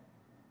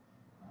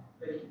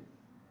 Thank you.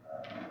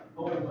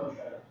 Mowing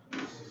contract,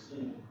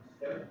 2016.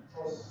 Kevin,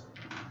 tell us.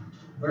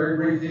 Very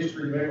brief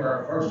history. Remember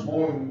our first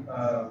mowing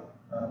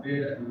bid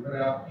that we put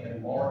out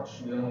in March.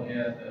 We only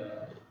had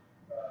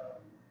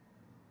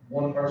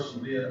one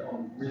person bid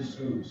on 3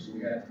 schools. So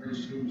we had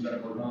 3 schools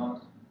that were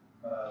not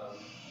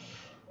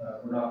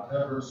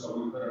covered. So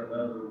we put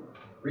another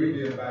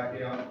rebid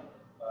back out.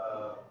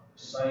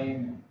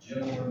 Same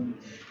gentleman,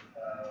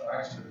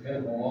 actually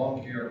dependable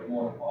lawn care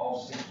won all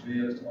 6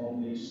 bids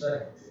on the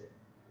second bid.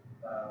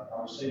 I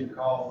received a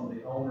call from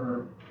the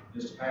owner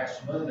this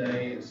past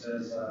Monday. It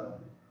says,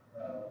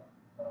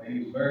 he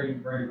was very,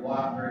 very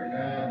polite, very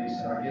kind. He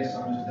said, I guess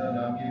I'm just telling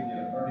you, I'm giving you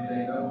a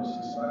 30-day notice.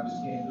 He said, I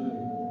just can't do it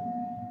anymore.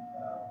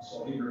 So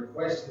he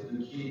requested to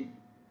keep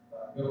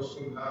middle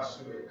school, high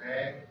school, and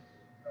ag,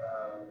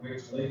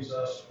 which leaves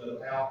us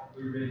without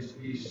Blue Ridge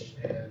East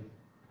and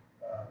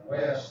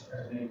West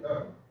as being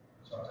covered.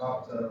 So I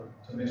talked to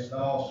Ms.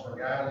 Dawes for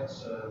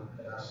guidance,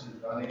 and I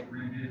said, do I need to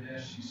rebid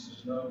this? She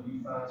says, no,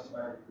 you find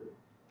somebody to do it.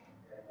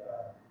 And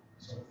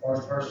so the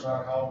first person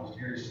I called was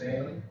Gary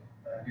Stanley.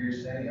 Gary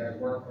Stanley has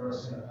worked for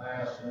us in the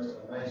past, does an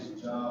amazing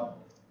job.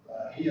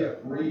 He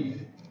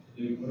agreed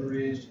to do Blue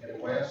Ridge and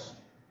West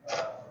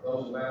for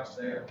those amounts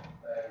there,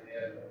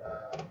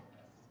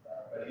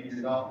 but he did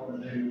not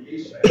want to do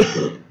East Bay.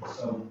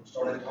 So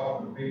started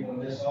talking to people in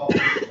this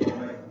office, started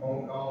making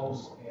phone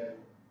calls, and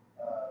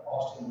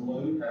Austin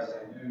Blue has a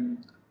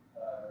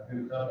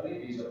new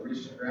company. He's a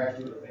recent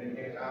graduate of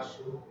Fannin High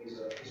School. He's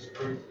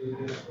agreed to do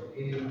this for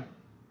any,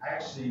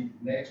 actually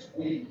next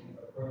week,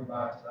 approved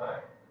by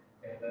tonight.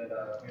 And then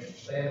Mr.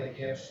 Stanley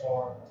can't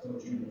start until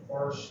June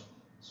 1st.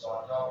 So I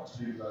talked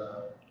to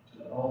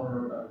the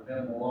owner of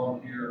Dependable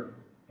Lawn Care,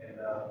 and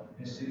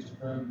this is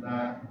approved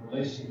tonight,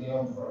 releasing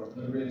him from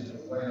Blue Ridge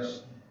and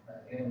West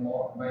in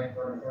May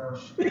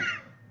 31st,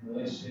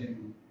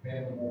 releasing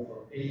Dependable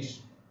from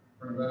East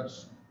pretty much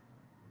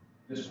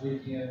this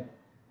weekend,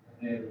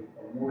 and then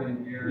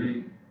awarding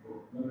Gary for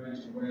Blue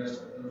Ridge and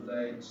West at those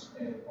dates,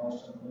 and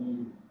Austin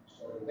Blue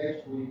starting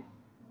next week.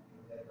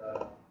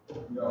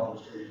 And we all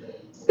street.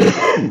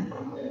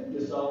 And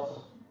Ms. Dawes?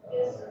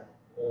 Yes, sir.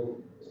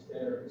 Mr.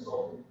 Banner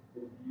consulted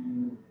with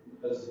you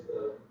because of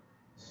the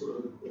sort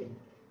of the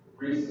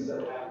reasons that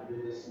have to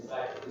do this, in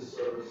fact, that this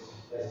service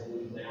has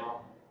moved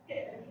now.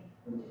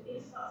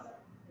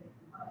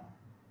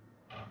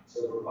 So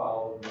we're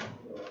following,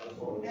 that's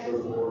what we're sure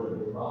board, and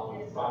we're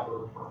following proper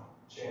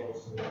channels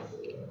to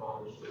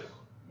accomplish this.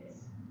 Yes.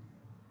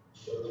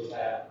 So with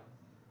that,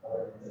 I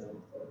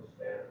recommend Mr.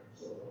 Banner,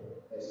 so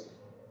basically.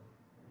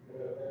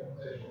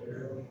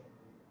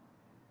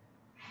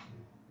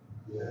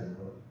 Yeah.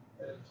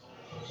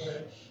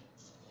 Second.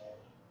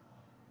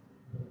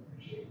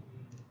 Appreciate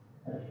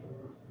the extra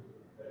work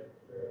that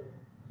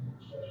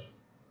discussion.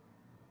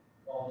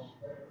 All those in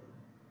favor?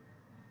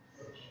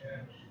 Votes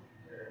unanimous,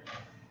 carries.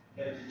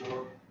 Thank you,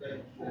 Board. Thank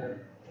you, Chair.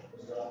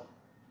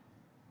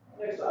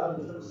 Next item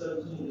is number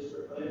 17,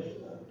 District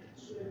Financial.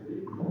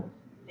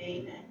 Good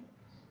evening.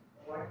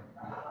 Board,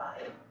 I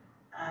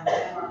have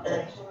our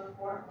financial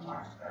report for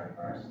March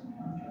 31st,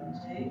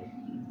 2022.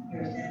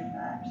 Here's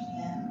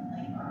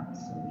 75% of our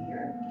fiscal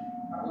year.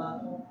 Our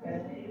local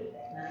revenue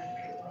at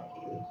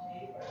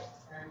 93.82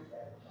 versus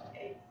 97.86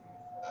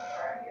 for the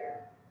prior year.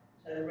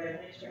 Total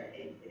revenues are at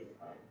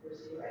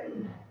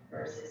 86.40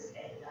 versus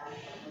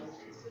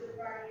 89.16 for the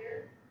prior year.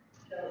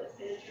 Total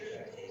expenditures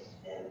are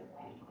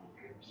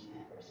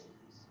 67.23% versus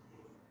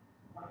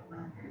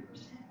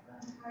 66.13% for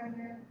the prior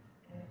year.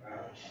 And we've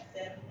already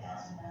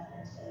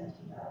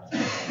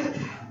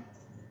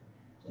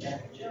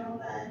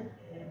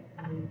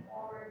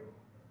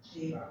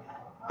achieve our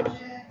capital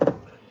project.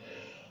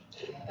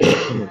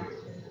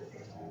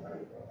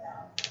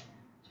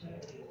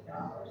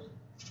 $634,250.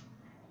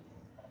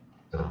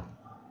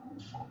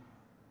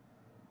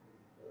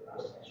 Our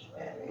special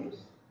revenues,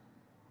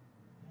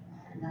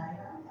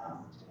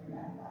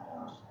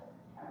 $199,295.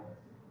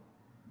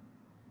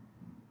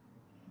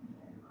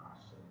 And our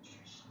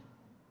nutrition,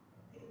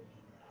 $18,016.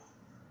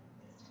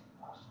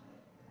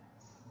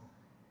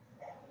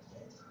 That was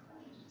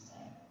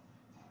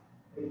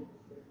it.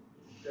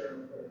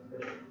 Chairman,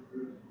 recommendation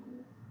approved.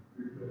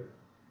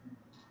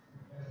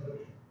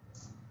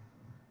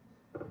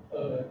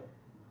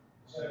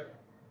 Second.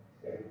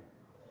 Any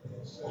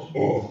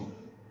discussion?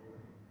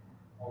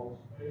 All those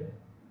in favor?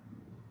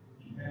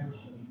 Unanimous,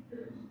 motion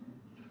carries.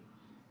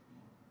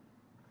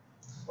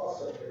 Spot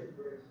secretary,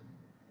 please.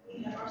 We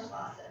have our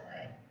spot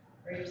survey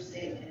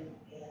received in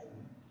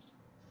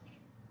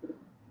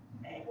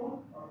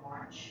April or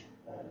March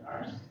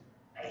 31st,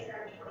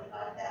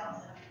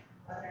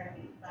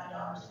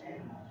 $825,155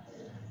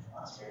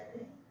 spot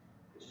survey,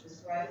 which was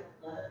growth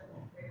 11.3%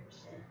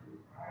 from the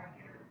prior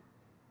year.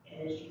 And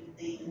as you can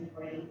see in the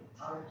green,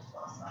 our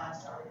spot size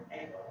started in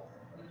April of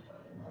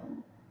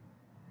 2021.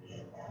 We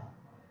have about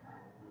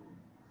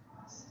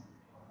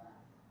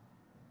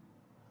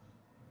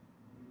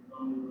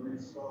Remain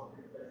strong,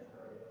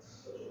 that's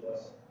such a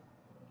blessing.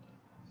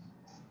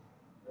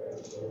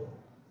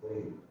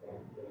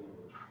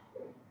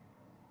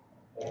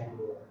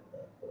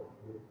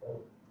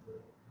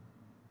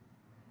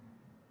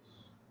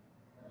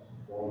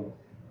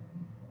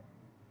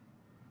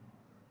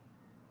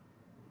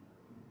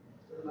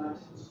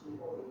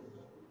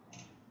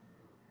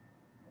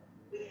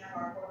 We have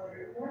our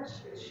quarterly reports,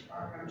 which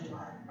are from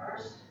July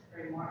 1st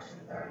through March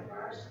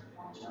 31st,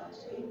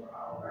 2022, for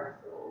all of our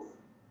schools.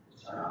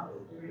 Start off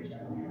with the regional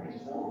elementary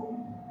school,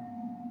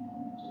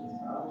 which is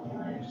for all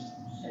counties,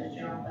 shows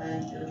general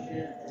fund, field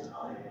trips, and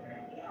all their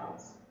different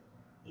accounts.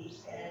 Each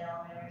Fannin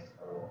elementary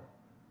school,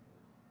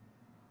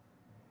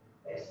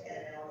 West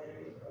Fannin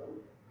elementary school,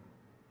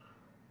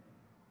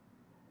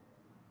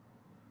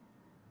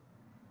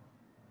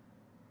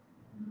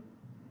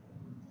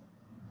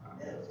 our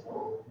middle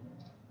school,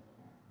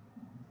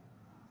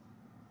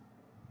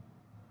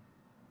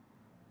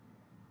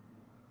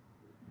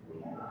 we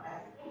have our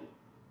high school,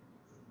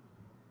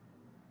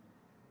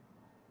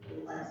 we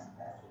last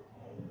special K.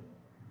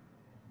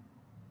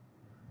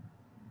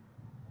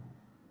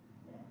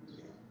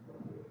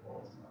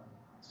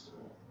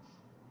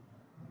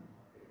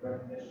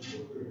 Recommendation to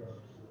approve.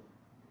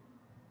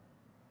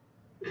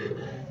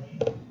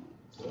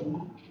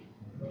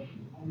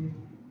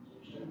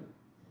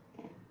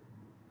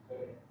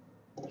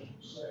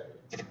 Motion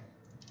second.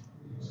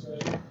 Any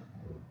discussion?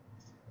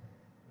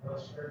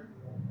 Let's hear the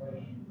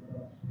motion.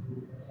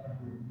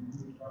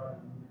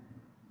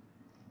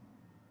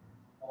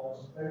 All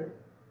those in favor?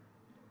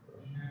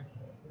 Unanimous,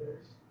 motion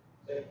carries.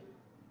 Thank you.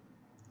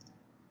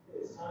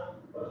 It's time,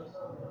 budget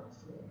time, now.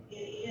 It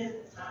is,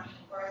 it's time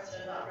for us to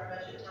adopt our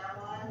budget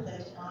timeline, so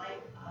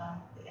tonight,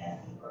 we ask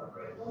you for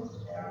approval to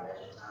set our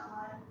budget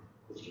timeline,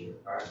 which you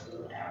first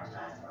will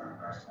advertise for our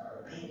first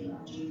public meeting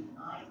on June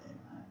 9th at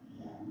 5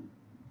 p.m.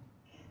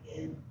 And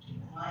then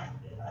June 9th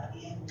at 5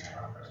 p.m., we'll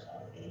have our first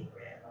public meeting for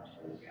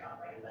FY23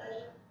 operating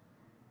budget.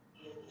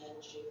 And then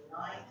June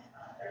 9th at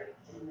 5:30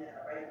 p.m. at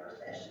our regular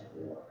session,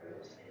 we will approve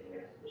the committee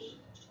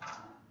resolution in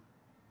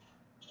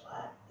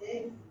July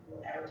 6th,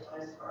 we'll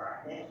advertise for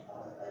our next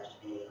public budget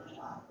meeting on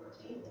July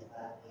 14th at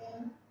 5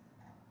 p.m.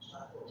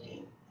 July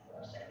 14th, have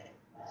our second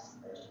last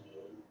budget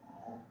meeting,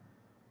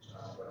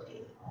 July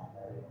 14th, on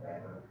the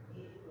regular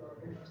meeting for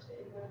approval of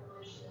city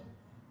resolution.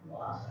 We'll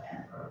also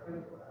ask for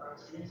approval of our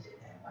tentative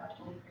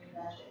FY23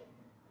 budget,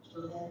 which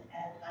will then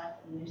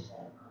advertise the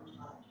newspaper on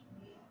July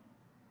 20th.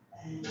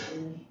 And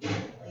then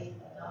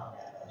please adopt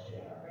that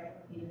budget at our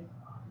regular meeting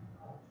on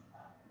August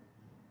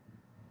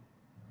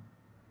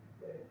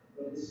 5th.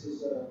 But this is,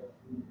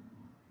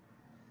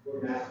 we're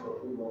going to ask for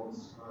approval on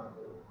this time,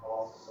 but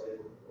I'll also say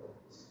that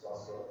this is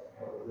also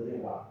kind of a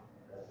living document.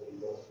 As we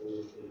go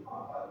through the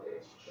modified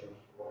dates, change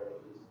whatever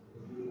it is,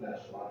 we're doing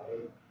that July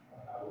 8th,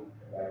 I will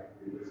come back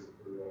and revisit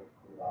the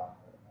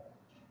document.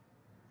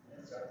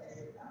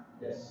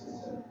 Yes,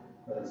 it's,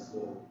 but it's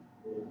still,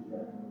 we'll do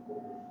that in the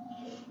quarter.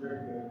 Very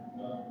good.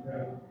 We have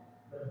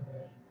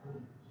recommendation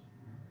approved.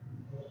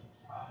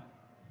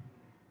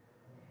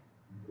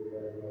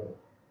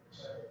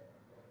 Second.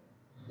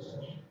 Any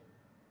discussion?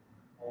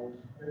 All those in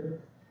favor?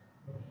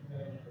 Motion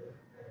unanimous, motion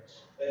carries.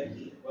 Thank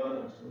you. Well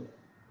done, sir.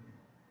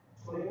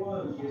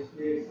 21,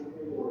 yesterday,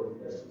 something more,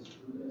 that's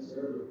what's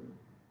earlier.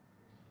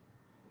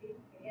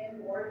 Again,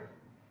 board.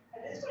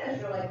 This one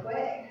is really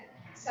quick.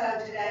 So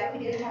today we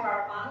did have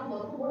our final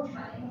local board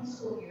training of the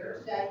school year.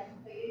 Today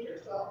completed your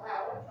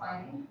 12-hour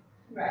training.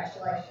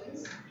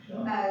 Congratulations.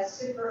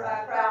 Super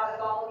proud of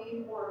all of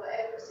you for the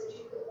efforts that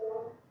you put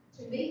forth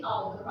to meet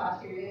all of the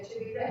criteria to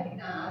be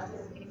recognized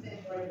as an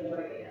exemplary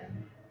board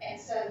again. And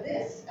so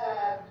this,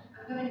 I'm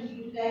coming to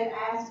you today to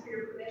ask for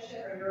your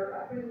permission or your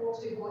approval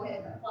to go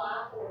ahead and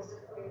apply for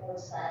exemplary board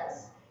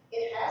status.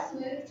 It has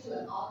moved to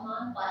an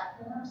online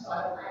platform, so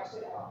I don't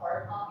actually have a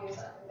hard copy of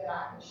something that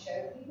I can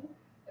show you,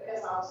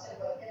 because I'll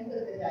simply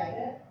input the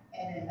data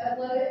and then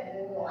upload it, and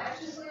then we'll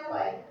anxiously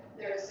await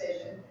their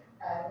decision.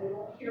 We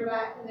won't hear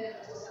back from them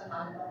until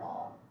sometime in the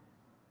fall.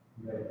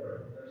 You made a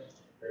recommendation.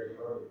 Very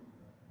early.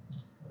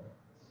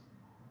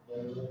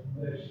 There's a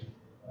recommendation,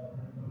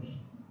 motion.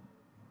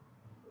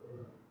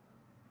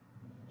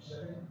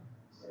 Second?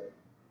 Second.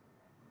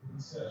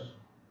 Discussion.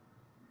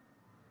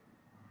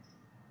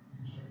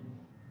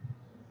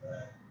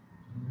 Back to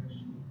the next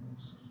meeting.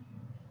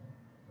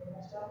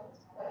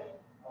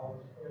 All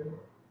those in favor?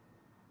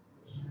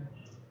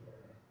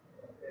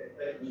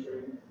 Thank you, Mr.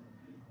 Reed.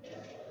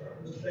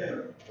 Mr.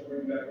 Tanner, we'll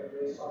bring you back up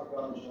here, let's talk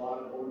about the July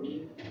board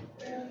meeting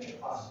and the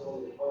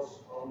possibility of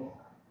postponing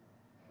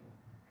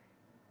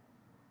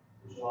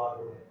the July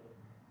board meeting.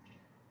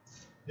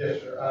 Yes,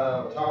 sir.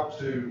 Talked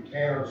to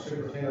Tanner, the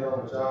superintendent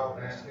on the job,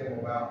 and asked him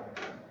about,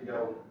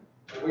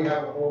 we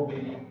have a board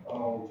meeting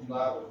on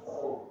July the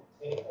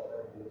 14th, I think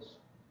it is.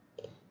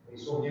 He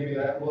sort of gave me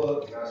that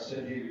look, and I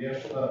said, either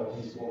yes or no, and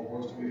he's going,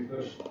 what's going to be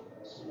pushed? I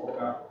said, what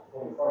about the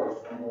 21st,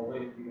 one more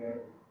week,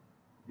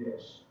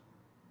 yes.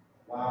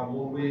 Why one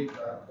more week?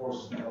 Of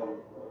course,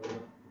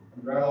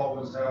 Brad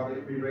always have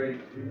it be ready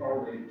to be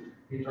early.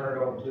 He turned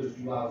it over to us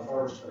July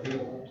 1st, but he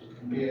don't want to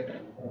commit to the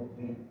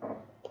 14th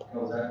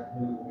because that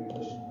move will be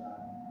pushing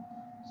back.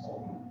 So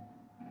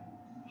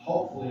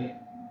hopefully,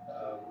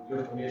 with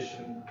your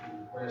permission,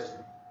 request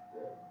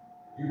that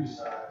you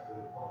decide to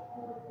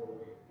postpone it for a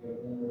week, give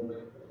one more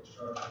week for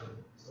construction,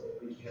 so that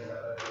we can have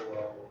that go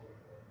well.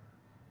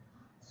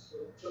 So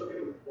okay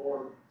with the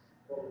board,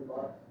 what we'd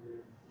like to do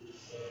is,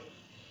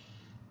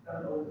 have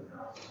an open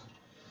house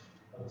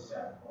of the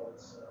staff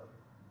reports,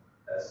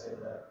 that's it,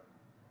 that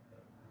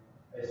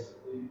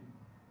basically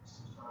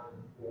some time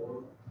before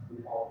we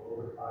call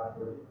over at 5:30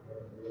 for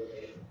the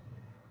location.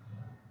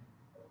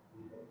 We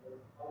go to the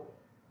public,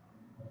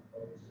 go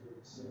to the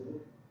facility,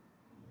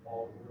 call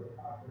over at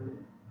 5:30.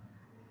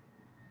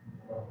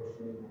 Of course,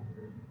 we will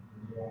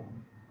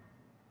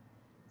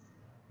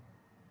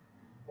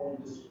want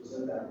to just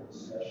present that for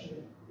discussion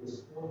at this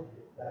point.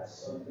 If that's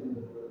something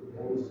that the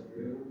board is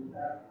agreeable with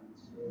that,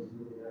 it's going to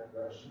move in that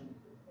direction,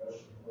 the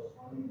motion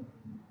postponing,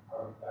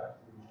 back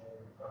to the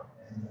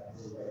and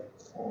we'll wait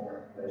for more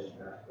information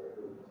after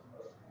the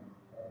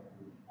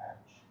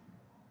package.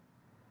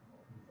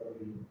 But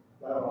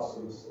that also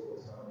is still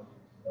the time to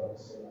develop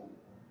some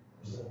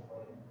percent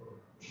plan for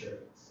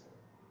sharing.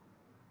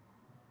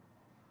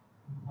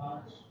 I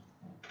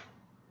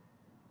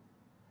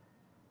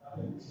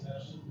think it's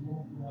absolutely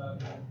wonderful to have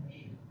the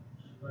information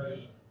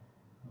consideration.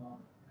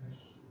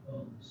 Actually,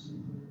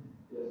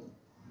 Yes.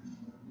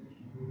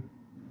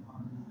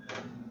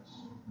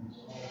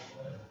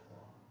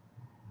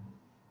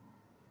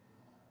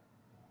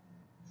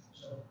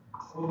 So,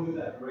 We'll move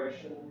that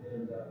direction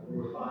and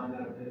we'll refine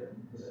that a bit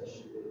and present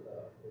you with a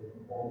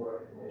formal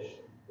recommendation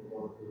for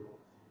board approval.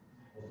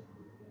 As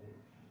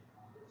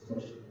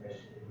much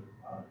information as we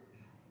can.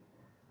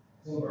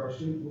 one of our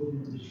student board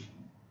members,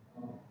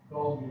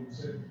 called me and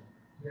said,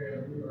 yeah,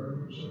 we are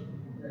doing something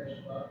in the past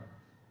about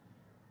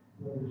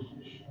whether it's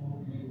just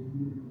only able to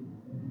do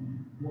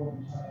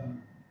one time,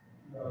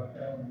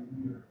 calendar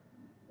year.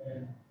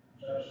 And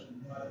actually,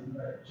 might be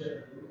back to check,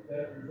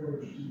 that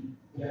refers to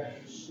the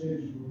actual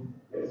schedule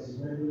of the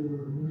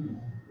regular meeting.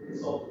 We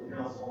consult the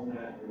council on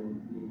that,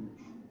 and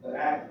the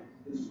act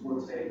this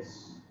board takes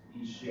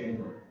each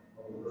January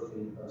on the first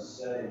meeting of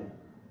setting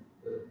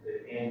the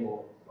annual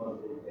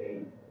monthly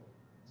date,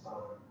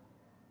 time,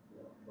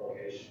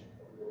 location.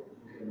 We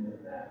can amend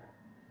that.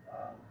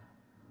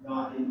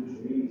 Not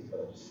individual meetings,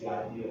 but just the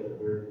idea that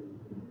we're the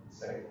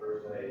second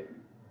Thursday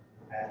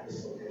at this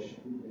location.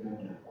 We can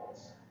amend that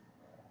once.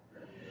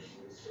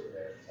 Sort of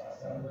exercise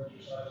that.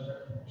 Exercise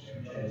that.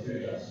 And do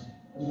this.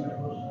 Yes.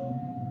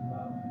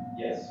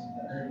 Yes,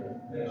 that's good.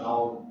 And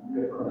I'll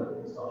reaffirm that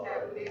with this talk. That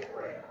would be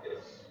correct.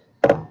 Yes.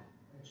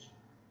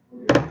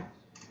 We're good.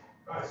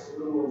 All right, so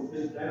we'll move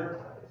Mr. Tanner.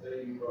 I can say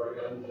you've already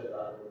got the jet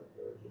out of the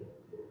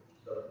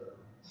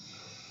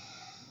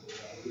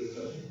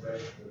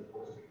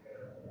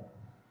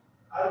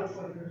Item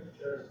 20, Mr.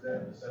 Chair, is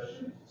executive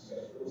session to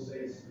discuss real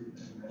estate, street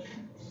information,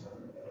 or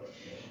something.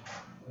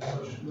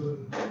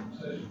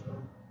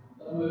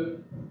 I'll move.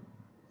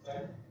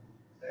 Second.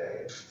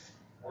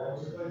 All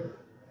those in favor?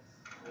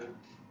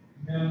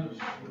 Unanimous.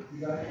 You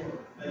got it?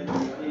 Thank you. I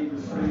need to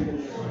screen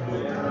this.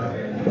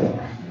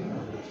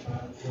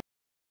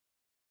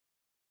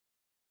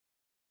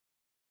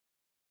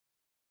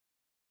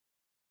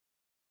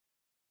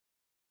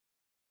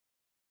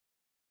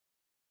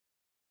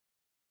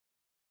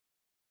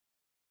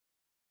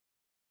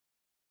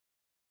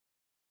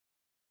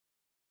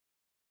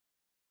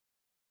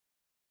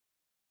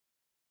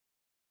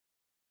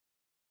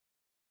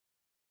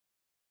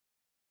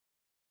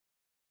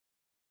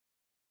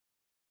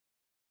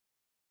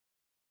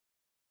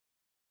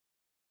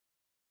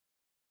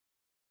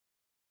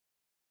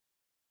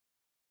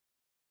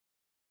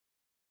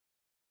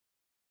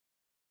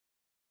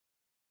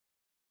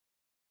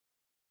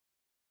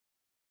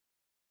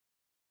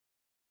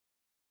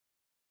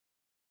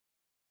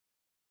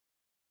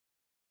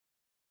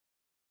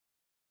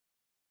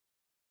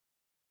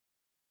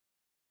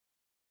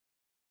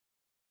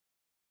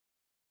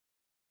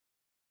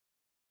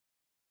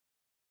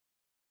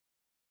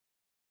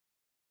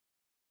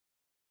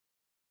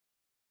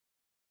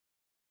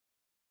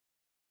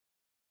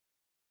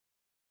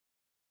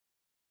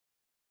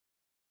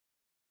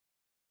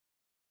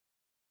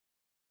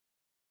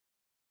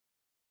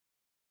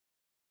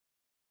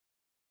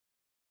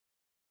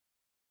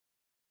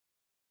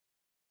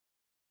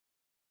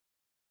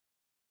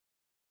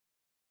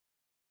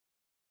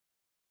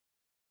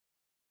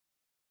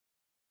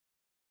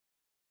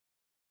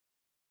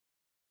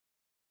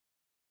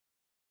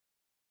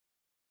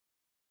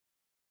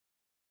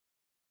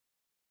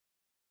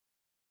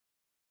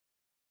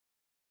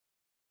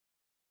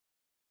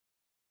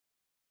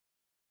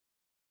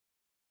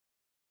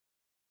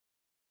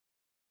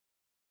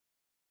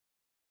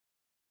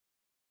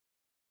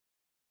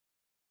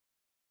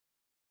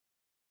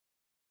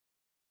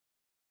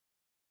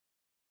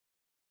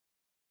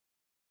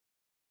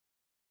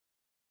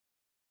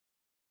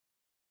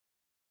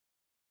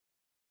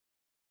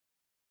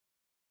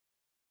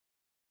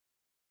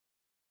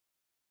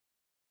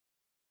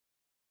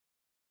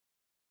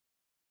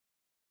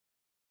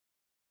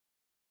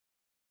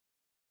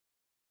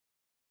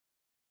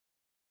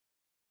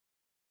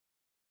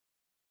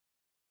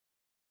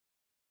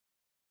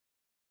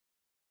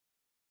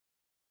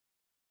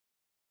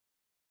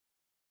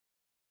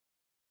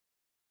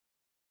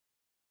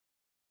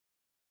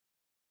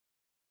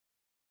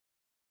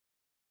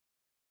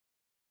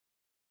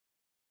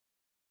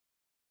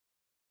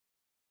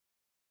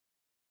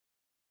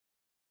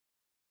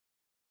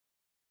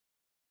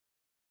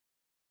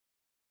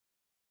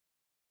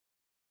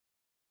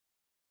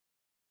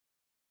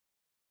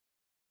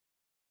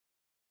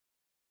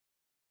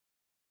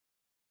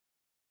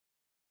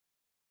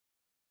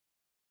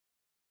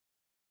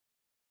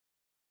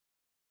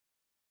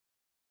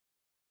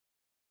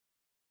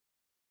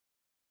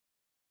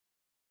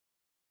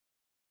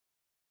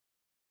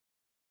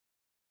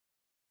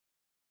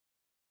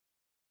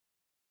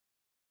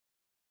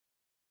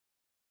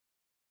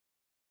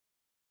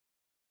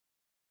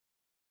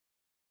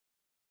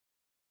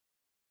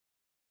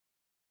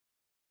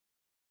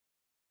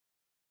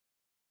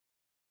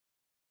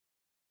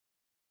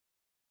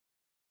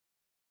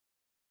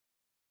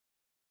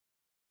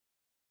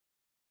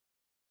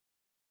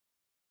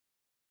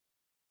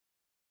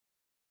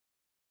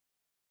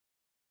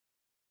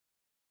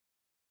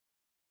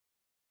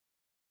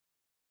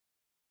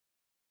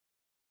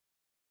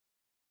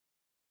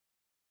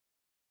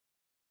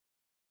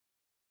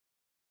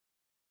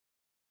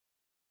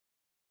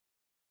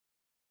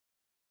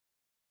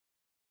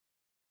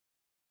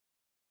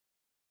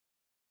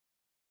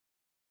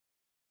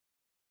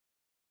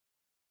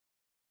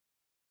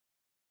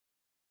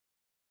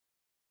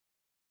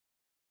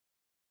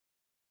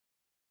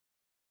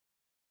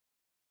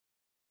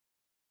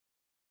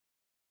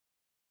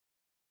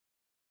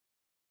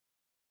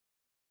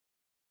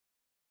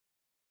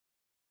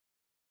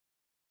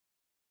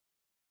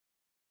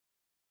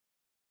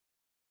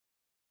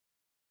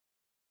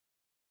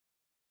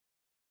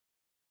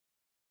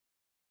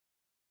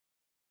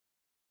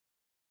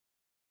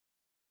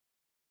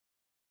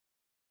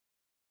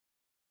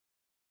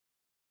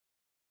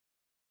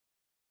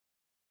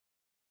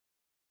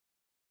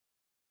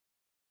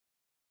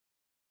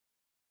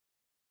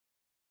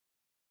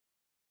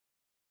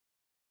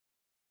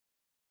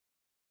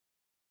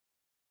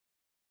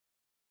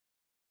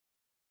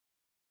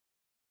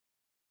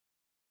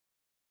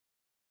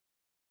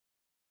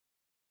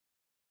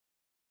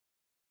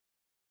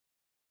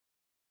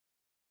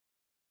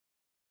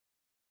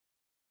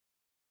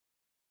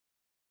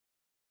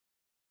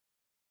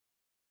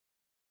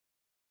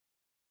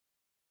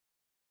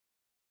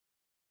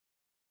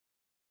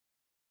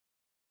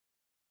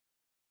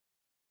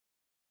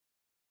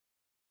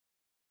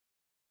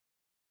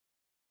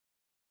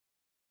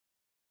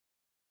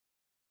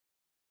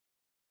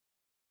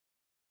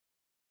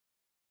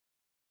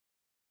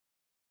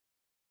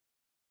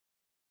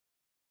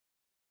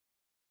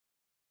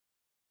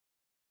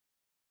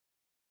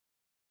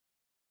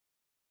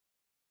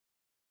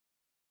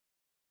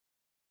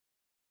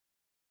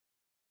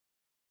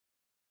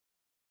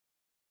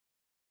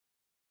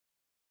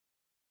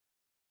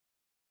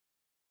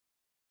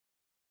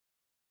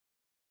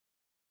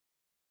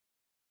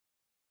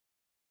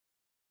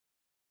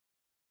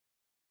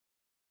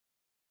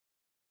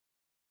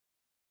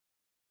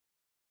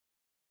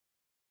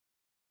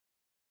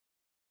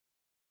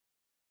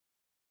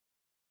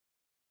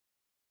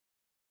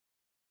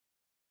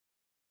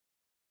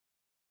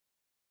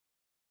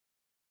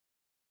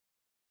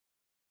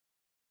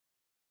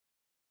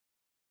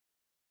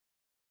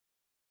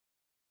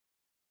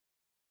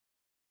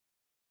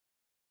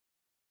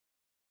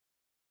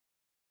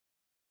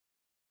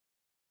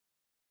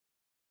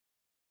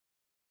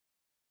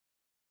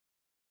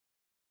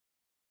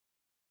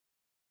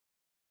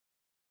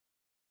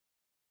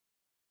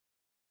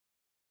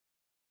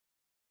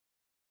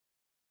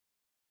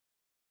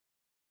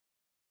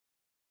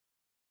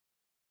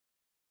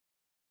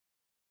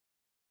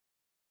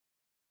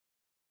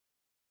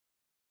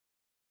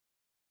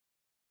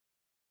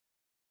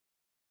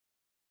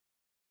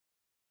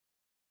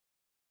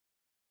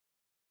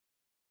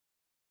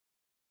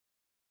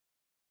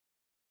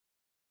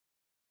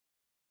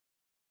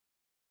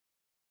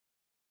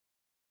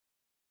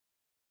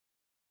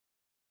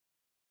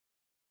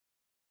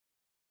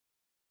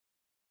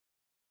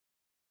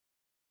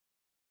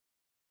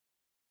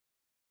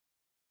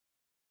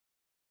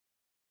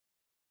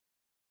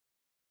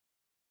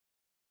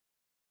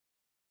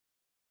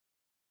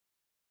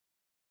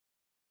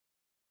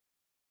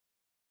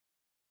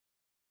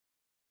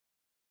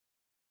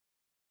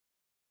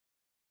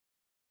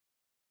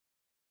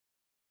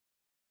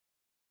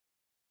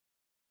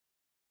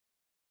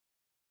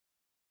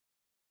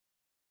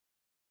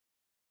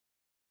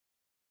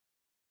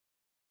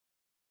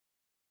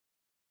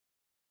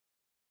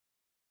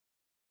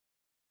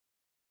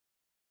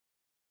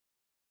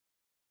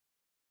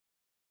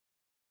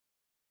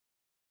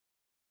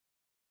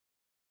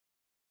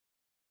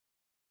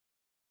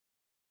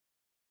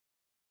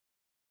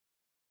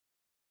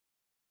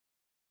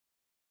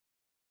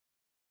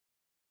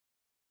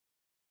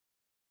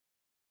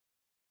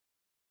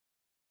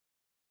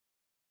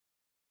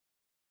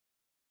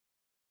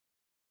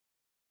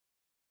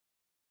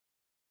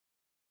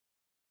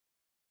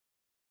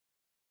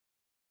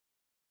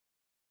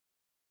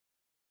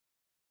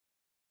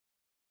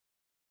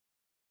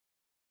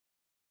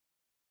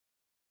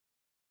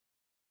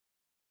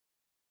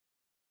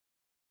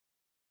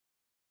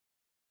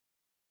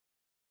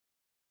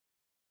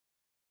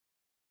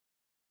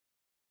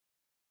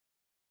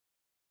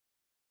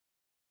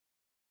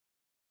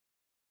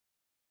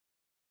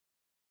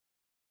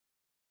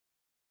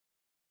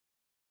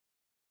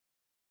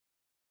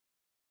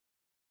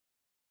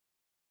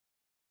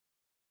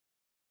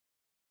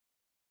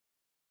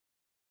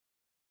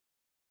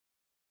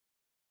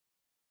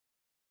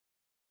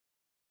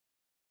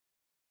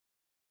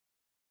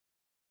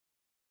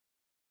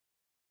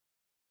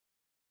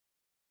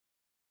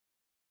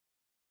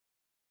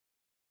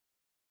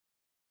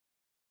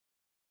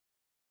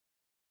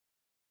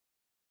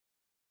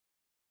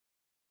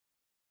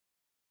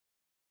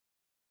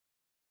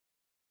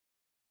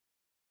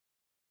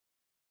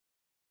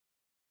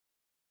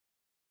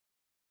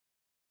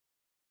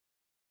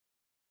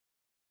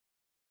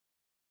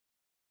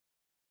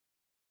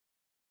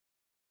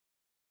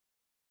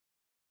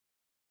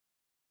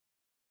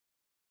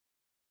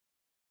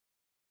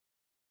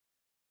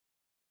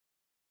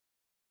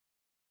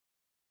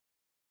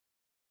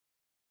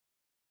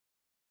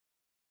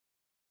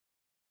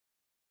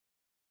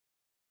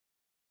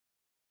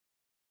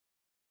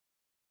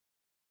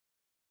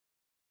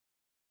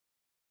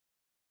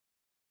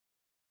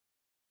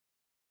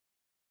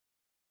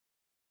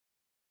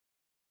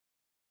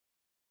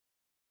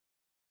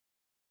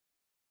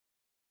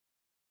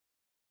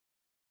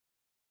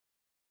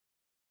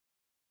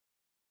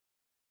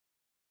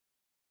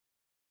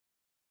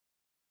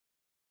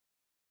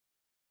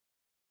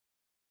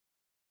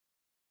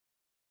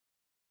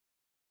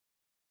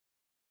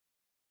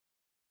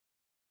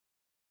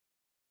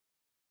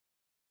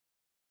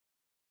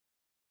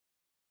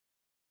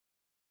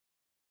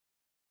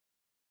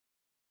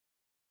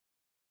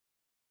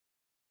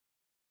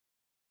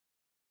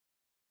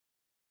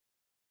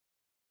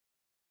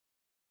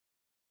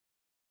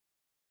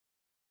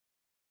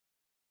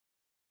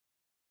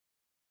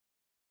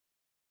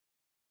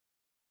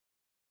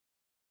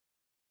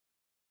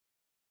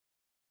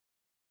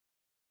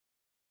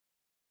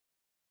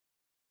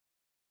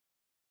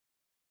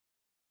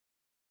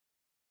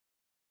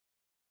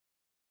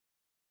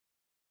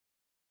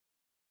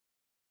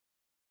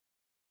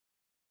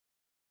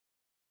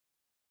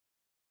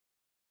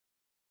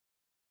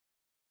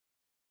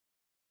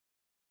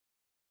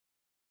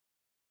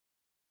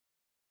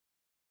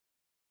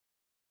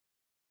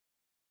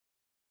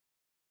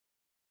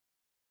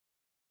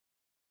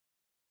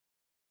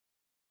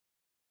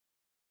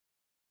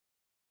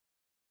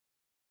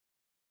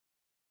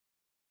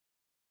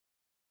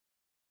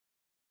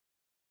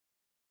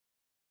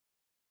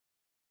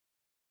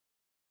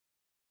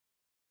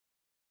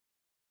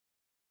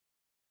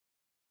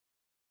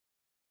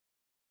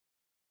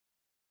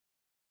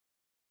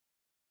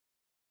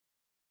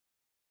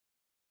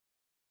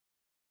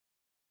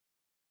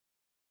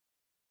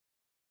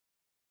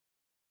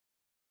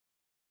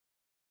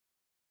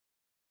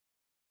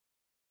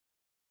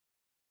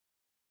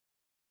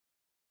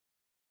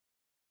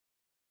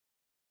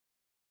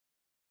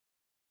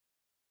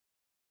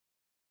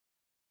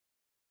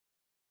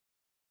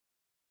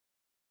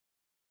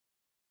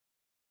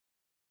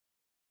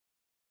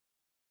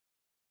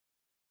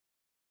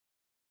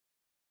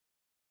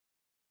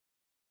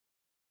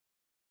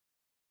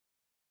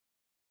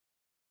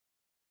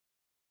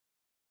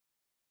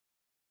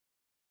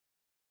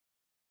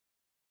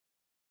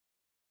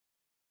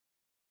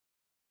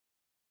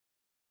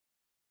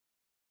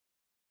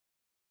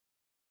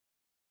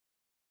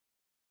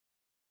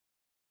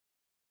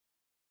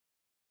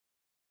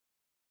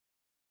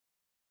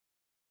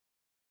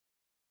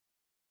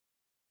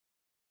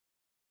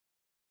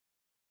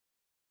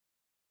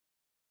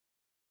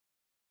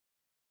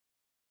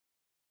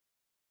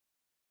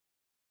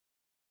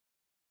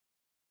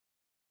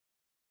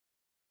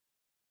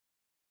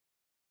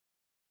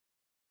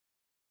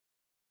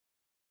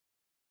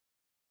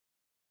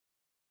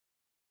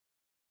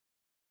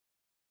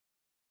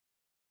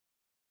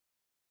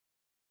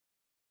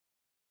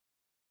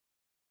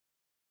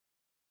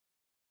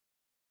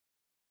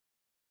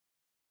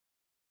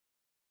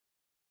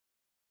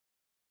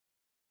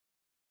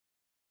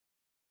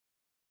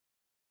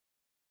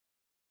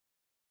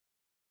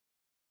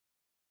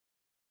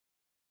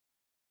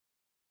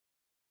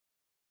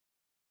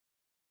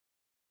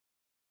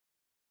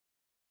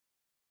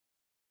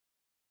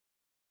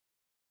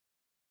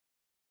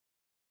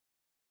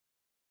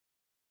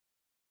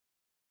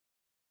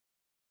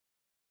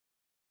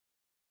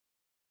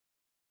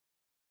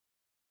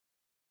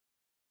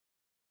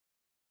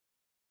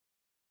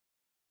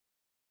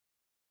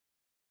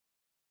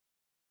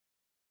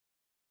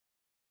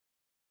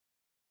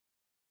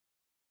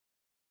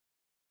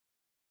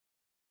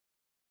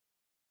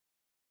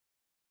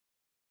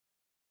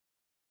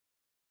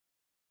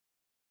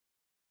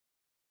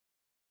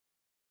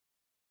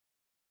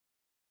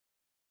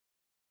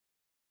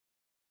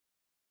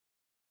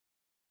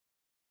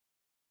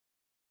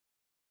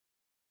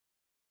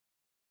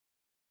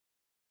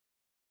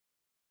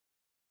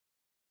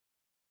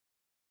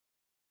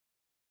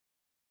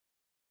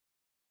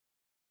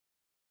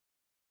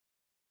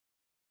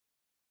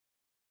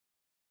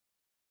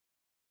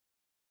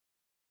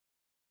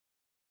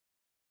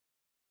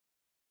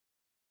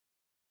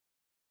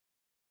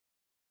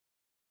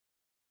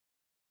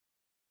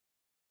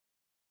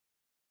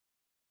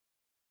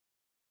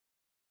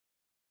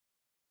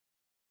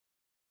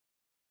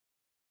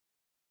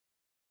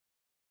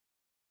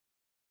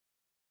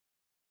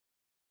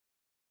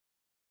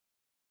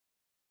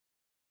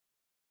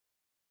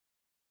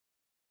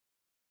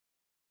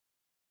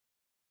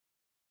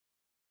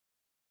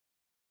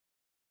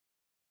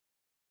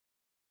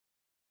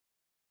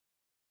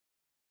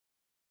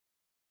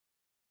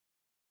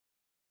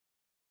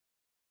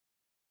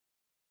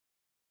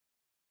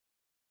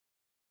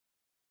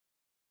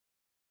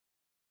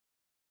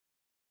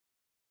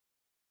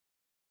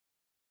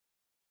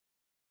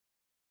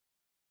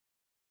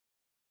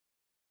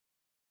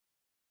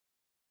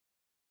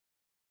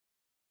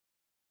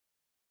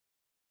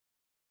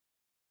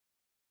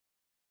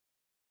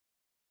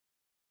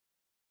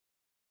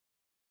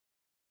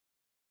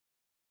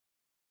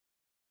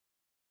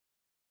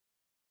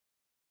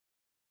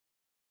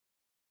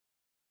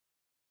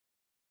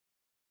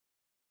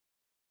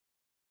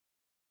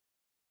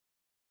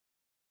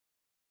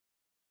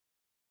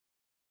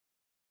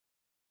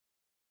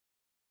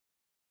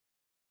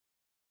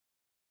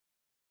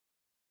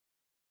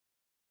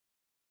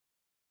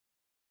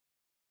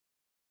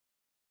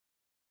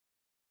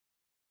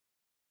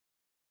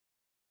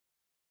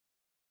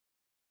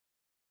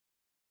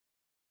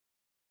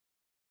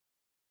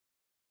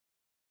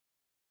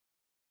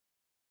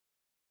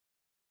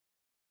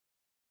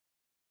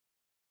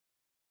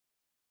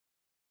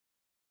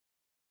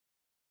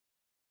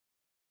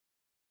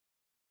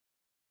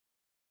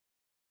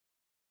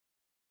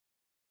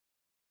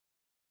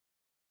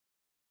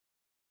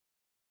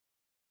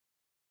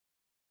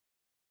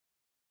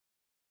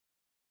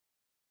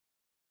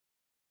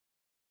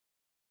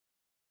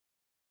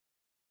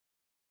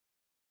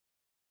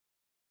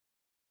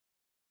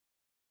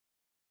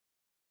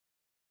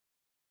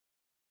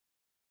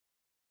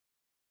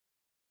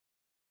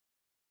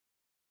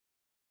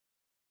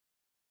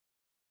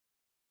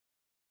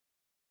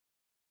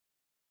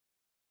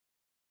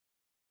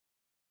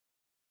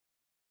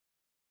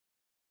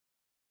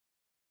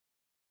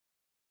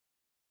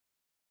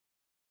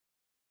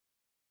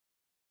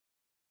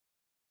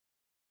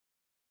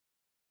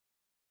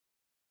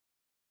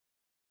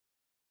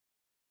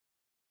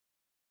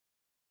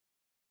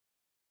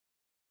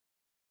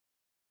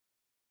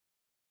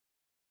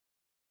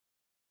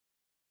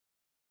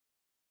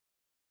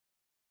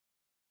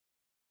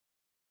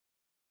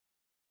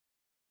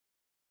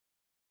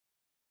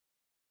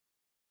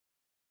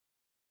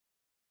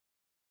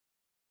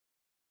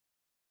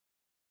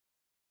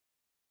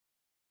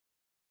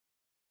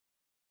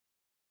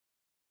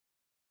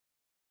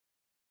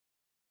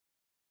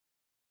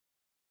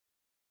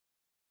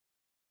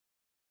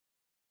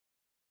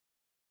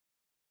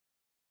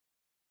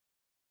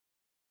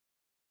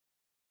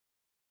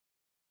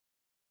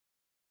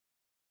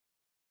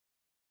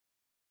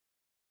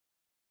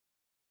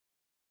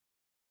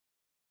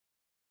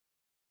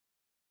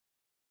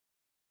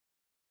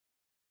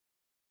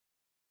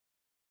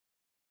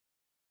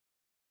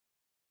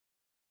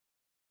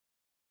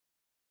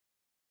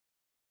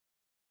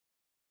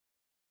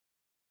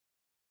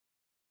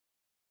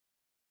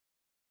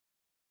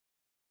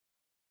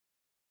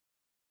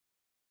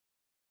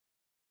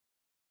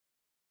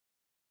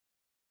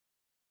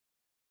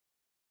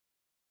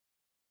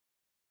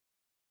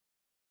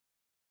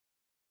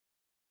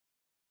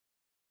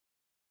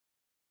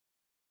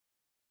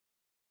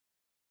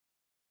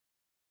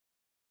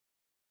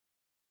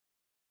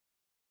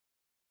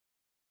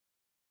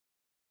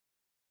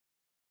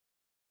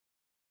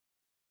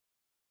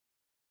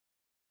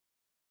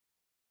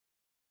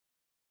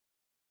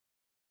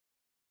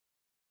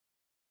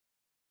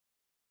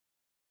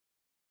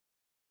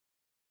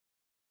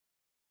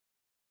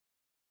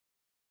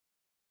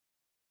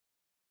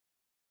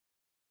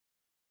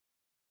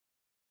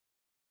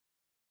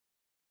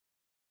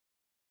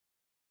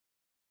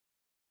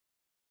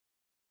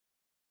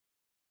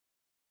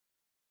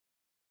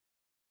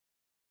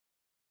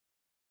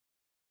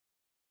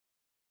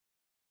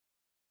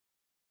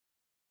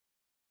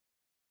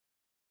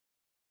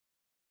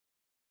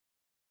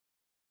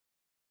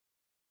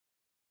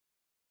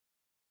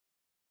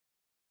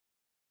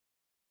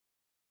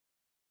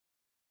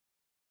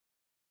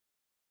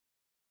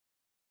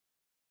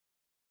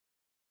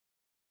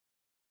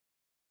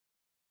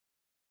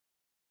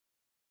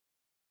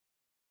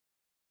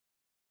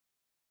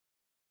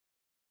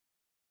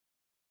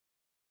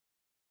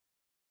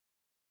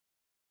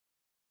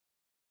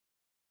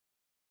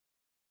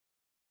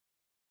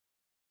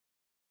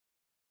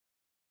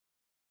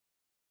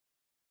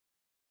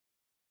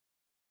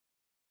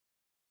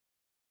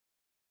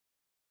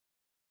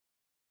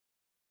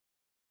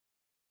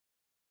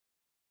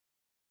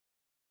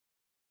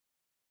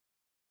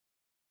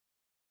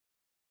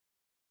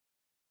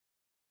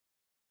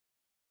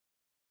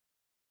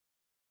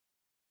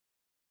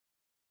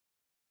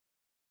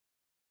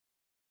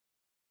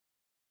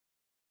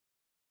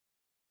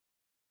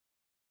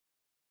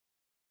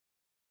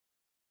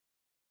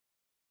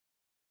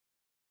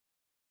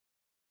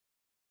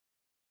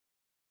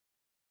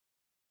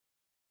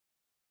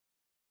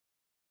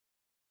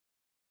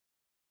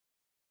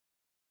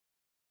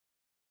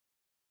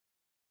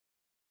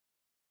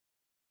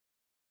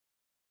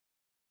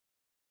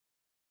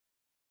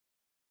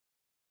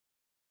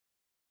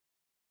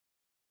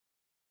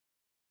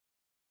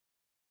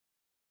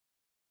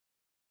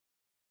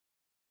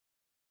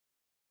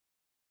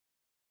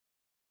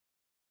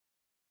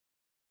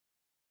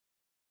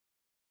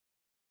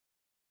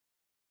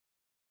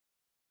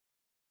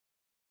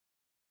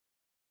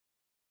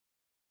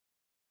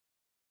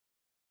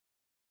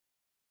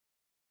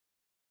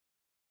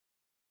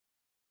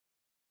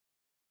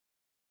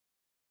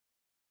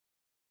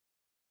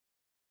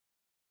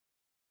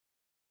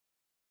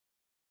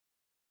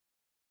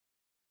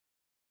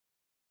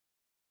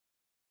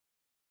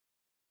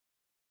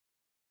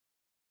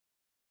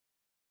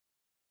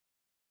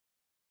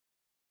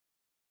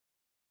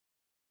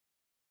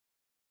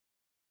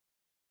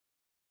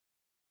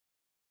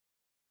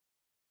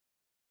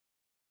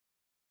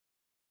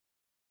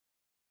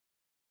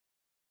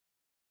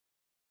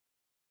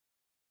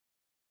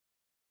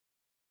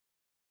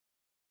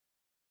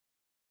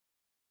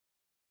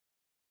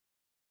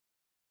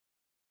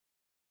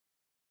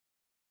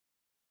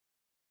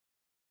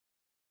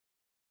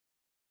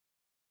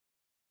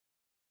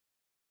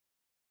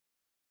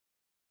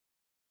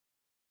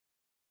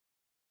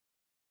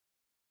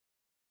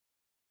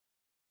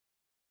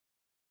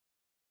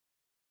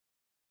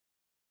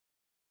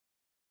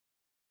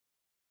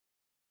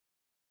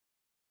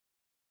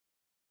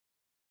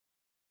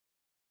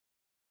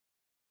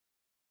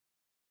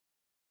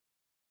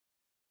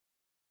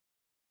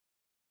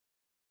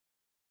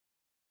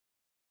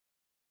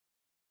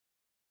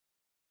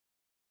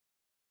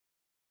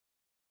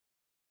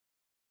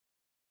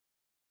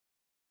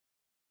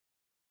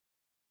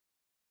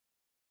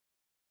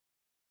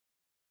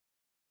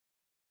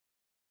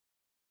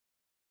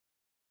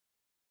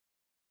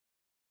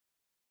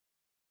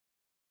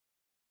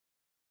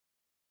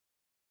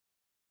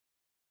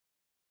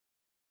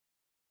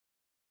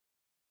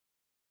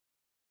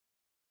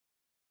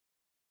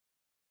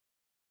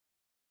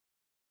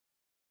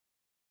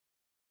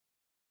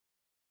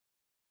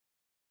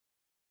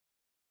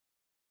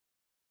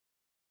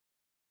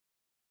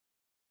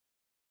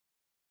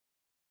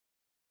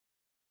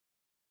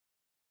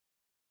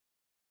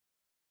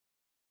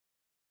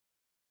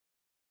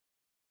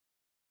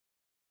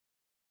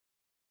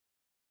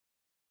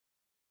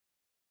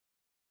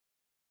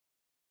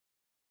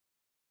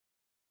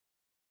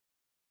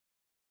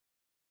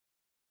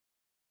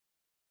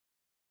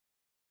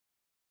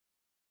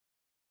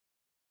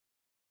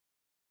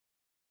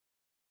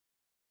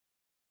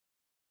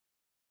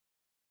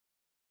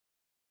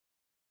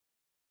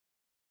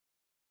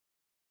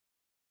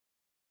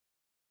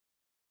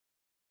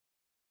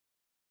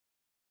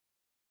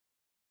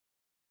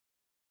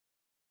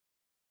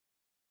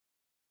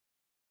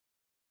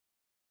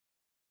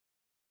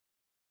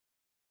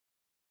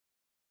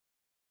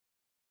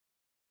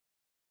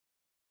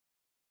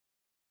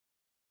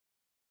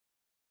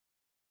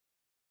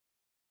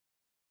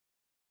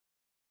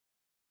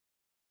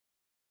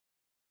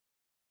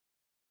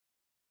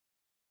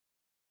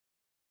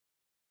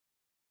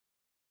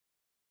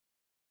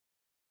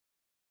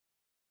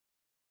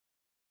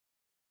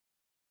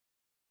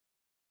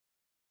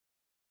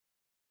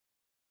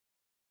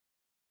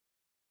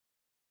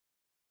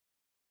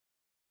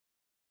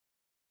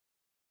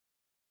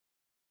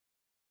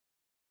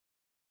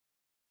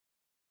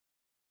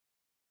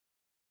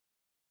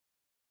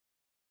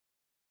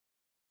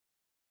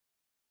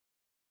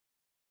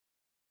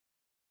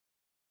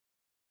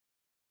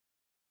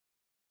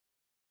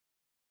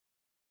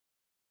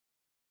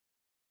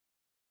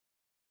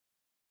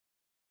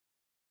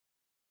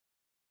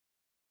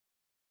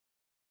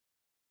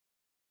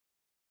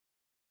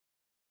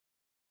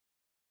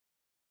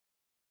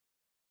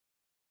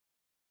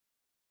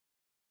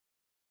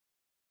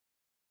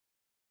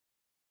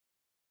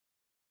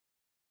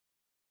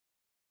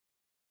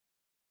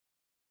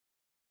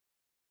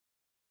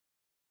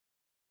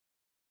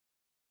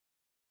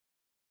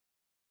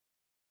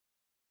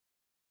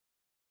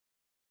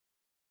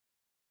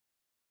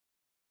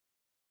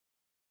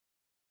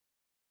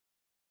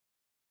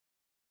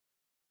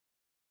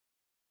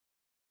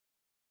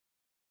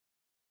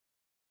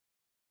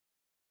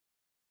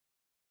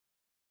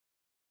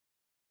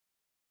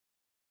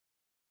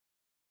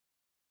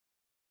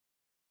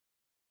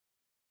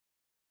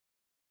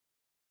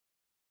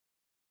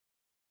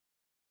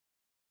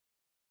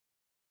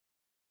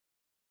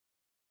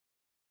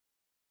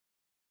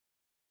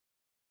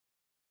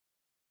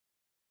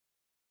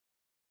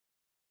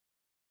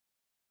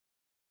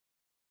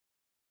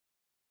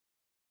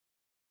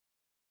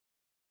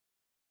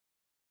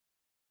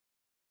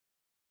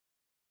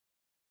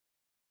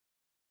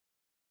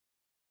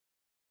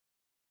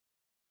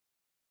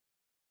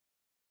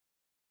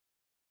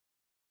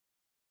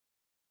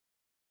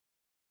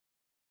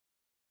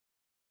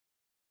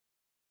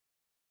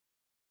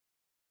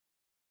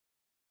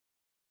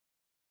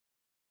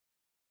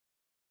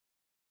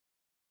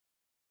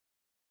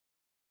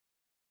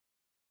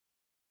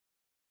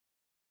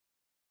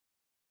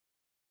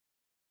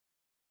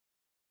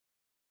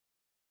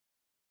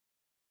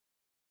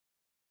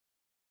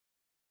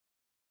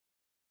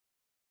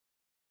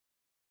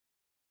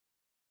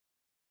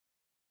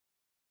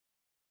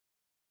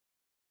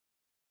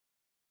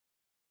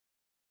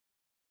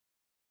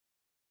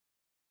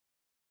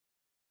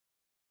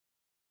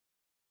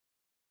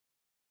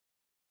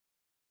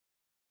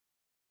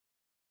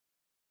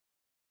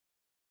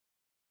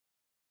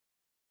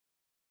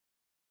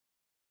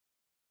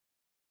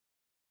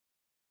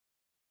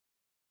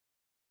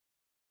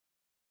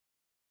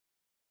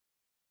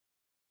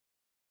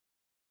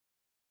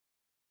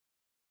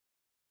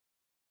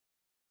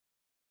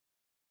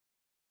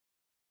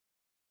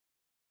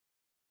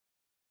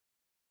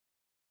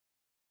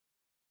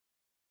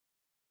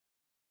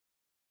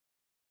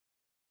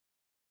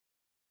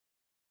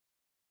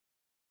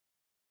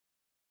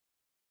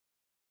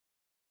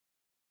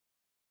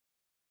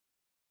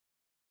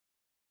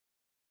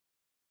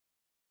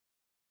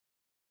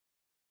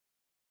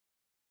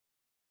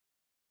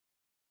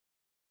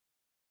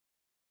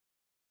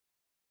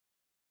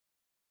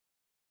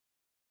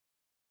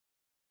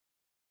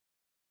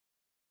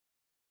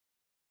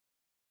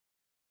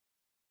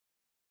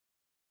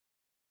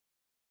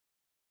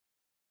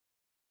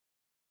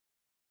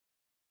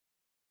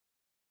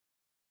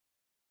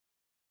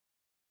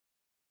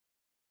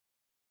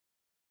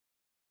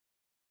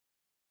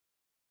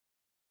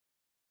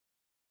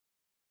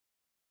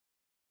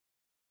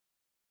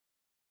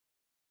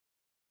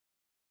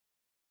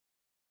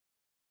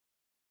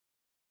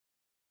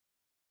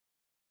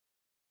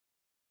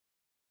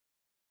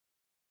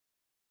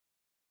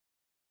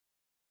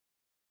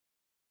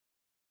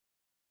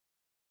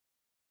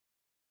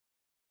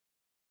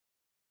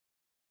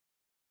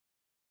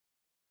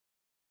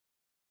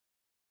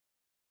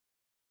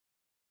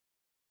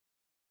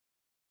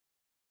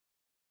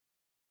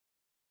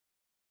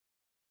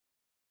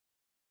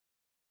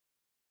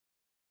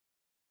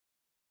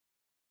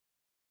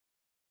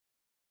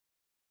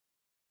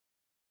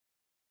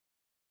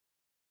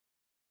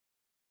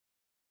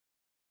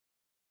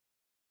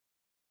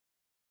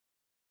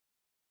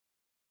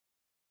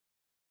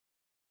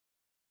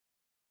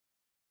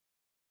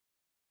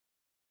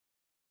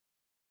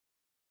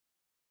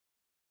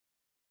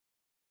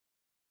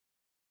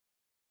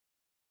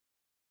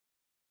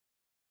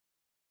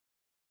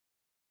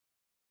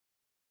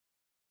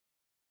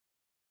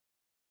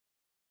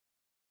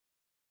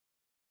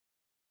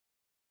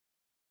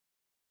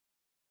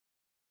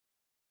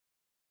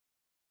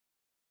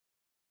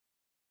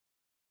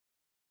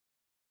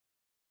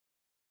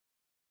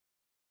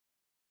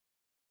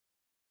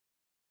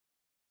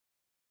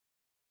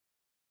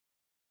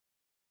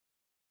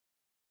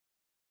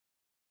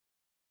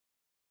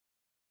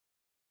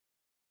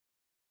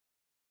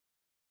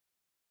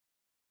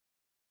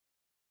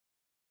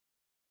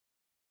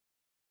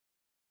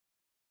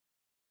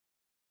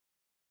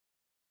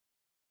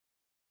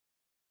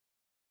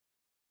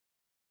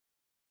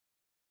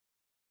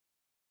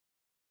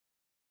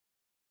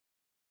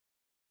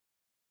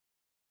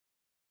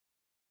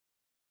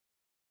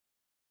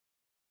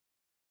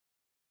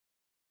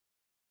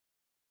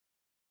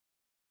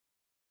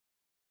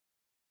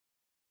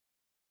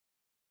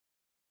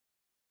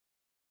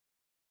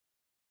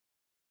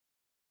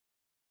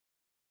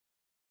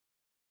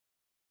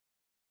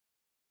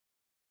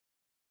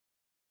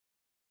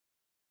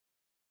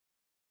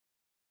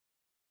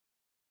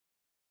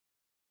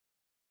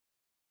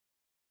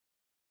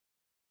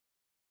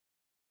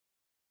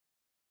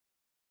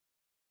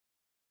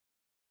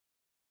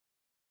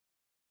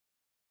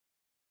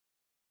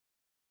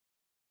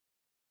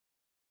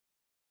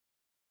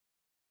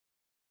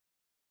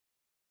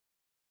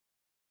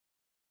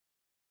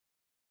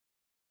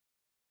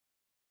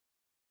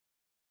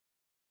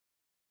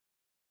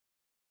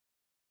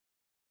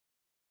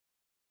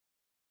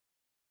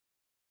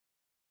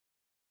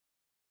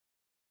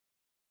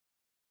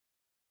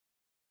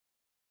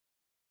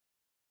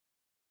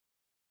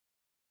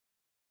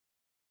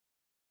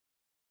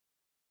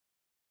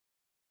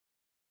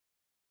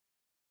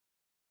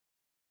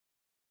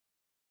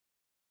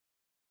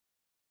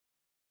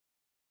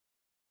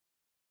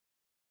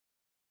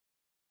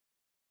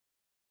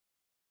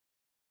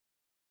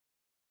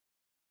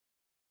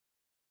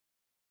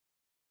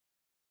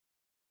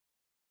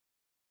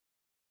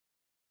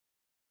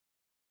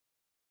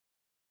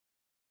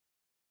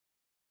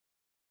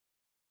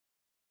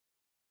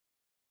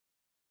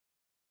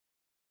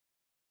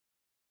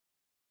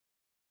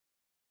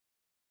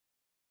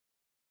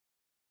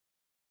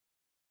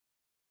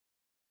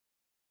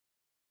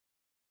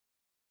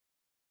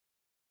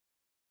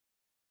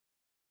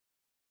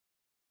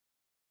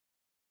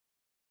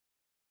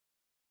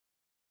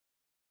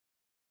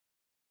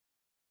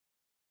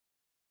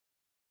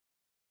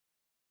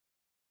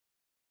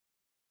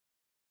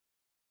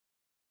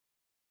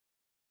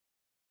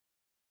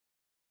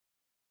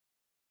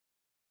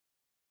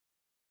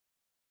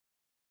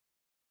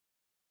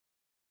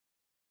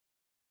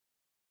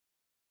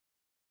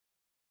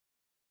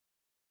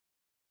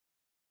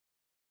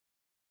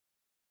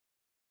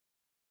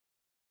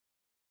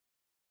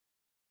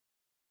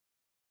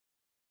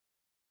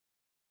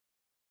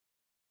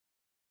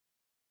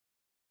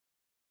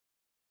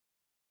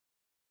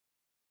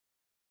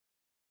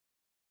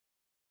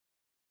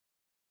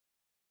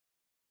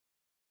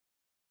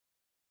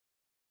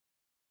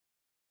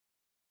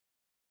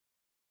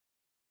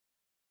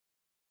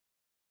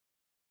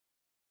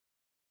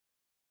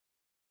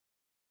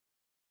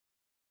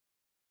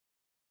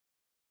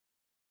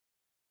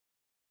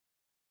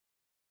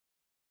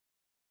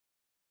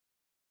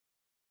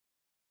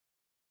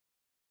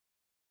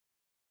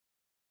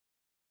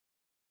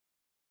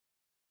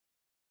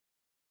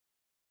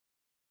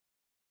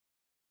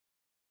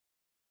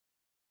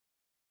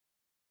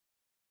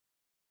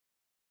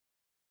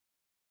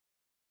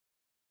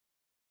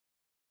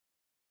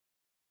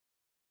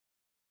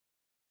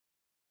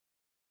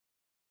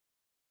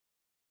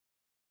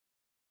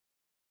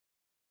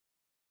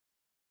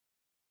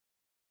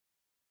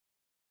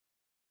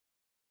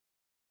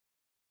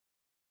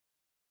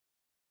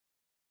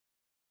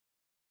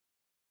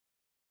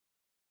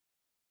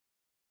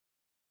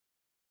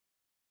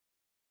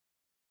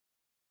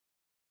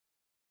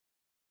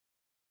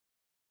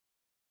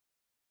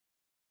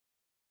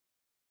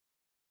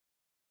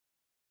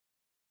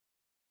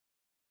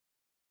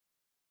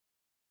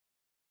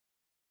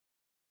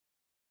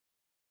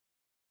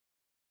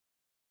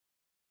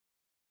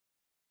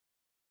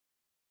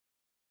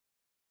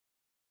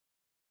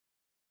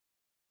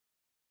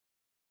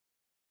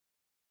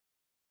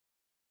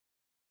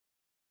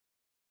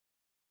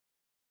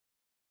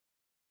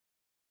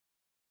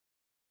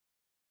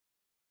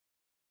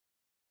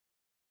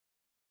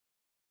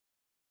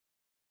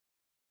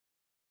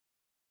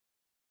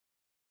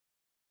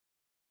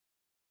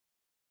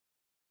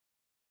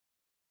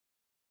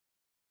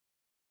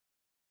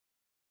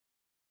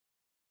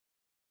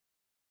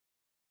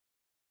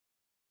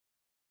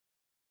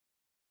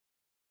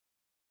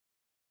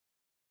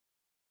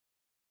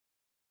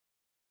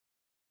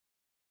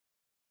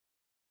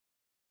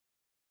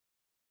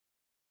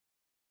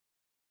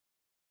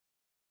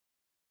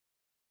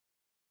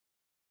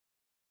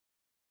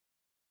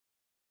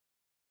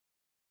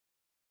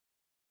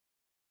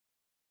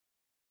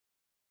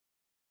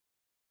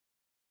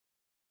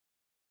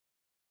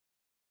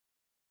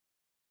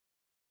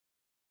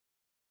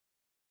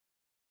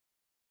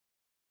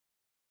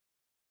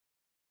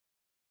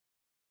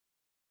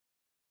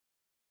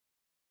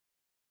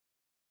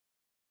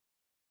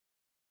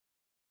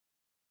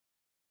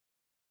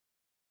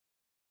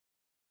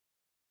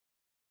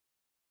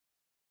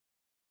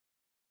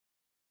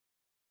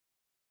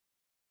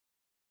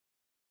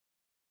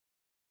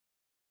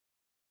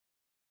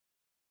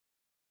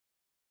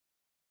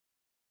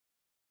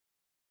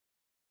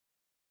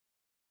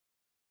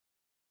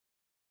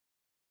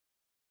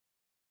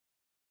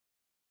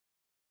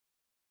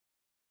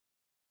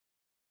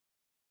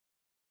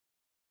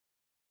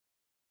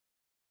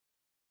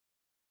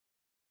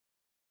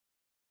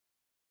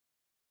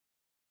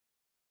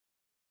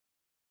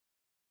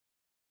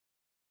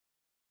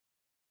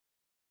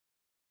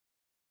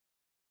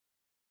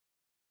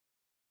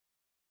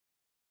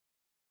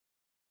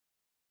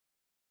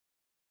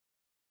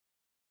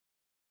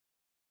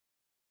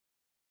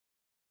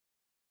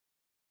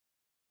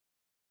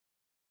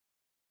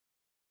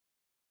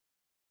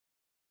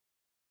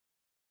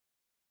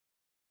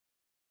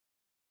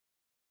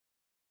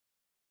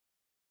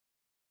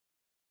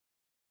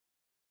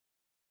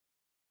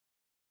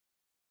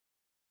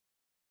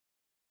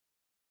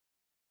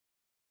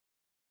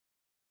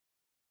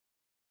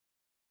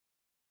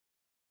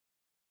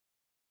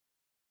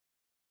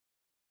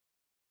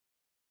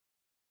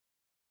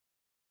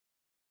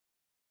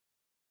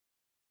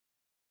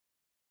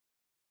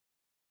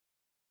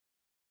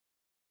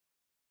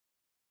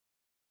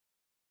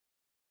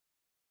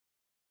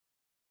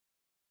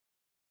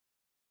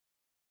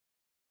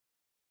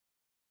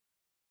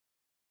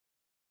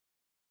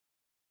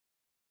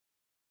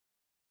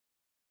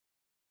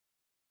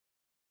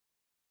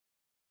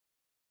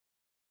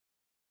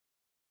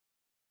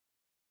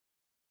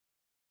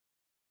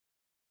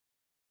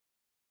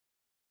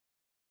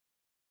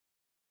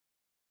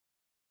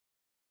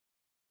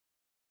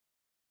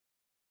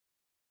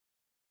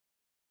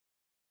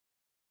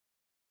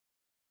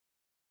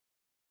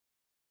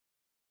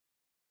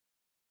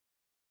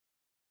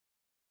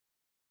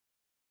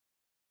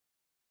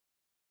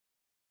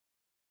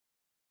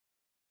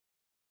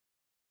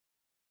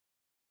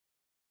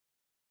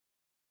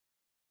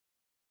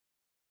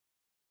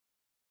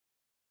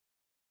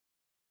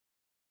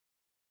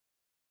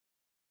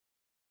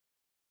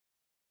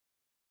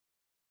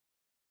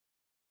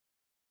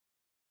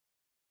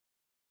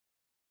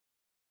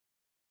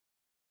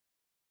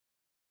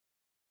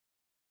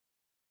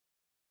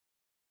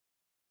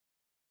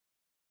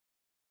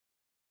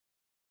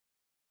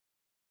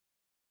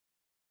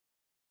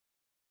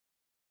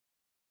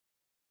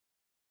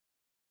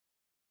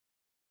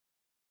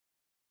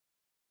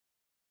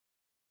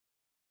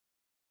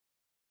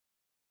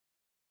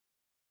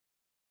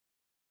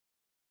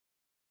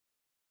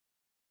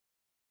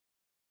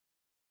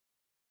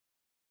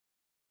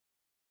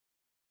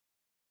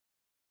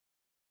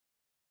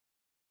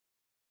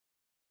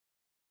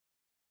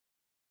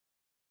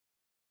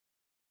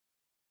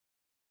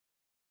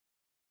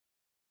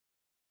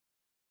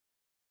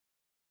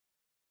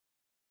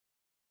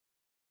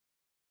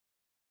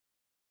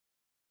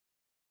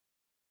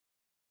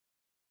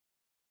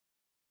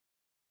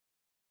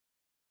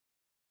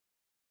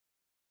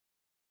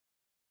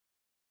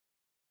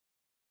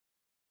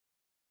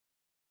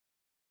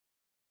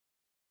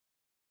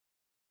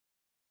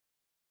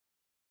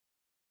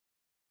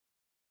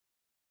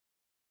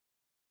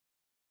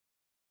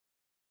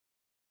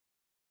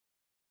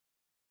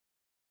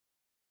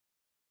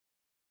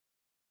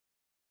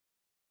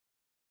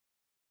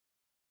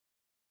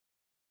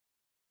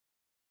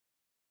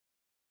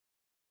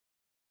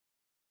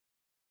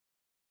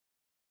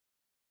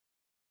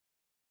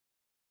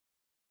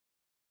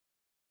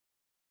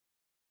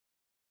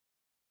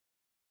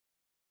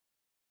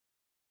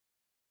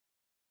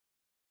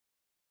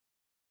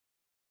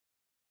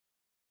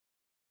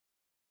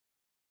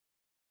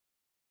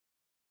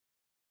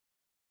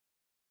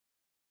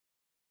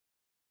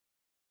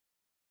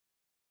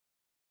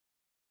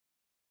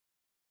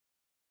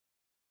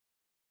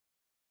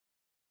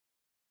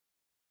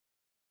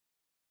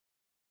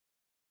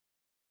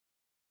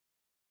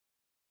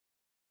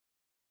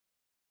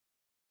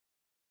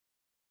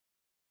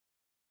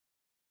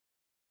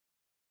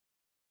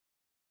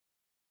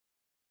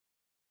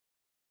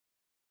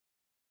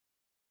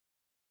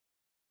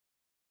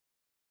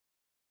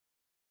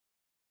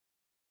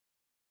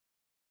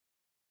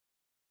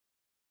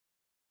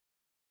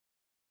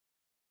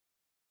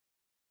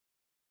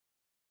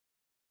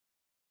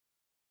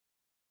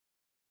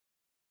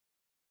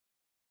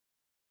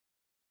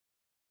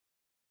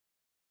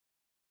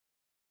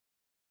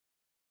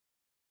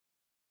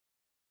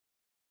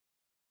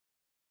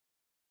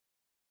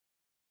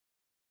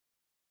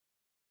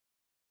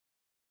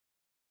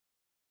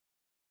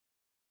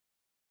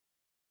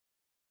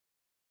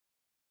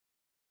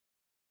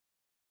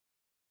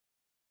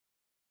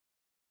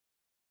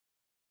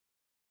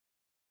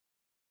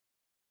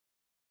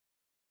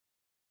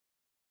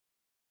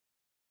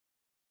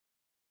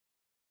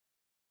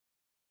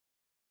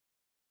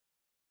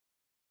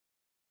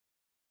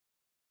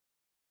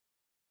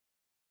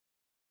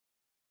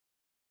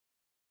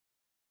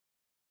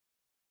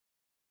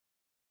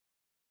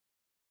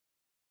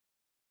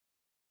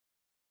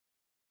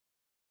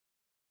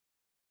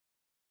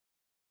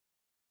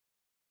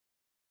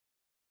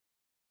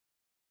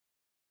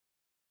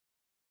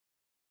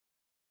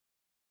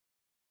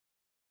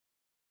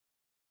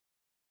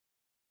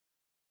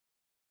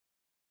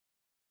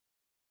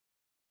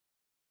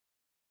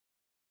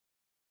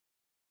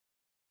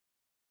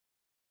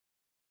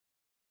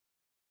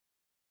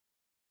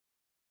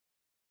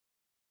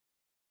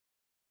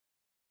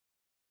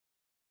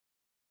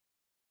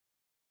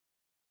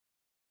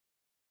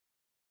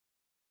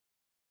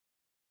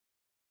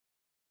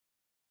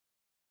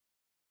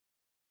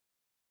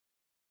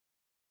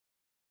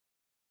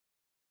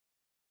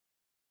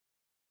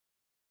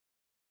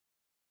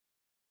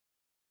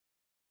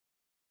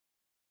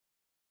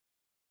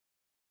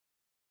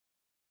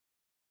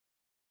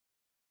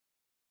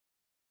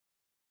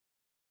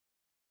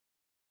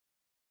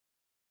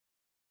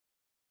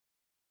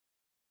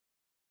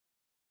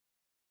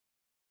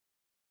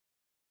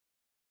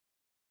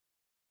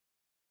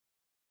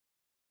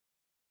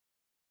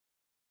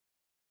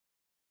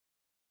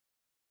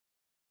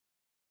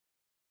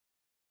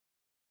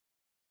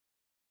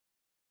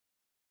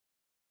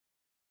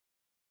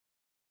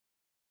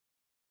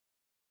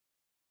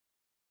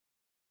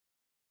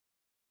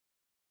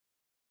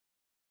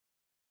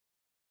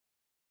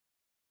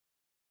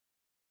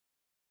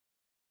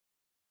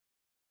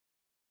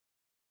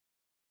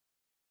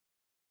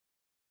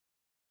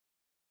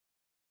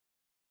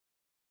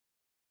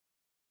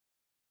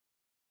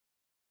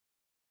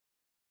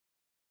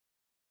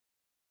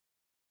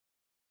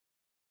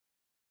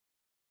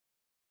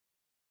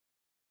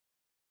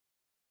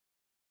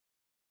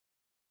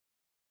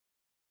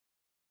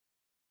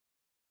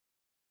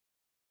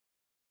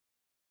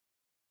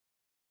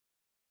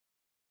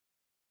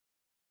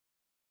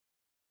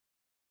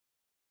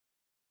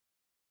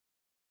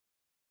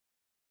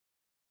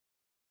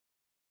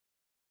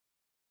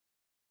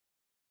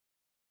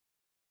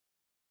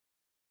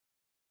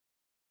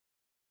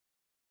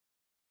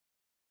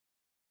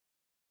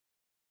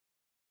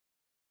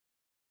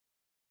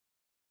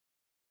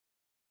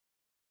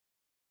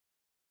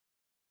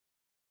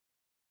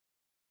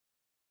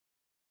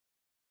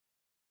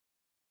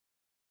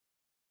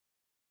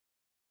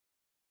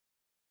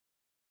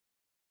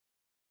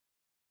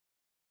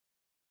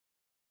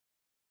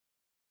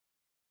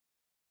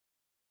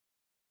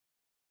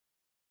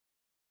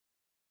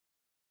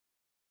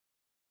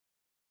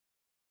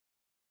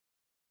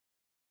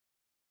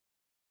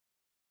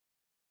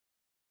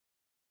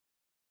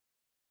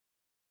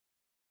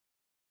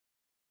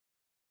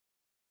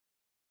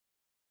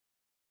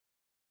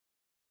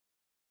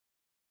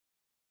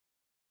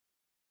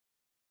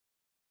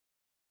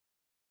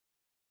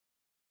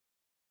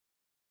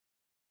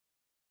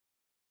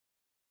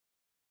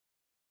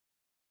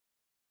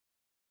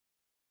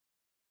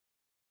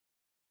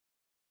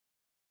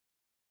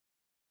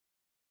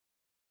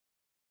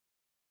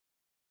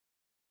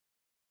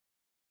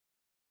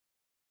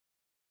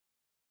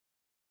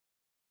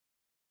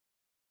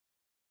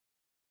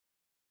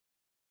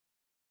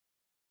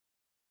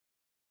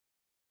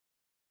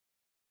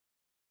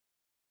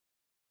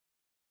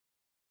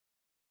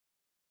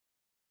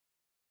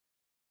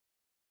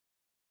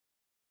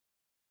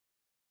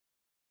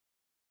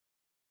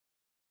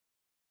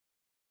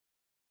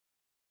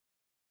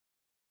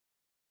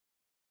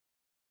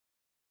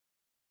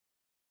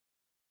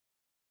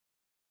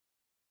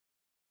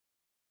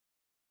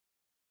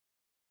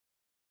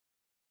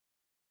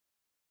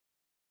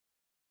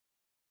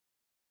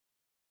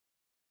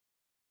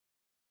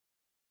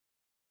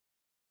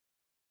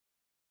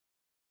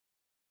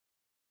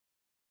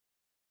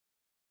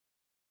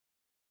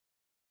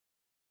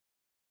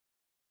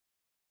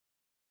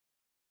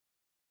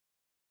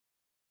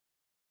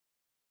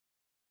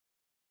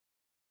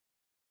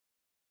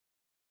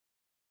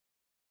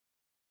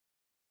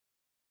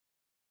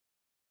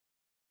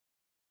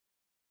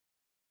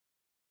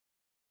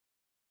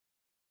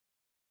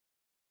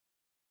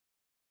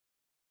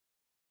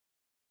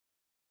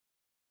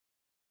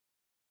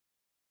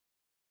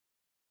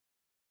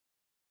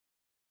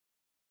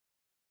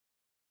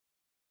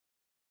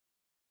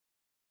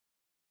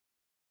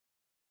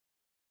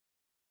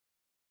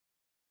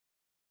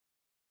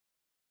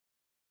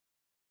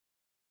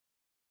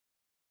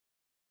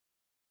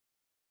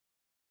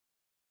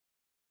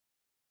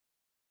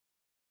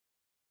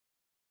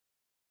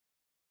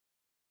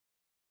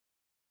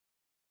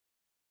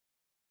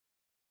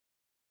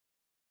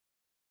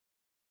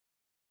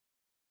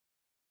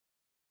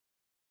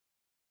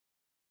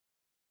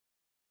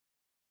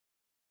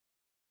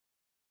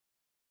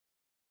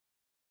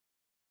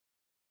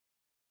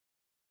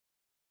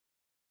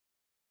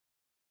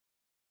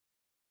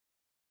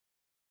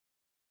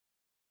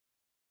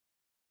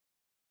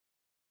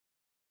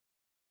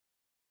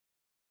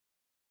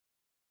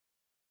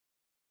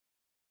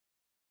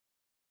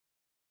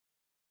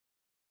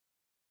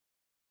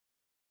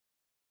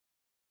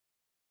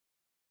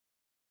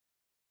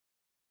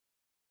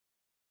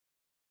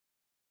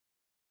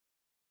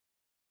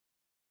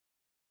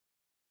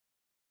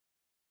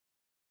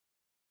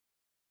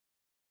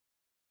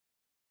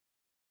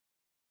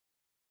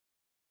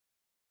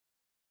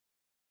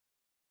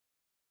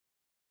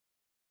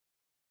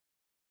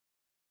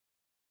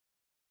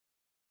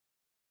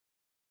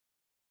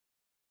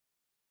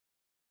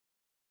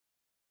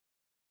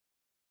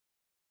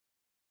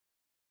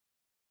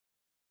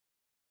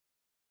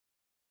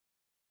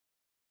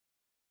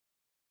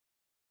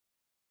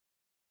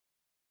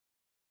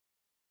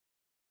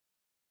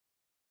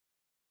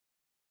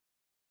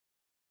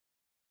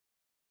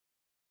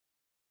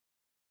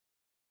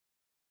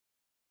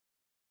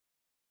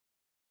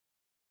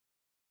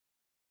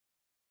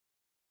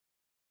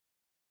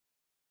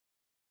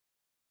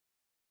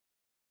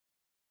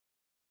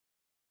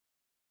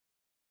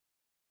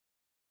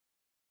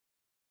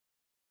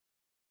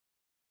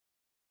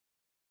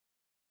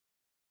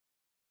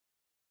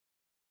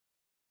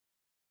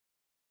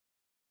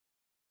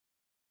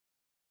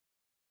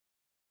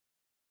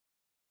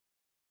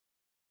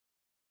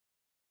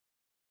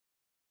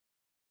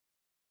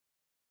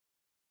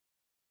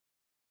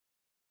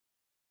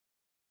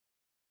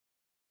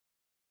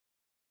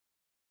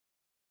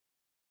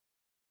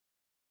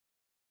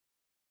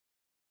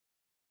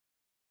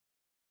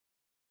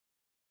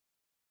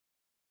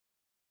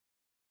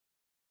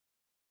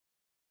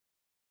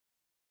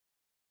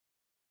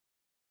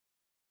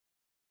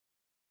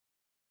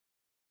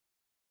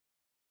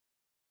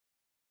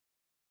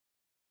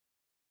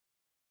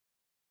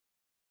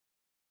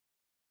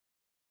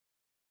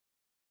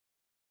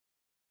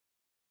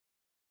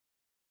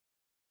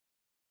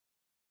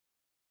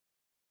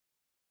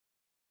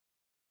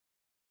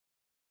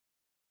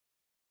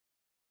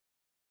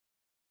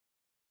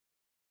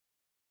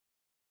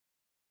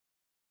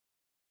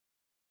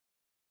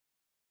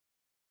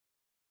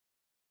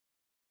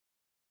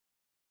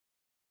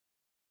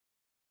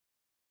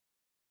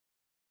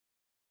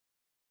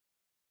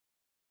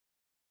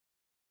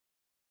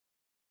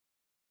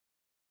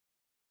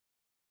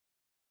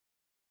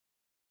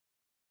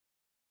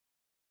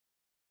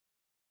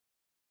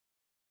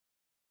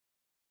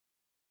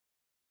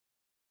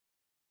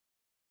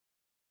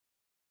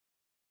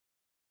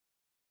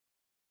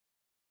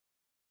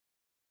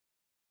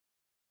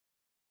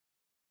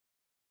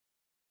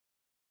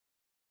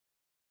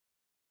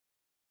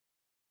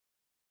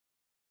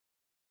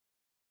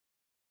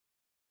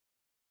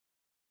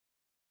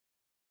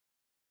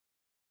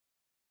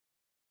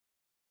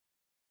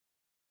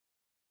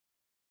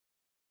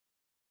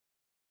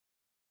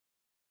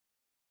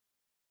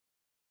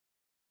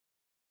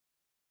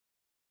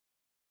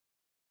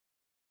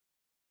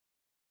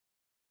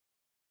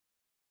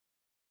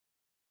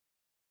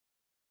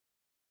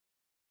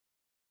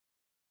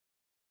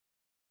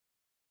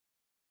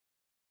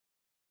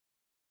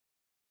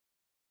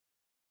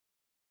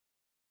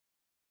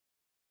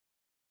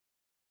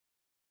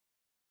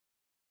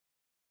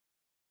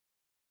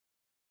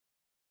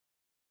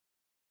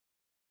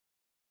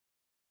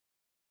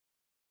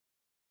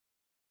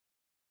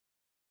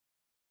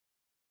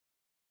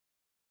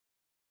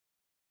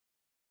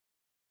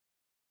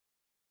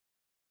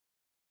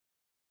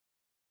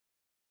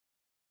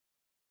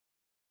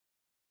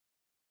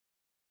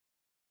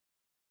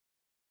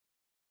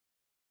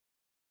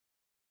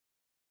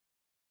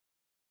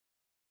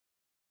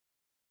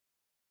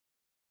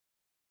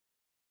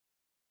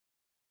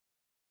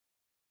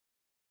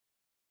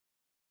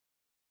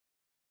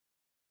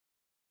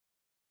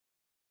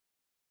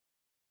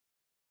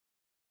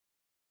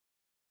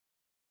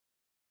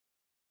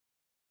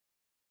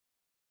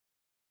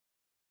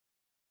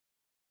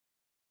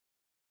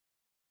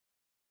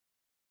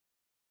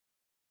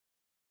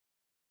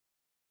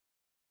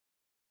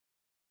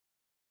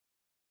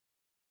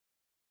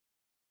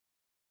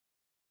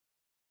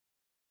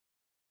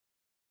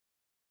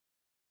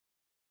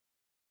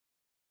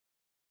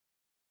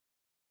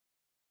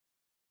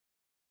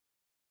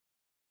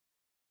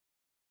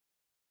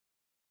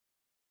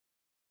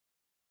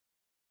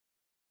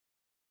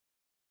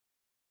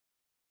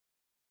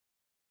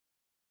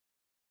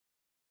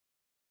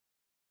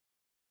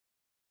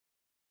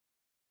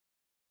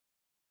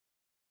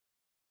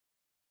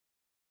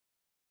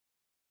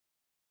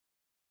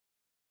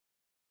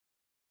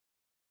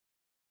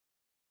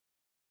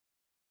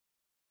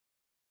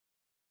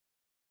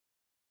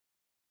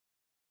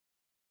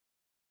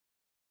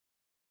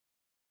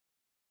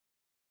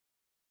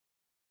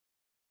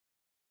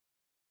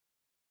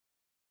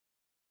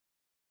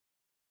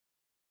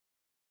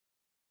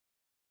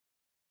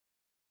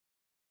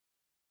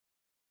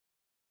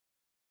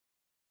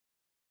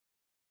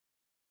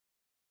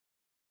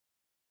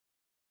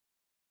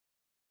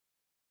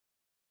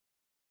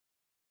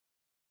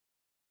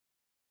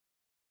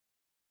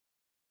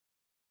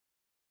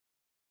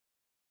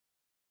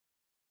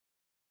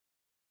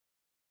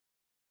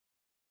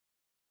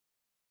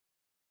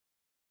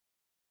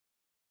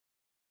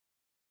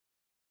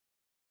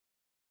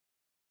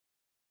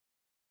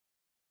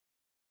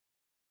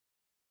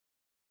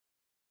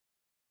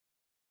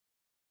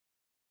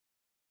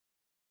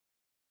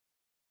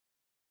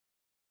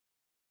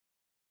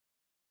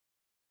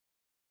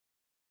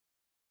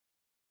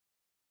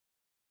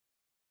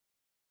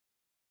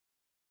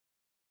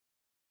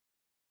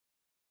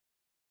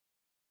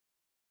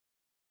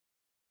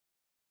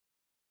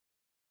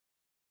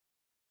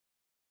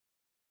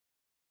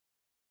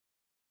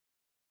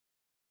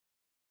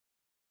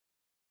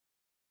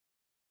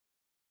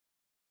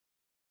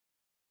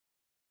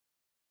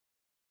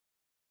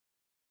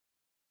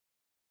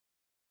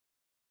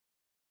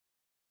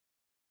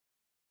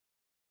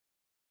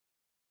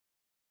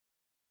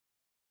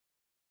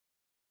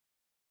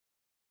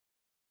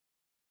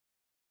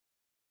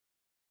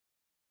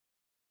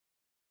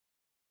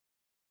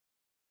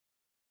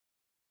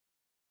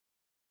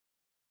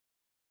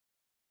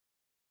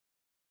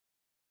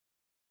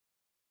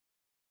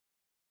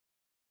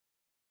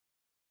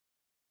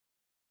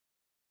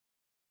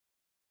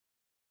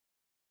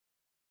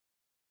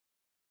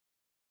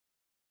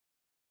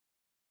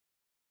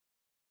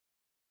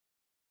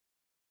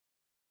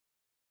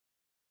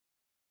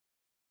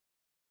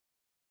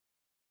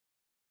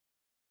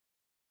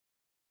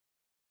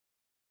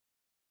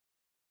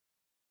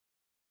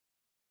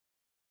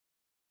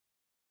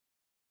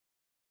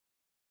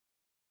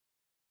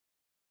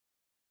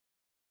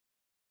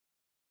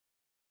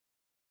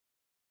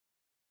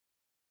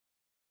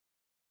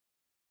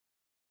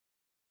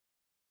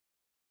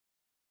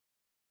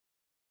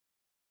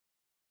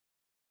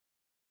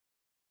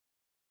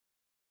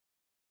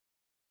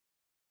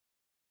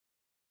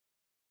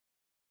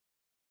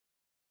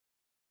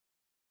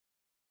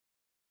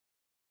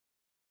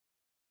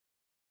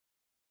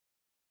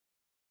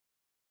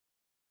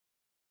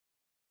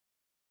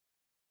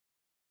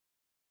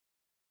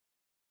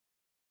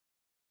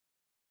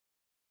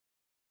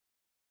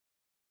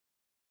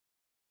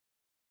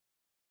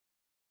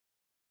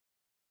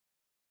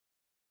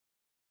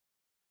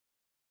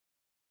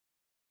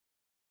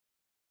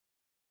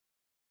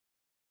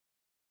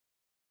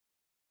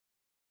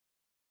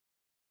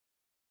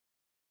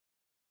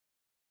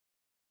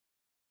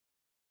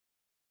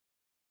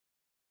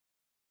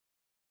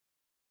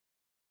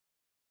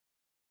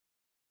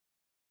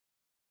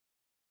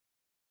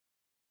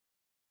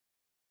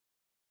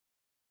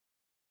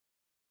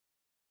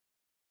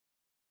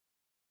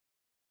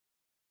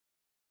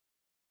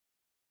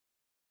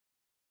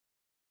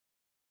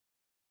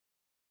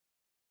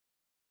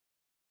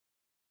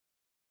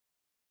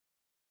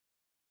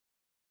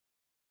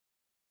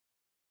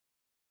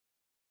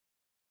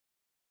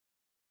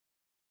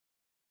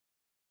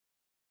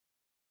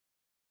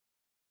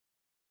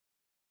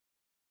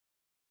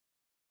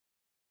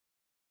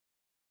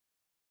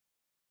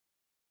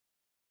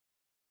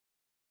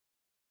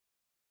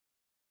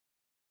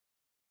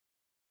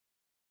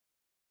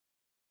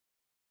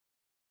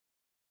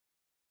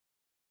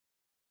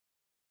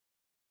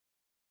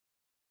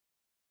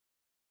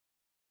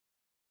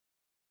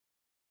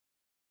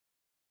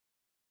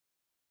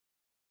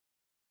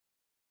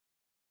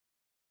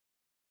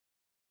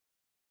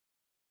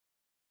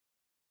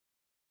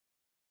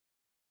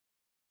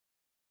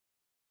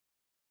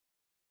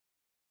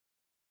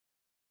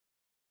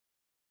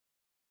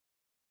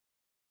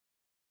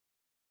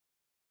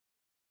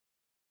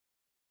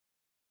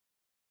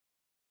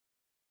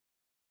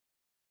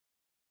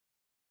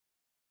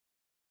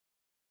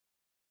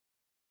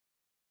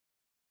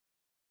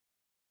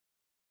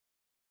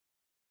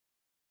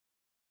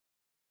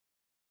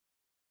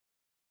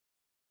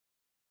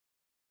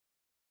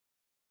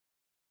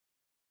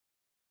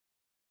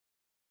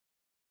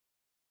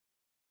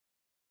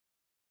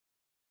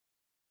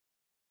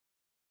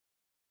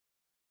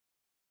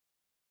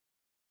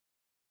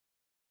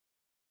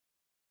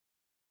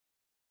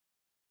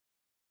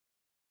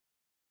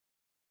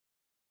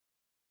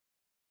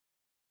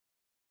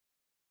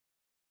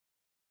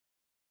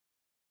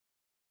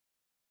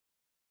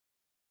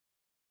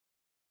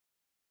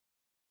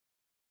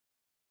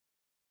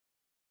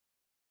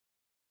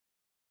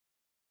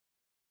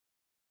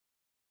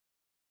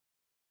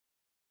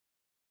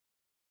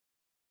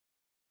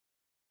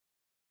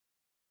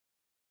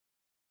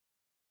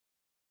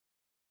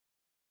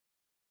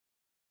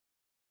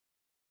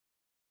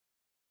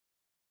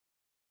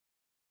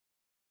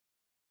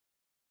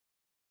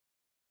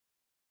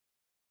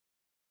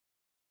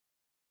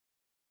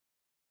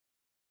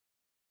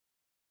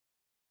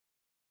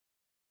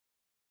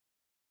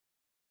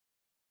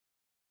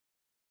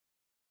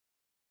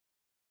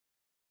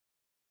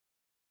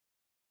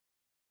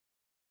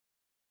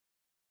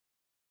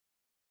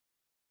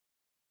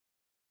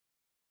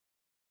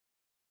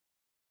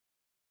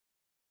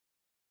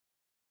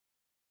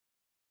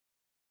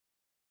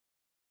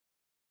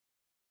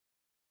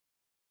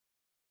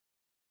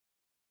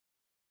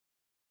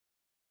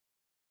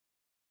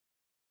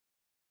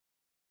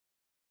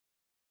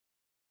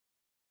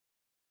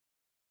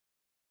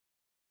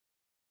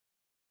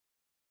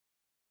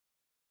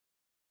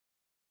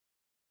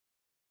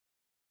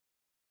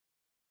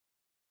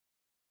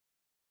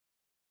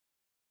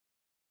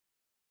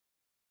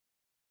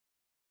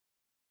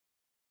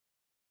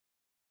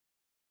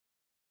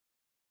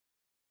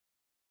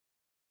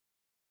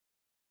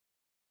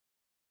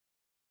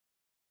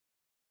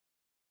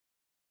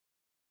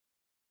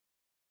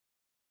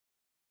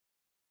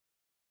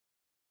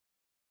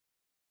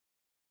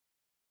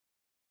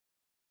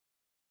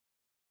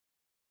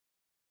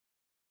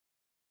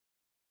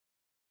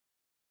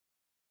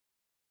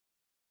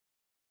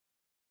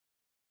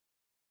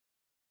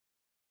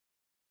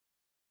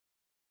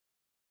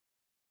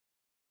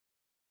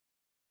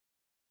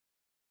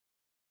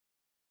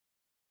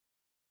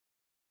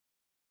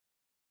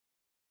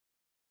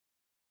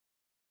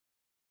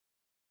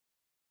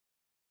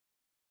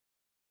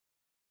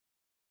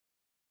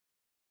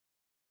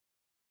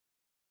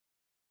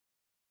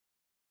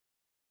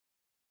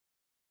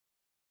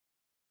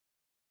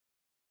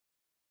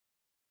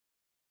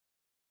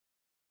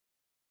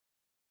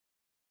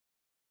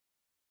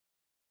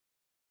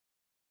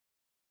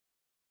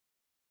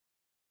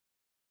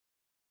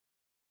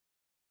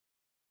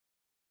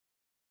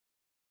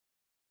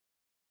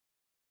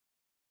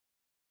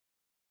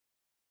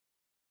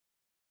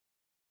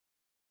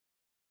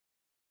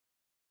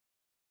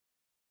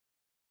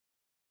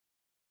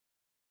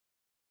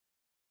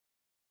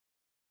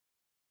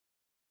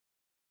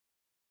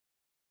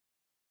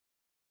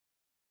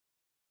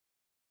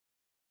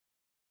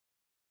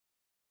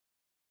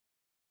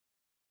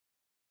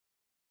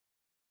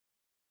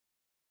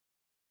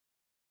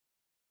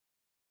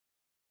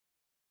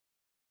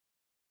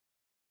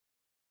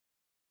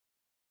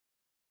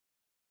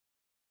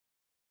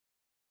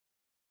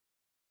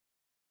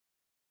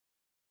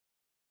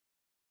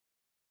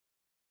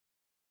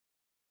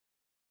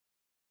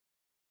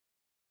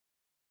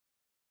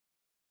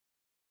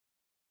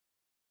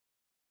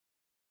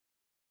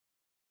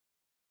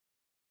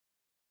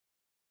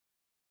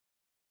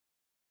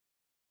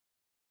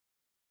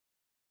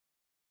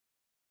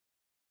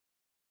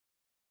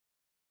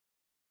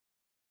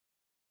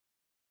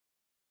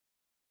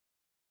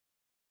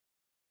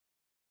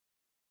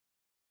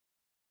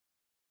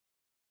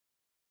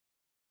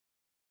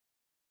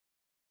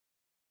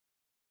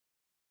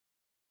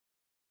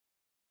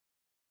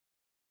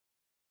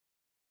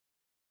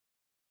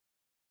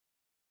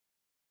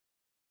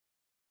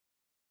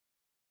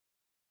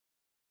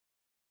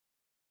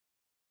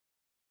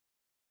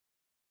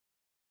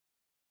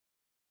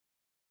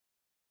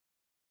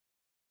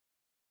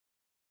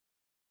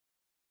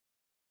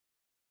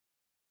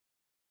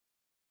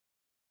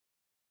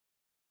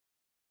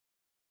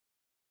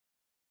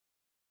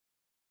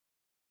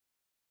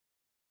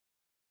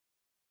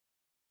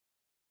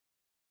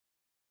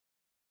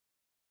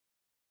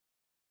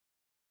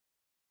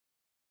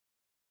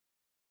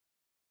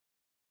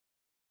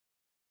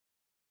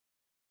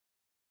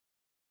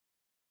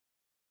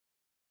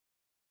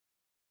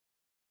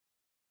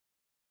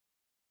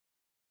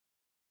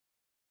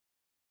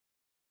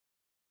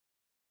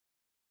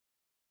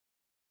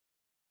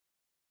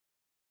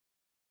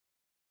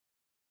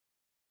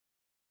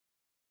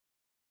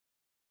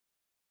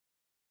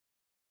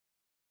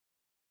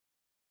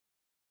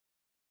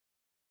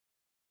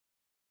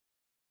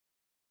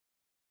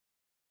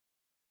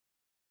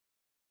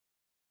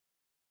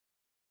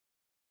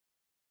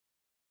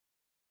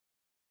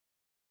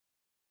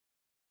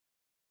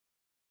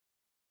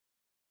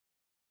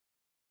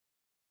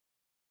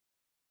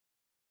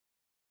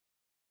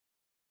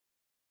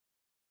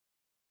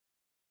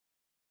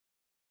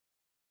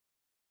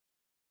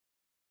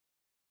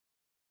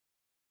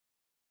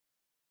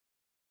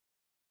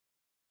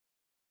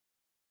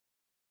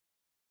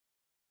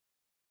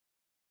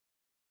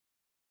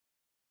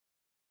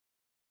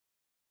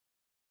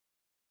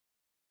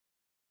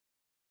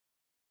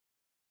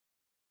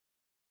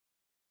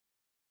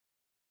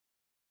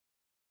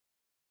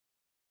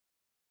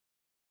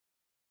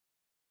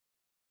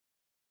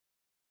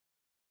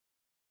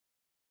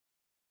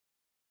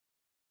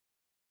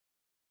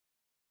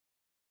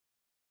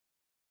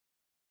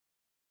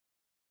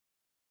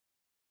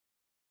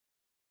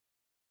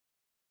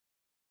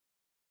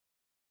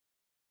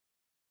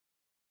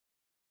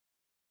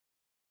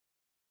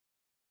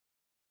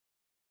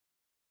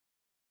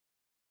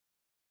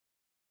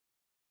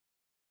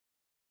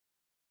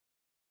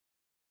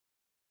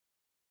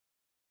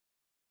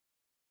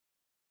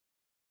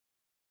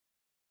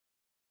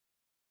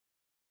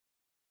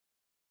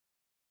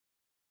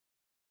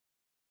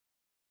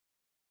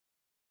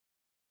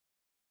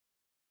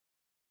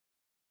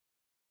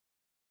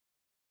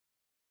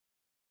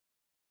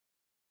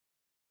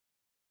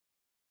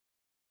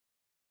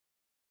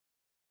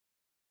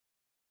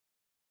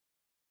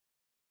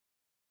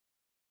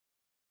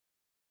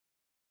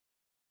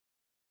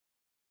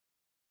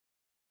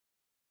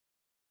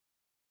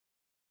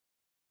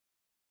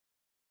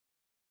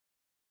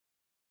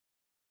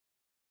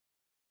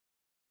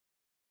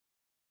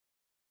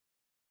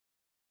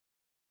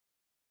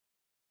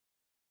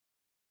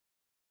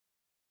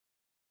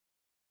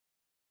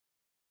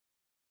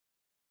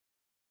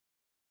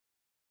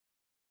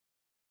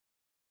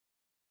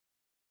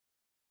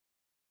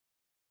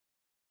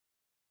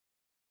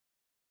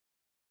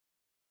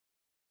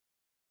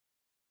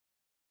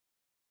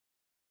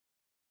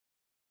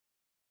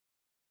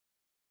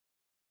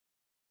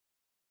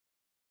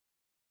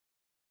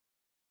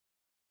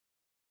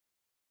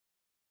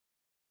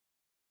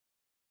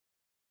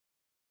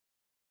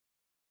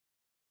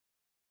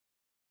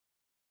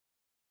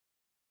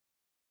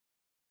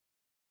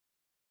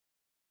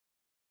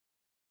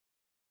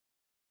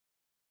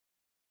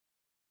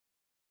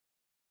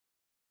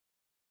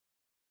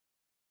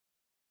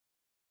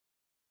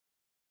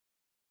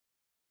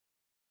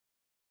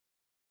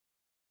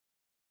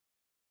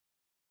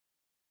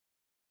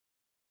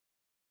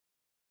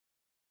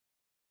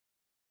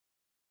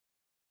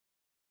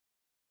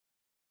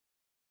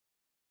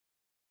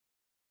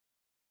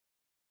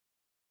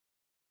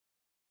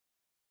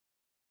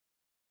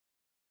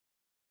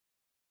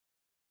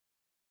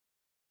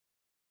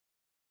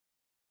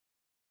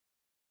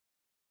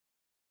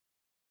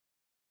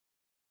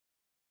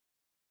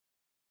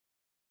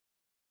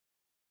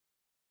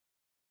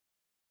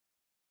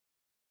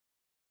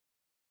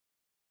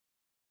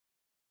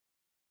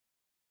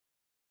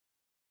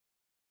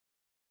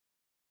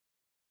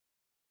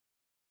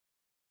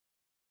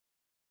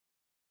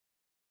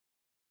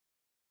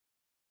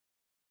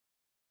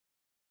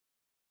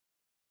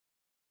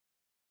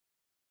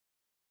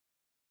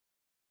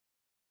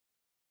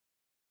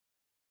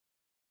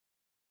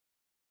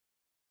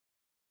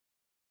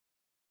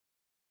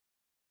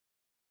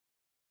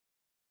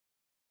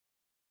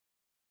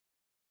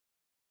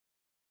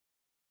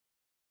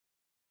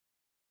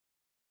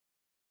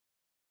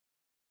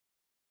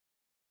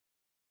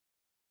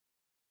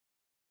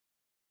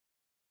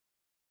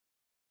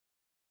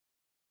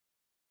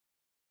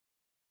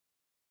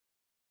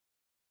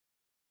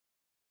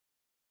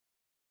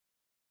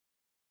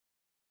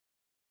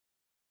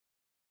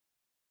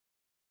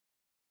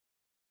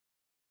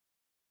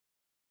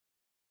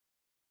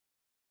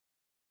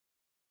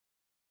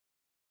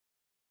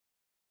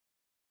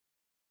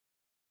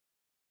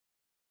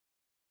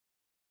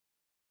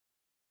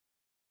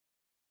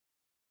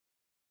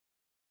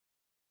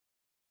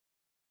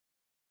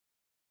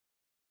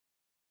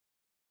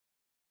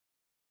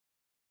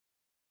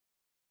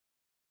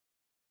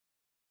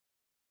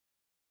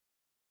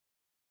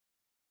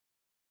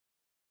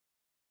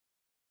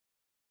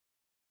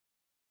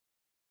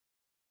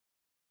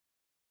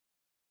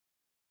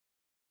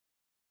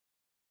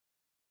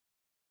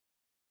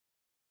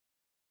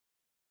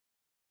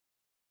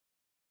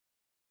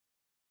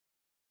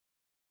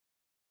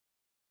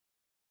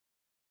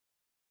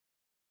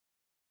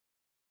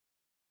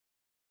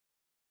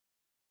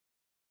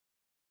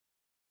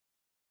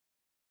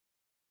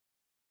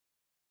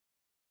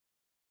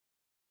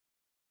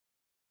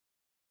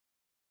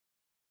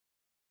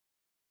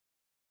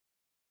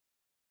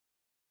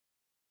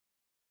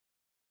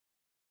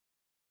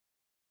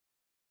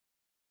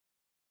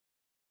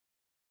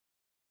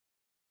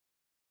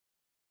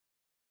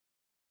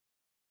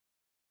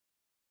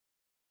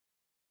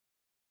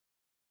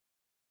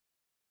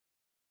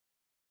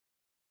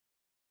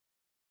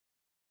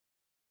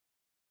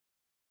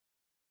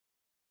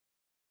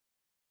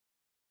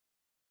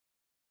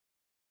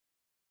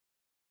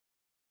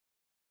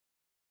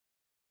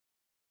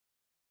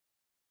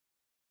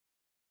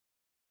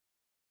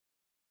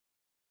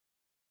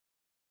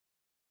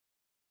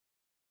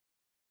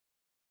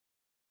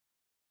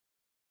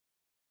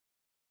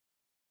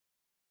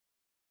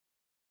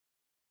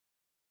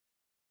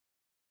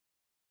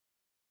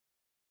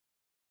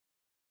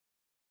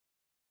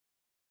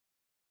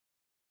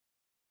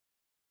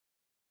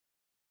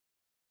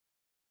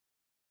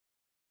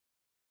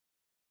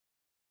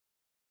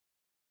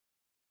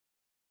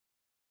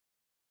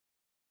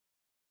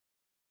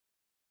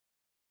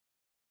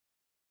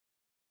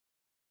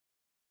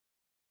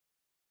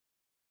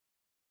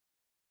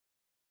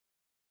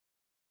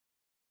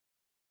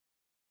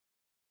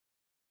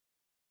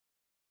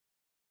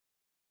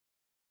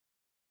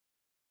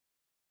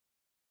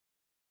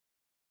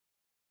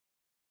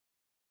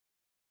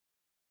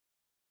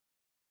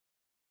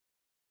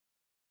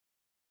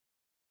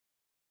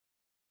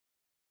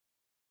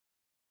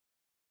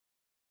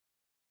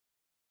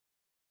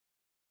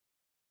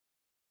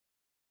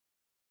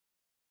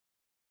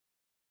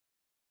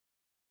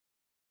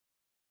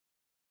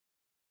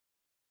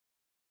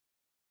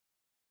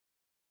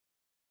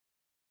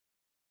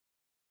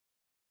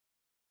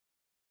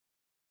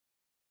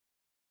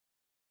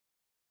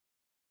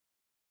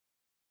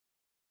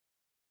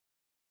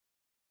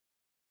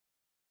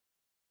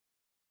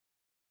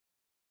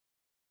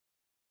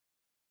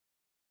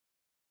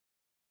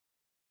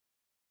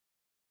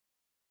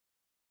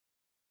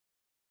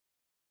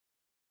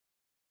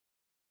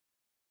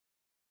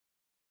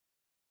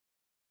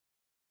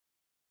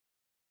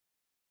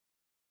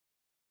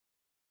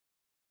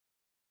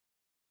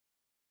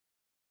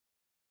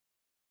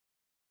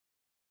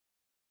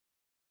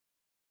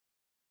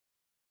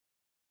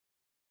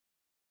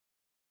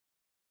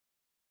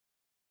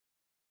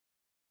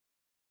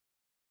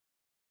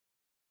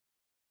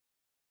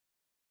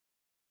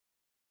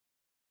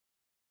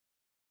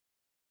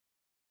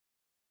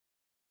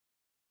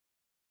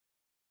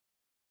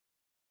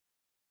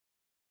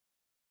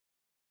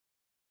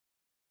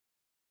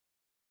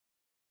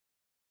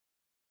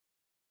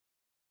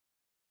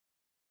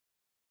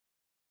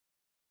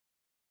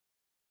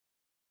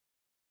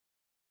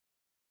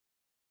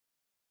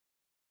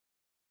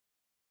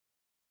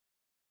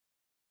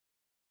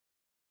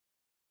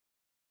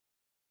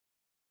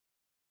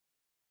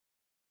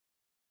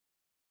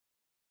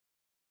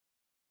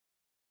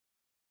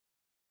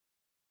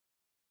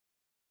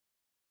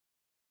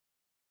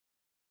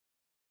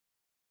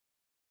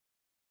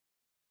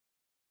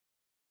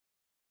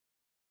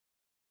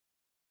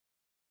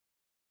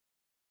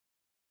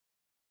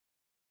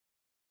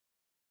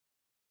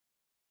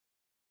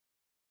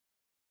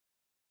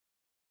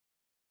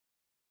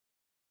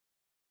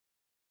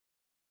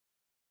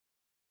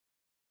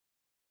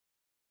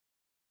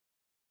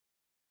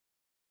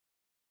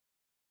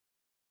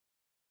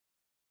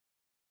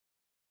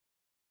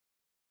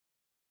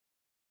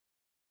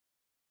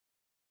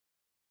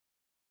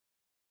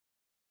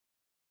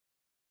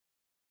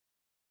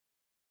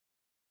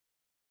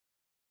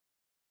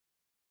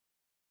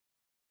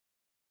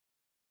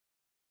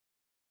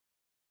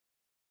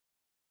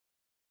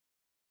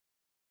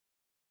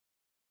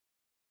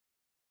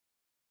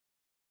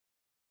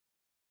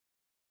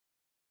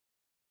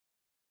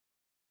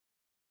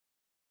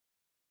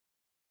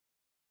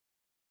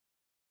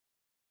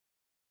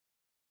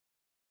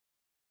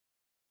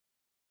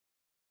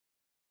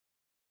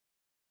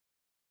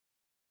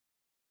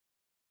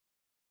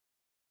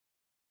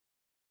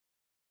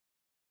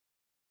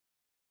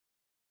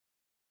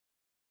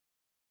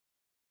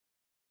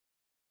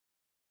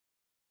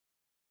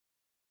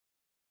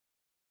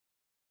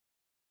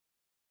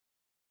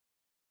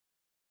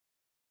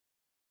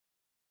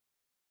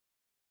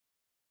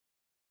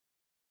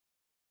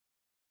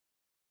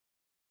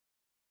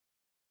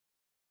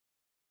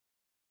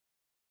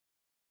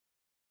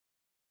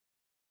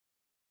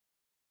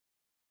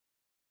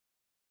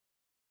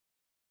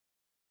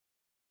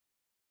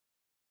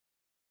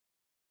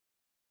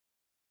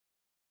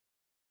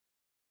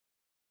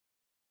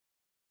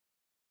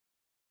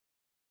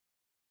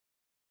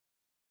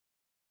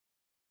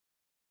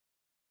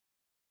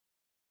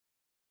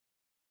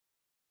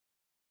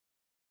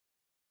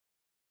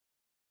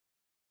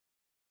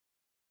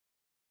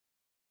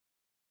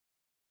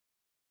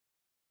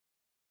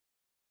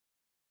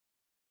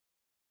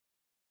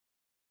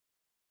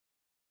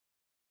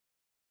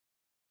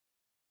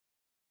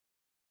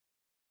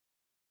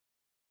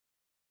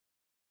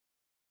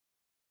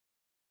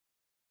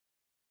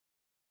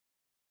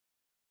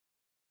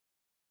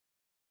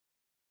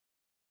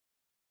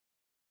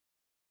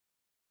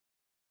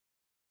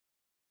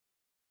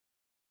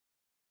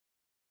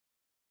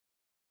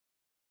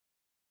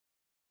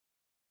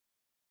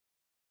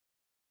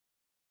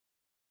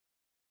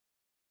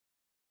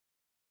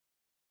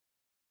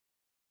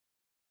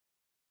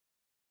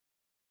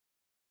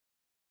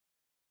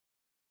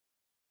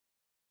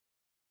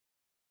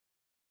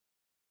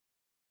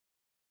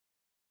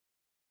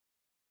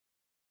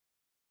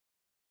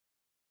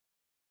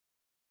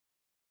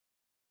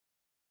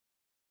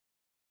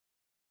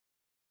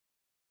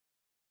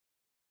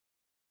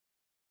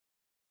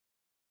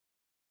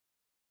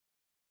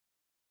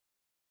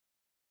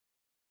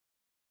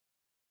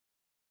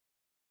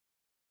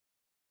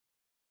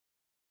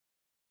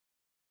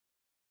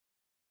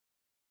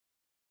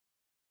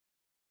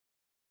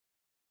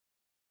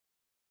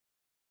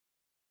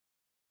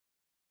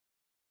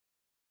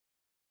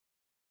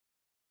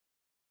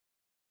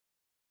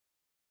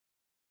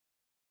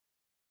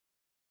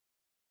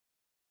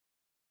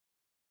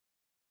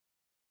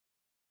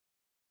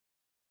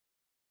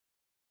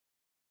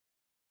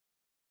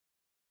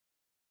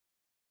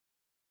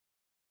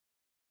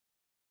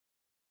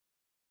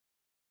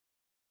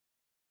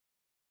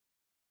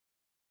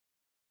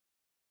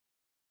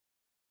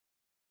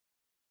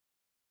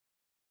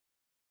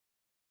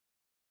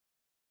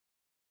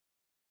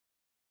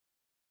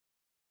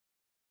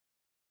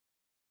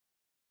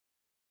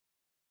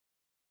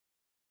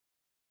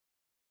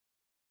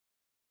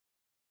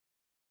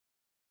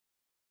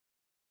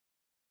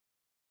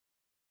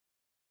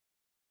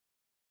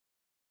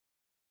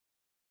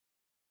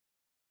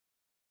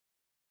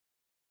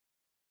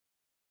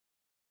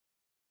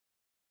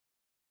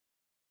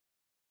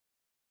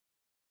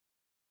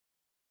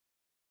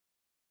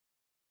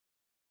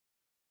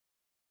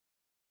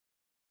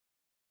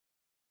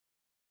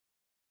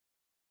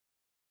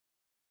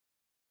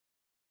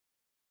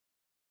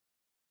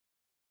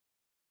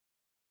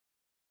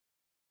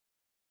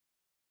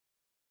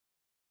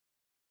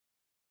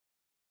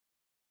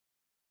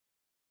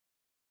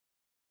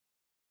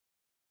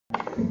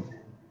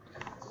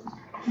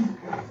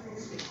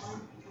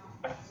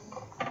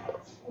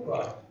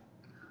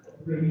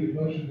 need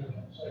a motion and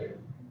a second.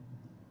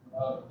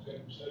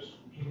 Executive session,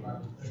 Jim, I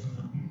can take a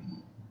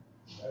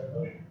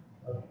motion.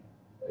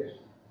 Please.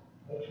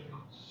 Motion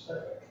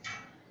second.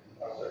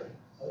 I'll second.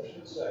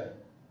 Motion second.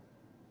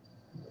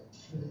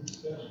 Any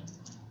discussion?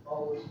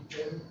 All those in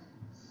favor?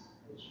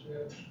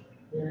 Motion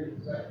carried.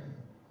 Back in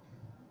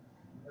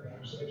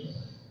executive session.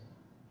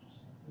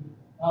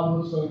 I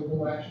will say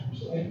no action was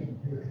taken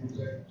here in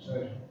executive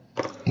session.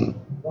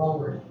 While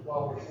we're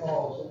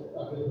paused,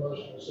 I did a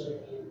motion to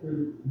second to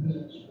approve the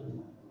minutes from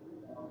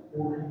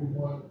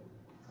 4/21,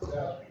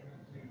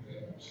 2022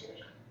 executive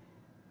session.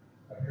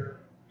 I hear.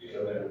 A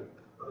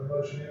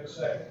motion in a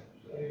second.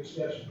 Any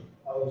discussion?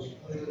 All those in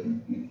favor?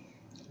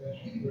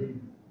 Discussion approved.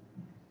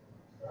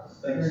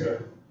 Thank you, sir.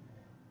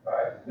 All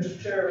right, Mr.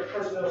 Chair,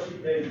 personnel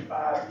sheet dated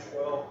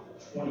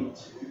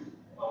 5/12/22.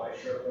 I'll make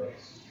sure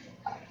everybody's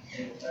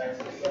able to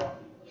access that.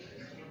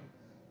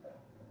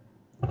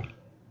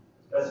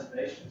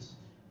 Resignations.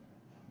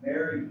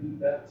 Mary E.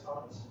 Beth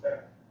Thomas,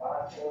 effective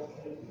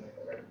 5/12/22. Make a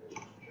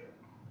recommendation, Mr. Chair.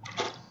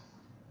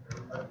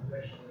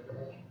 Recommendation,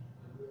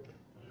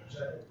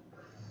 second.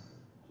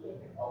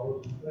 All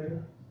those in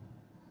favor?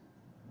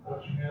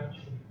 Motion unanimous.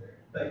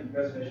 Thank you.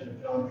 Resignation of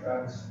John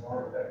Travis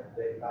Smart, effective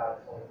date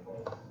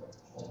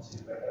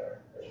 5/20/22. Make that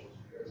recommendation,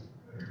 Mr. Chair.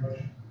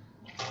 Motion.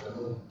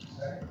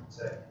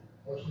 Second.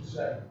 Motion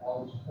second. All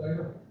those in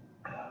favor?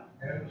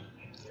 Unanimous.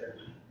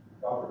 Carries.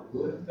 Robert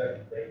Wood,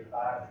 effective date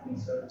 5/27/22.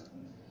 Mr.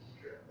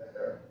 Chair. Make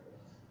that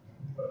recommendation.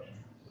 Motion.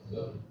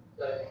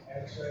 Second.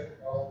 And second.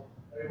 All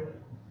in favor?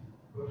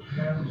 Motion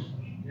unanimous.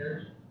 Motion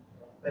carries.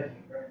 Thank you.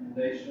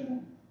 Recommendation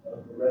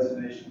of the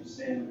resignation of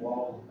Sandy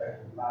Wall,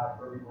 effective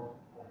 5/31/22.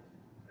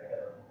 Make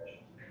that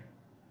recommendation.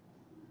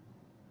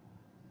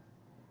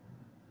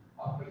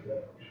 I'll make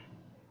that motion.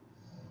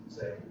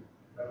 Second.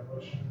 Have a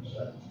motion and a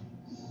second.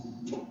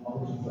 All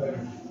those in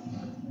favor?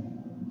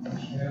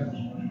 Motion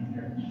unanimous. Motion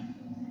carries.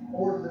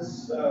 Board, this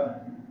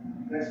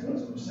next one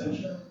is for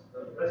censure. The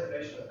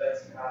resignation of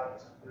Betsy Hyde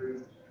was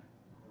approved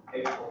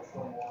April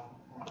 21,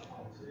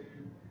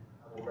 2022.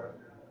 I will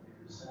recommend that we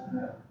rescind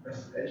that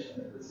resignation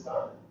at this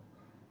time.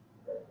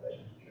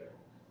 Recommendation, Mr. Chair.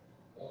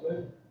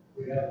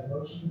 We have a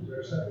motion. Is there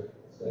a second?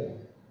 Second.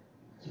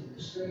 To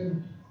rescind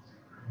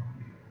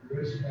the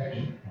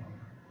resignation.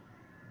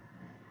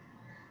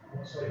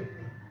 I'll say.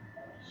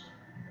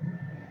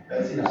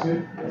 Betsy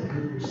Hyde.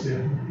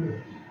 Rescind.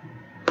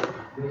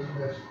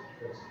 Resignation.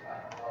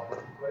 All those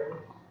in favor?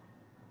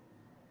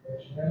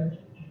 Motion unanimous.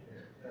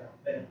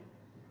 Thank you.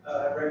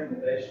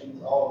 Recommendations,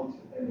 all of these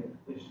within the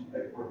completion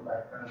paperwork,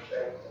 background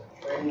check, and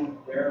training,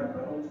 Darren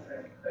Reynolds,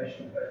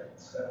 transportation, effective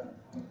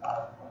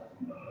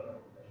 7/25/22.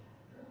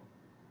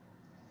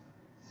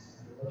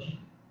 Motion.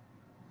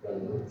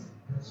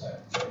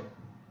 Second.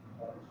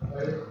 All those in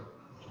favor?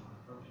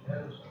 Motion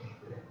unanimous.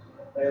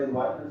 Bailey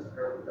White is a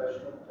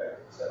paraprofessional,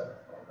 effective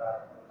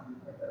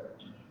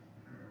 7/25/22.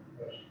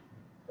 Motion.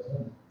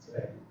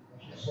 Second.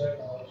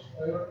 All those in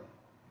favor?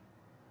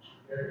 Motion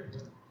carries.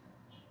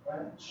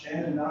 Right.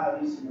 Shannon Nye,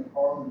 Lisa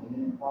McCarthy, and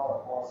Ian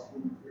Pollard, all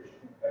school nutrition,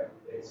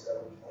 effective date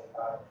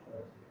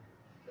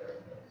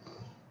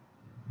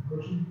 7/25/22.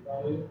 Motion,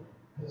 Dolly,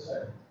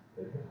 second.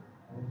 All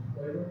in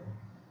favor?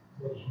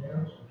 Motion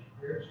unanimous. Motion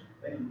carries.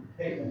 Thank you.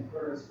 Caitlin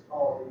Curtis,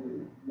 Polly,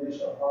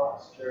 Michelle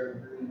Fox, Jerry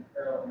Green,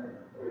 Carol, and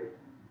Corey,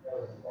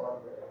 Ellis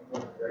Barker,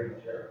 and Grady,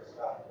 Jerry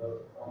Scott, Lowe,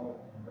 Colin,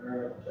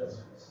 Mary,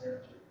 Jessica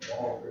Snare,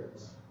 all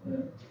Griffiths,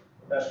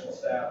 professional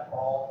staff,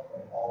 all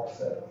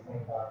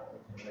 7/25/22.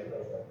 Make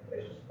those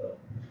recommendations.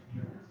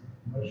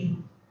 Motion.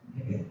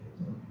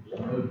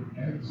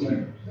 And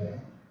second.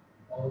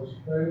 All those in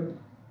favor?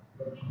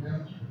 Motion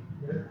unanimous. Motion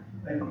carries.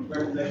 Thank you.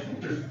 Recommendation of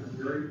Christopher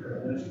Drury for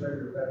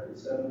administrator, effective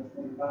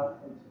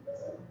 7/25/22.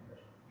 That's it.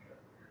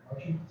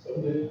 Motion. So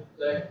moved.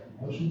 Second.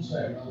 Motion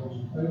second. All those in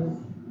favor?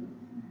 Motion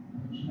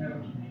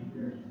unanimous. Motion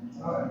carries.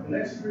 All right, the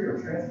next three are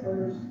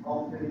transfers.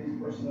 All three of these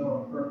personnel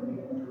are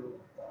currently under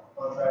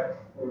contract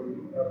for the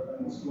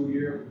upcoming school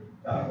year.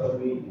 But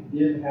we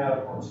did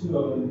have, on two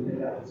of them, we did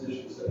have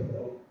positions that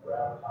go for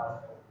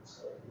advertisement,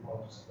 so we want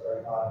to just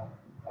clarify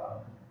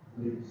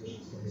new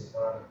positions at this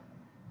time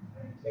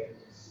and take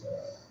these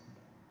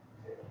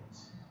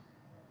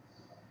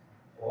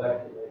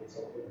collectively. So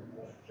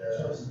Mr. Chair,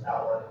 just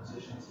outline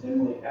positions.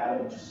 Emily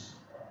Adams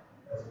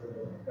as a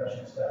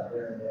professional staff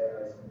there, and there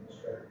as an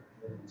administrator,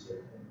 and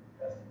Tiffany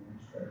as an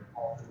administrator,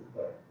 all through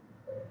the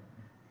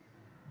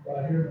Do I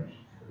hear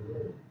motion?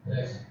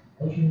 Yes.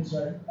 Motion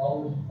second. All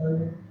those in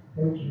favor?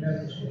 Motion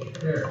unanimous. Motion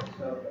carries.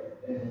 Okay,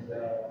 and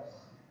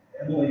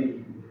Emily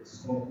is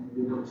going to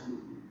move to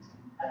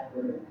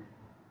academic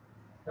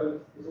coach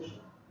position.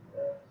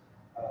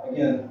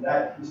 Again,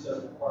 that piece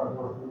doesn't require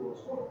board approval,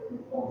 it's one of the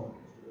forms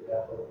because we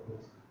have both.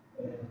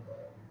 And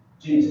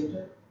Jeannie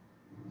Simpson,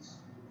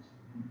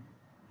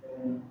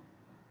 and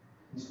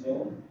Ms.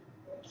 Millen,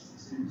 the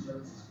student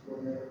services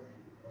coordinator.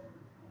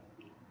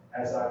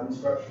 As I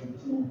restructure the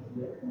team for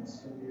the upcoming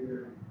school year,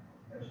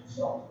 as you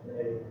saw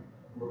today,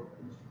 work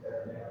with Mr.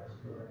 Barron,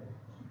 Mr.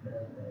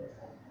 Barron,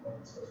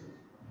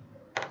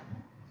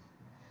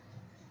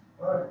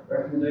 all right,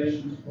 recommendation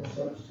recommendations for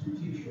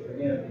substitute teacher.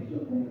 Again, the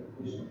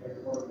completion of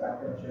paperwork,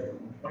 background check,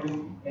 and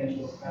training,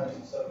 Angela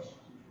Patterson, substitute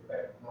teacher,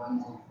 effective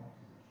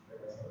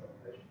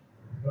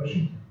 9/1/2022.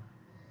 Motion?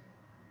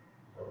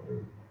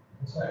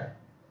 Second.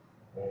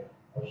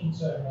 Motion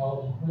second,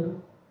 all those in favor?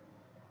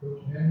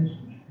 Vote unanimous,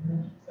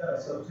 motion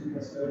carries. Substitute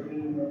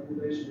custodian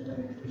recommendation, and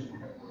completion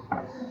of paperwork,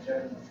 background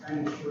check, and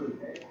training, Shirley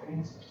K.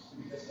 Green,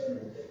 substitute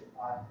custodian, effective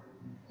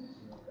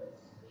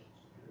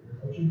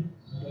 5/13/2022. Motion?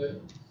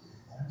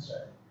 And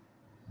second.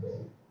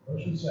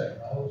 Motion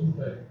second, all those in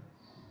favor?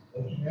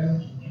 Vote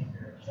unanimous, motion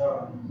carries.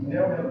 We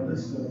now have a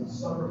list of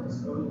summer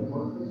custodial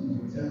workers,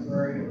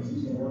 temporary or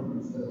seasonal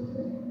workers that are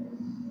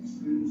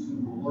students who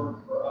will work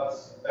for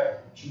us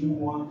effective June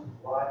 1 to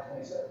July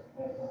 22nd,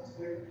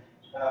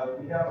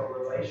 2022. We have a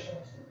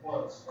relations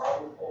employment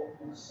struggle poll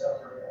who's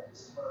separate at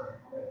this time. I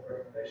make a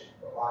recommendation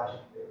for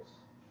Elijah Gibbs.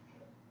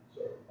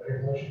 So, I hear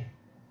a motion.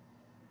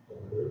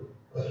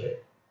 Okay.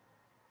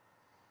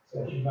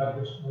 Motion by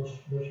Mr.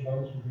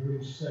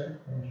 Green, second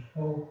by Mr.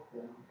 Cole.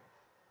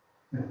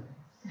 And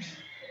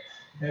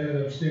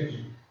an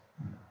abstention.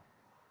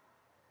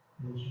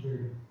 Motion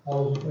carried. All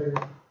those in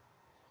favor?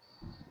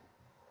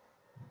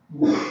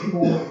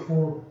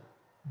 Four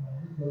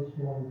votes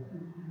for,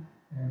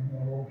 and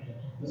one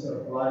abstention. So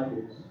Elijah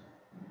Gibbs.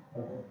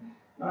 Okay.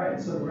 All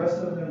right, so the rest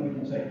of them we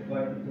can take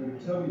collectively.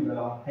 Toby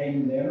Bell,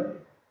 Hayden Danner,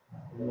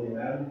 William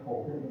Adam,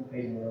 Cole Pittman,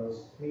 Hayden Rose,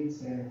 Kate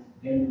Sands,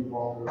 Andrew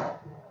Walter,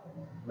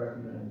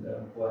 recommend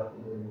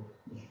collectively.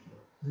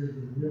 Here's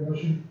the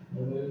motion,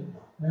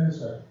 and a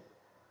second.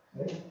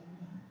 Okay.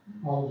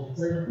 All those in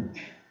favor?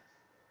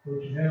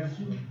 Vote unanimous,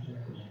 motion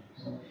carries.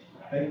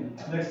 Thank you.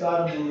 Next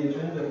item on the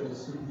agenda is the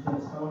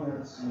superintendent's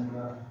comments, and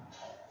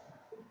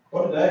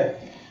what a day.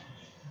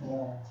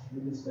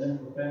 We've been spending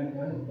for Fannin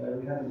County today.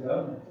 We have the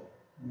governor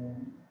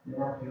in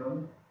our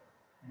county,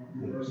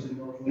 University of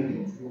North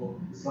Carolina, for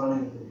the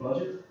signing of the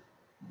budget.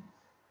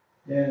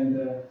 And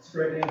it's a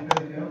great day in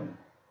Fannin County.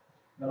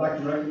 I'd like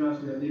to recognize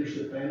we have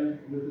leadership Fannin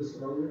with us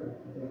earlier. I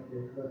think the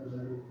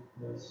representative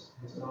has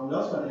gone. We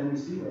also had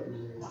NBC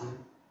representative here.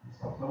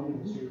 So Tony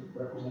was here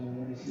representing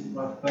NBC. I'd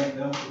like to thank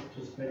them for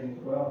participating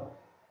as well.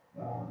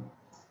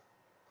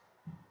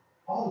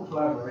 All the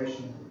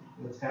collaboration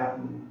that's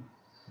happening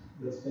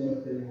that's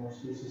benefiting our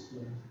school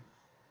system.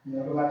 You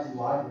know, go back to the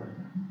library.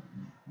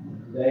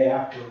 The day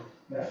after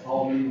that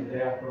fall meeting, the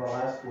day after our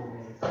last board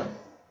meeting,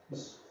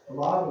 just a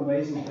lot of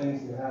amazing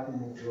things that happen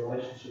with the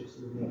relationships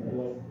that are being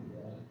built.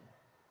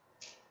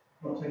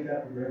 Don't take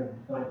that for granted.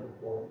 Thank you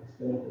for it. It's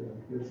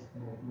benefiting the kids.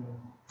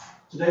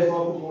 Today's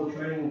local board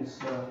training was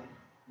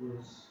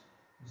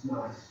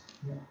nice.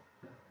 Yeah.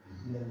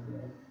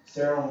 And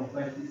Sarah, I want to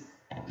thank you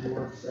for your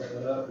work to set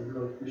that up. We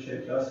really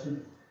appreciate Justin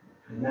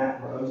and Matt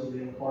Rose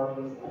being part of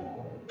it.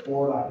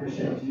 Board, I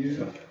appreciate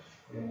you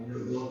and your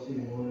ability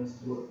and willingness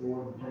to look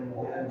forward and plan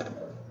ahead.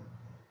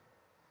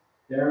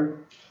 Darren,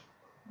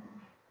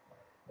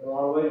 a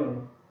lot of weight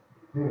on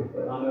you,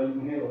 but I know you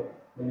can handle it,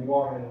 and you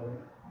are handling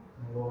it.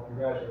 And I want to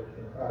congratulate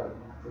you and proud of you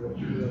for what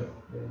you're doing,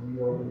 and you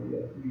are going to be a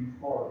huge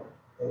part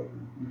of the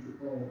future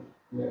plan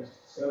the next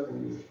several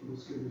years for the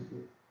school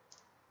district.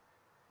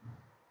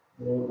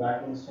 We'll look back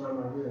on this time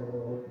right here, and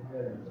we'll look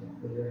ahead and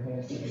put your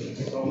hands in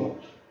so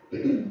much.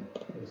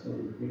 It's going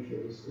to be the future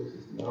of the school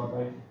system. I'm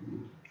thankful for you.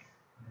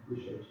 I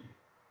appreciate you.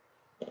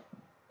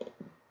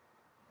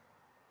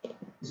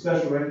 The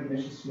special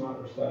recognitions tonight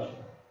are special.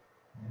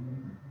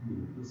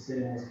 The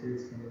seeing those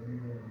kids come in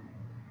here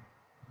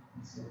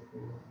and so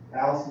forth.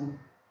 Allison,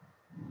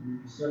 you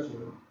do such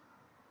an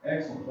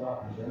excellent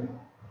job, Jim.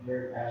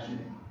 Very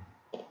passionate.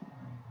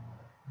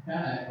 Kind of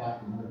act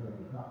like we live at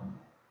the company.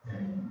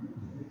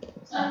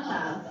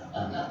 Sometimes,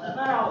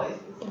 not always,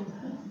 but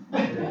sometimes.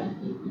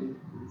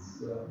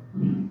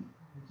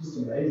 It's just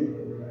amazing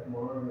that we're that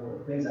modern.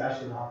 Things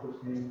Ashley Hopper's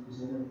being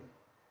presented,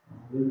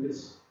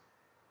 Lucas,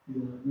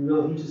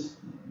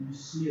 you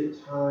see it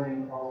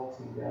tying all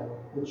together.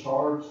 The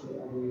charge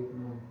that we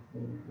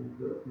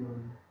put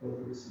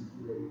over the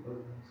CPA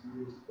programs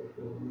years to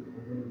fulfill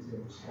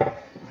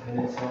and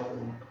it's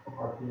helping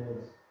our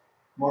kids.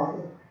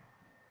 Martha,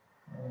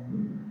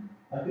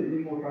 I couldn't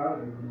be more proud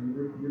of you.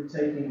 You're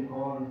taking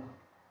on.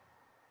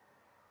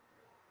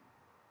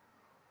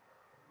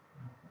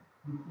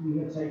 You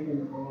have taken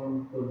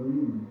on the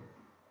lead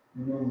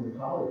among your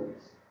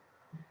colleagues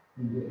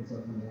in getting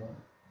something done.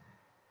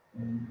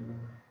 And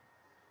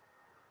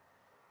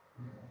I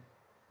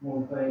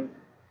want to thank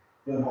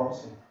Ben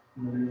Harpson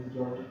from the University of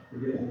Georgia for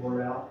getting the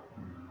word out,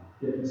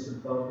 getting this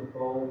in public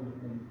control,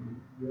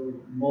 and really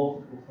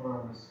multiple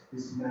times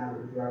this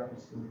matter is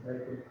referenced in the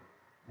paper.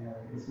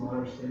 It's my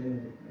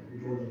understanding that the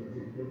Georgia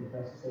Education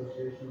Press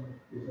Association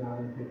is now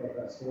going to pick up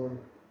that story.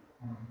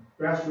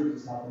 Grassroots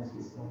is how things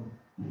get started.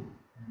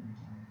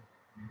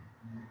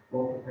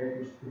 Local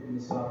papers picking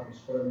this up and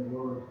spreading the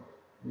word.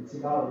 It's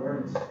about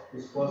awareness.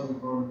 This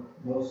wasn't on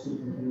most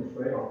superintendents'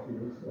 radar 2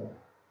 weeks ago.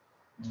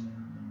 If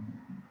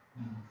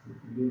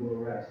you do where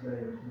we're at today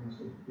in terms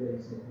of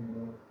getting something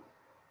done.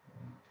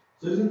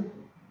 Susan,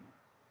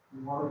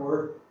 your hard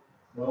work,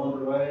 well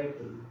underway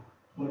for the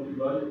 22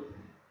 budget.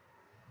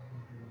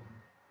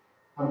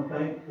 I'm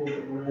thankful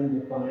that we're in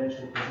the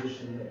financial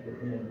position that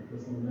we're in,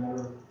 because no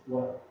matter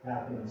what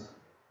happens,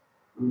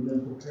 we've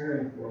been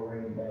preparing for a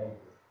rainy day.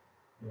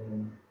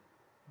 And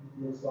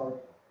it looks like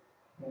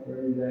that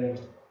rainy day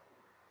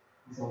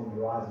is on the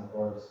horizon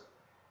for us.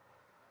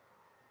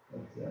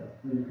 But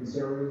through the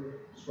conservative,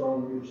 strong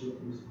leadership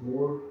of this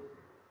board,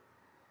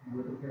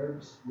 we're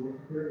prepared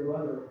to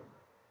weather it.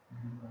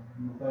 And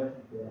I'm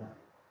thankful for that.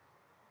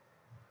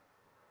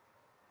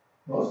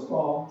 Most of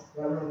all,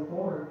 right around the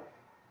corner,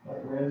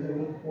 like Ramsey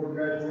went before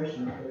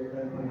graduation, after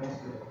everything else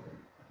did.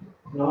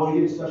 And I want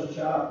to give a special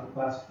shout out to the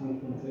class of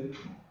 2022.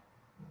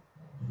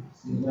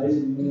 Some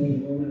amazing men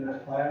and women in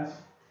that class.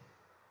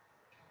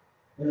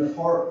 And a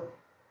part,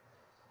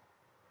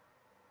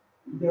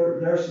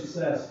 their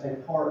success, a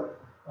part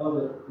of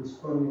it is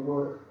from the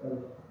work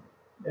of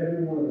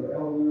every one of the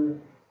elementary,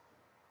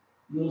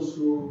 middle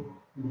school,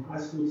 and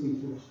high school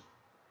teachers,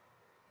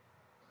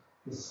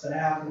 the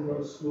staff of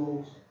those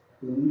schools,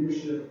 the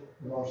leadership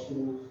of our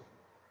schools,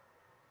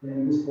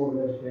 and this Board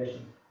of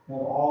Education have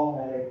all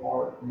had a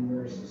part in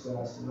their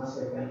success, and I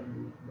say thank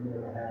you for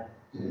their behalf.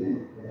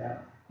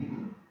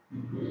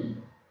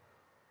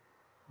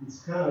 It's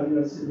kind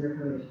of, sitting here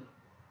kind of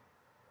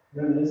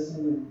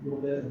reminiscing a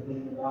little bit and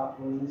thinking about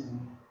things, and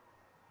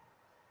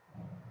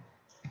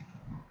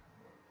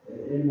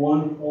in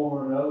one form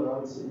or another,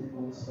 I've been sitting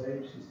on the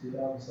stage since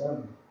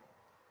 2007.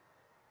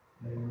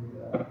 And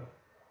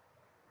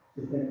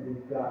to think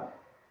we've got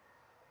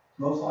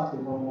most likely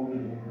one more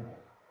meeting here.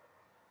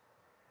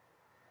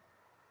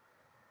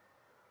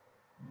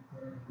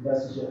 The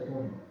best is yet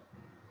coming.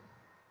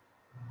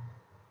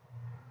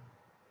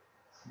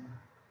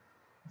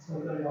 So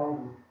thank all of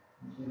you.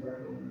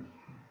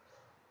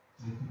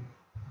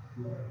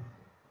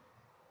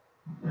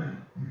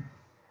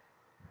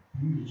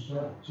 You just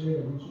start to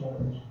tell which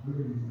one is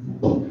good.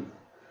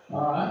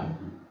 All right.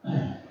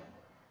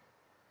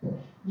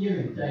 You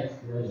can take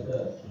the rest of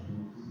it.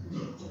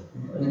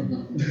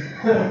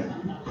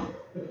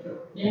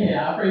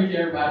 Yeah, I appreciate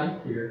everybody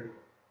here.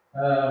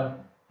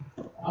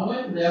 I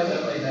went to the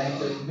FFA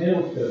banquet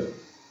middle school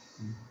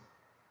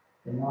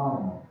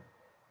tomorrow.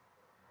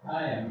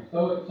 I am so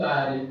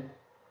excited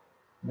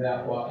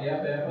about what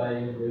FFA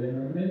is doing in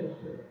the middle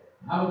school.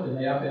 I was in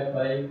the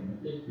FFA from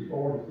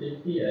 64 to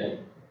 68.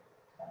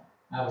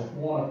 I was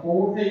one of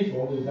 4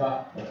 people who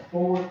got a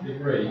 4th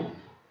degree.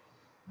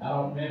 I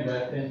don't remember,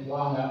 that's been so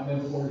long, I don't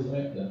remember where we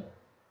went to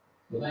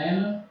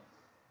Savannah.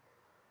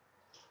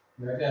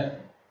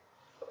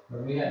 But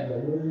we had to go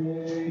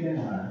way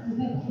down.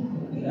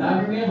 And I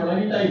remember, let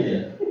me tell you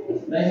this,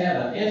 they had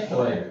an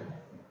escalator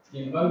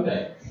in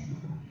Motek.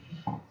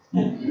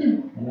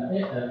 And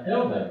an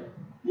elevator.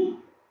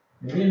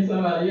 And then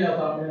somebody else,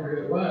 I don't remember who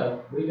it was,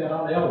 we got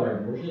on the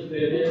elevator. We just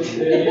did this,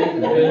 did this,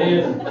 and did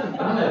this.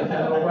 I never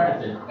kind of over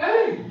and said,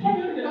 hey, you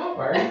gotta get off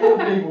there.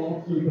 You people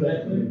won't see that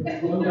thing.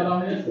 We got on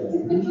the escalator.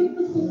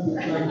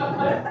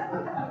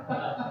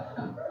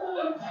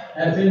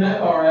 Hadn't been that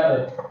far out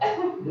of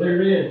Blue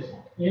Ridge.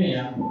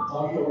 Anyhow,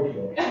 long story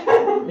short.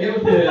 It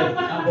was good.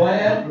 I'm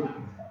glad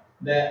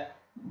that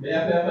the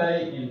FFA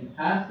in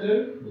high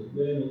school is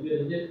doing as good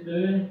as it's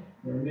doing.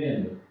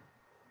 Remember,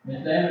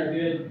 Ms. Danner,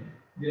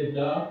 good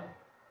job.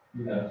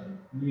 You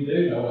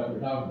do know what we're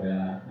talking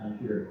about, I'm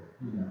sure.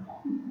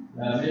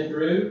 Mr.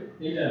 Ruth,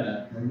 he done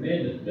a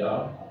tremendous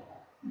job.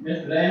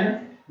 Mr.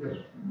 Danner,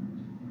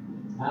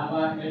 I'm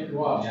like Mr.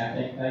 Walker, I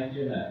can't thank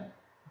you enough.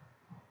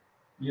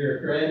 You're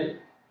a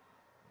credit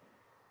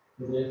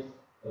to this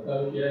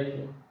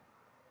association,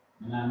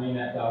 and I mean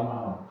that all my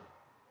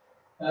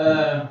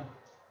heart.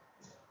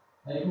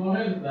 There's one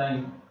other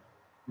thing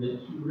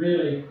that's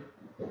really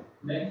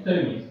next to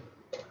me,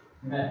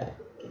 and that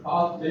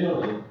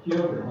possibility of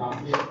children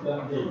not getting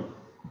something to eat.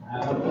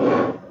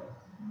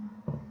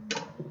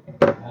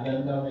 I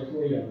don't know Miss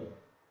Williams.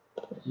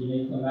 She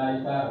needs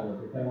somebody's Bible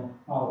to come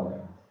holler at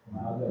her.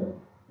 I'll do it.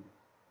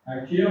 Our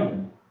children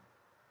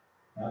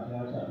got to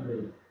have something to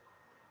eat.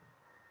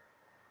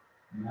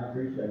 And I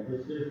appreciate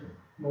this system.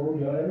 Lord,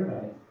 you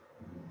everybody.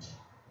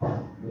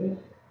 Yes.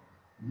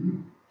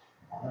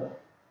 I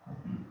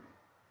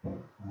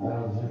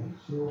don't think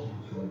it's so,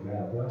 so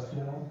God bless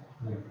y'all.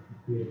 Make the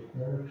kids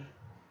first.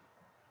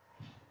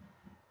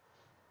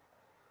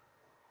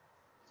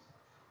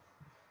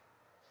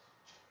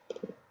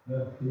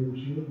 That feels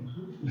good.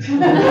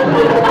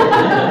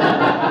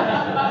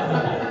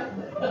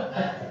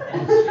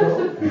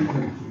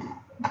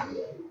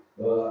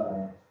 Well,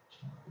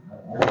 I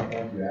want to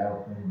thank you,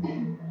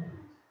 Allison.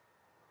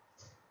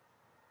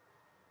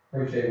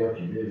 Appreciate what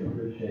you did.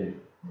 Appreciate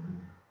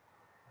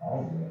all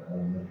of that.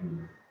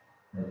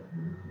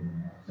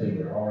 See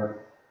your heart.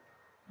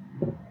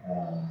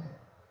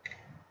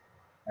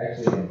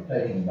 Actually, I'm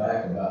taking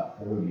back about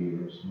 4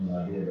 years when I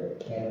did a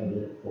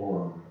candidate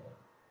forum.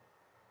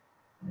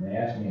 And they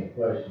asked me a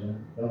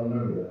question. Don't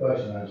remember the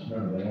question, I just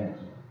remember the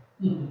answer.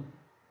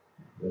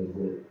 Was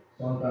that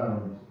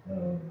sometimes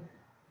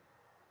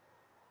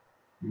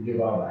you give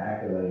all the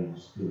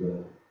accolades to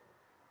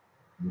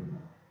the,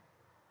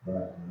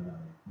 but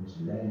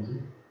Mr.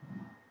 Ramsey,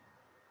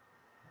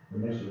 the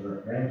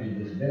Commissioner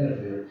Ramsey just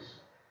benefits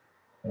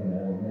from the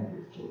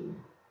elementary school.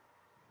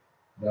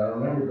 But I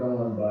remember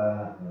going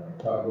by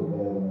Taco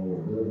Bell when we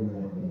were building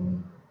it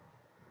in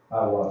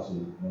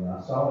Hiawassee, and I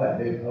saw that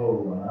big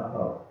hole, and I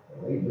thought,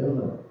 are they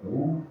building a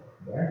pool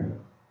there?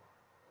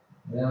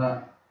 And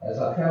then as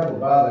I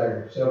traveled by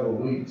there several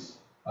weeks,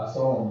 I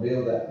saw them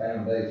build that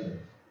foundation.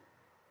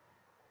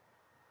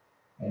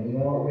 And you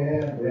know what we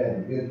had? We had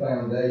a good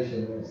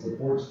foundation that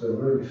supports the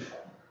roof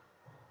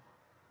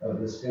of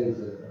the school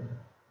system.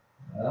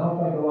 And I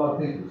don't think a lot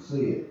of people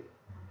see it.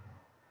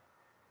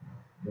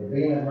 But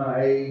being at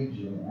my age,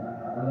 and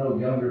I know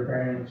younger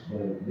parents,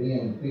 but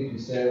being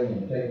 57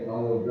 and taking my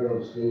little girl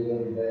to school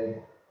every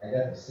day, I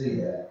got to see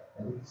that.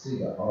 I get to see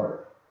the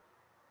heart.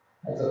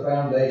 That's a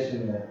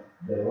foundation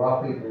that a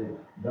lot of people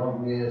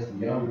don't miss.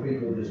 The younger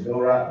people just go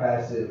right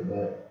past it,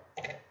 but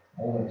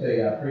I want to tell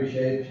you, I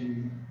appreciate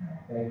you.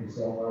 Thank you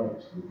so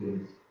much,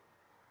 because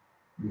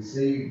you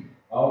see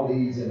all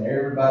these in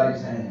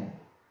everybody's hand.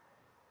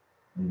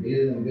 And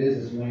being a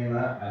businessman,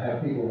 I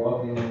have people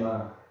walking in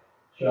my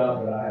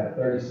shop that I have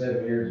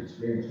 37 years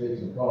experience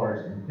fixing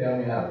cars and tell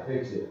me how to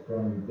fix it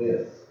from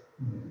this.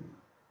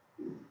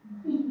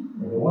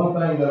 But the one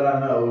thing that I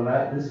know,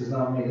 and this is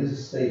not me, this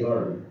is Steve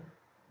Harvey.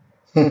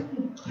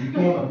 You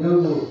can't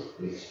Google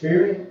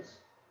experience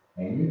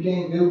and you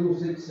can't Google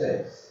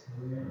success.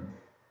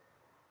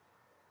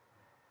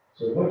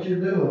 So what you're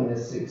doing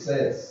is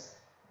success.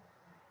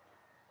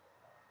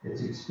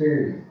 It's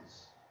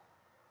experience.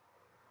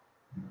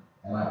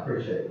 And I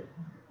appreciate it.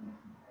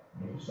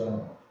 Thank you so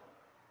much.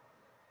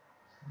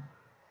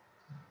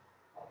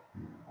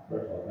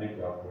 First of all, thank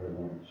y'all for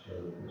everyone that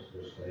showed up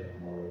this day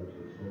and all over to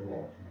the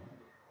school.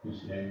 This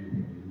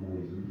game is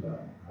amazing.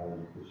 I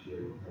would appreciate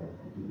it.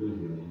 It's a good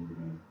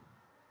game.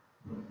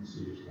 You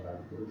see your slide.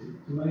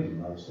 It's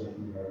amazing all the stuff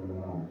you have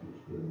going on at your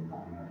school. And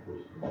I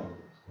appreciate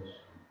it.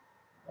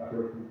 I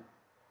feel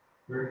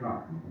very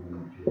confident in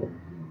the children.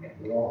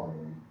 We all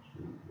are in the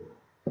school,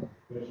 but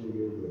especially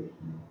your girls.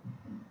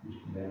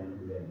 Just down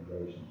to the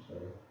education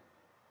stuff.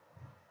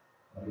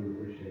 I do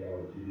appreciate all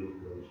that you do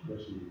for us,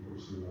 especially for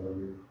some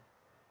earlier.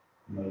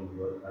 Maybe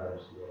work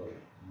past the work.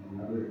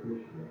 And I really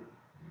appreciate it.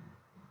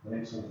 It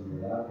ain't something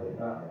that I take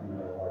out, no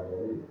matter how I do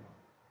it.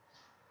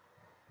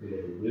 To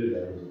do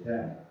that as a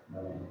talent. I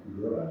don't know if you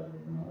realize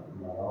it or not.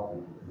 Not all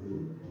people can do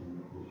it. And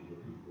I appreciate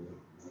people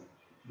that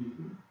you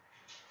can.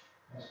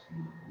 That's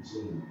the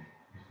same.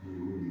 It's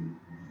really weird.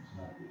 It's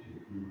not that you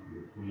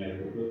we may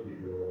have put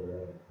people over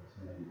there. It's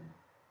amazing.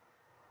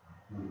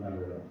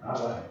 I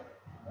like it.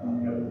 I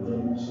don't have a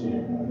word to say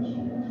it. I just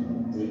want to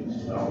do it.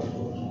 It's always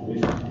supposed to be.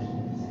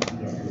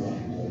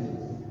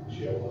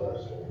 Show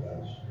us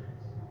everybody's strength.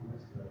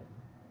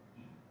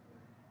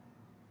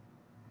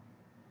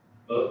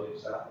 Love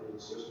this outfitting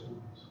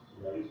system. It's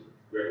amazing.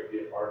 Great to be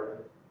a part of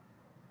it.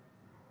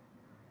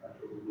 That's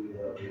what we do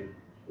out here.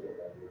 It's what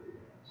I really do.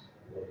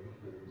 Love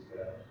these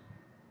guys.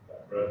 My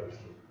brothers.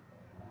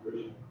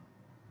 Christian.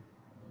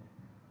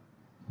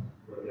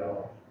 What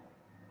y'all?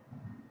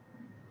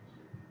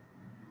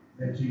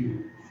 Thank you.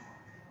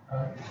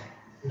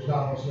 There's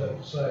not much left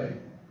to say.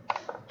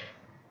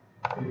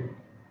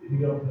 If you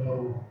don't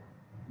know,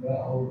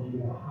 that holds you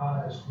in the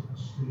highest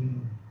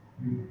esteem.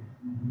 You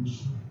do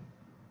see.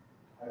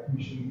 I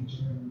appreciate each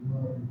and every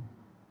one.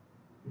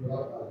 You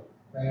love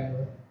my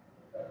family.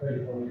 I pray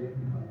for you.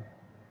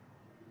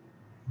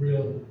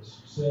 Real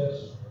success.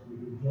 We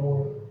enjoy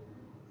it.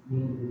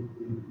 Filled with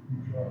the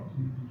future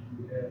opportunities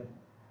we have.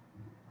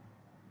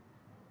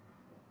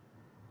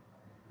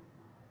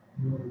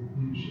 Your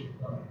leadership,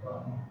 Dr.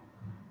 Cotton,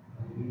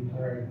 and the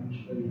entire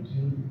administrative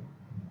team.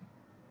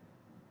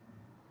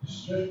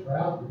 Just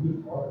proud to be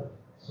a part of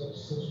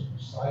such an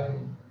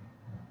exciting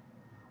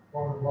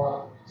part of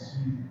life to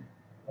see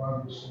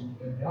progress and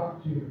the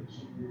opportunities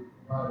that we're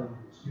providing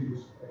for the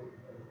students to take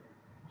place.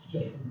 It's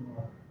just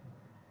remarkable.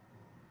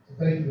 So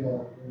thank you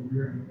all for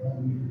your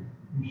involvement.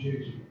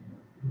 Appreciate you.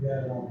 Do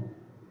that on.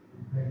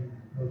 Thank you,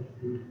 Coach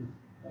Booth.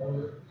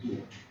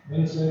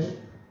 Minnesota.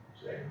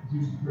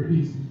 Use it pretty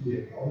easy to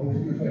get. All those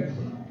in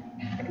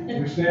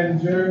favor. We stand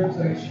adjourned.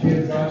 Thanks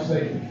again. Drive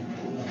safe.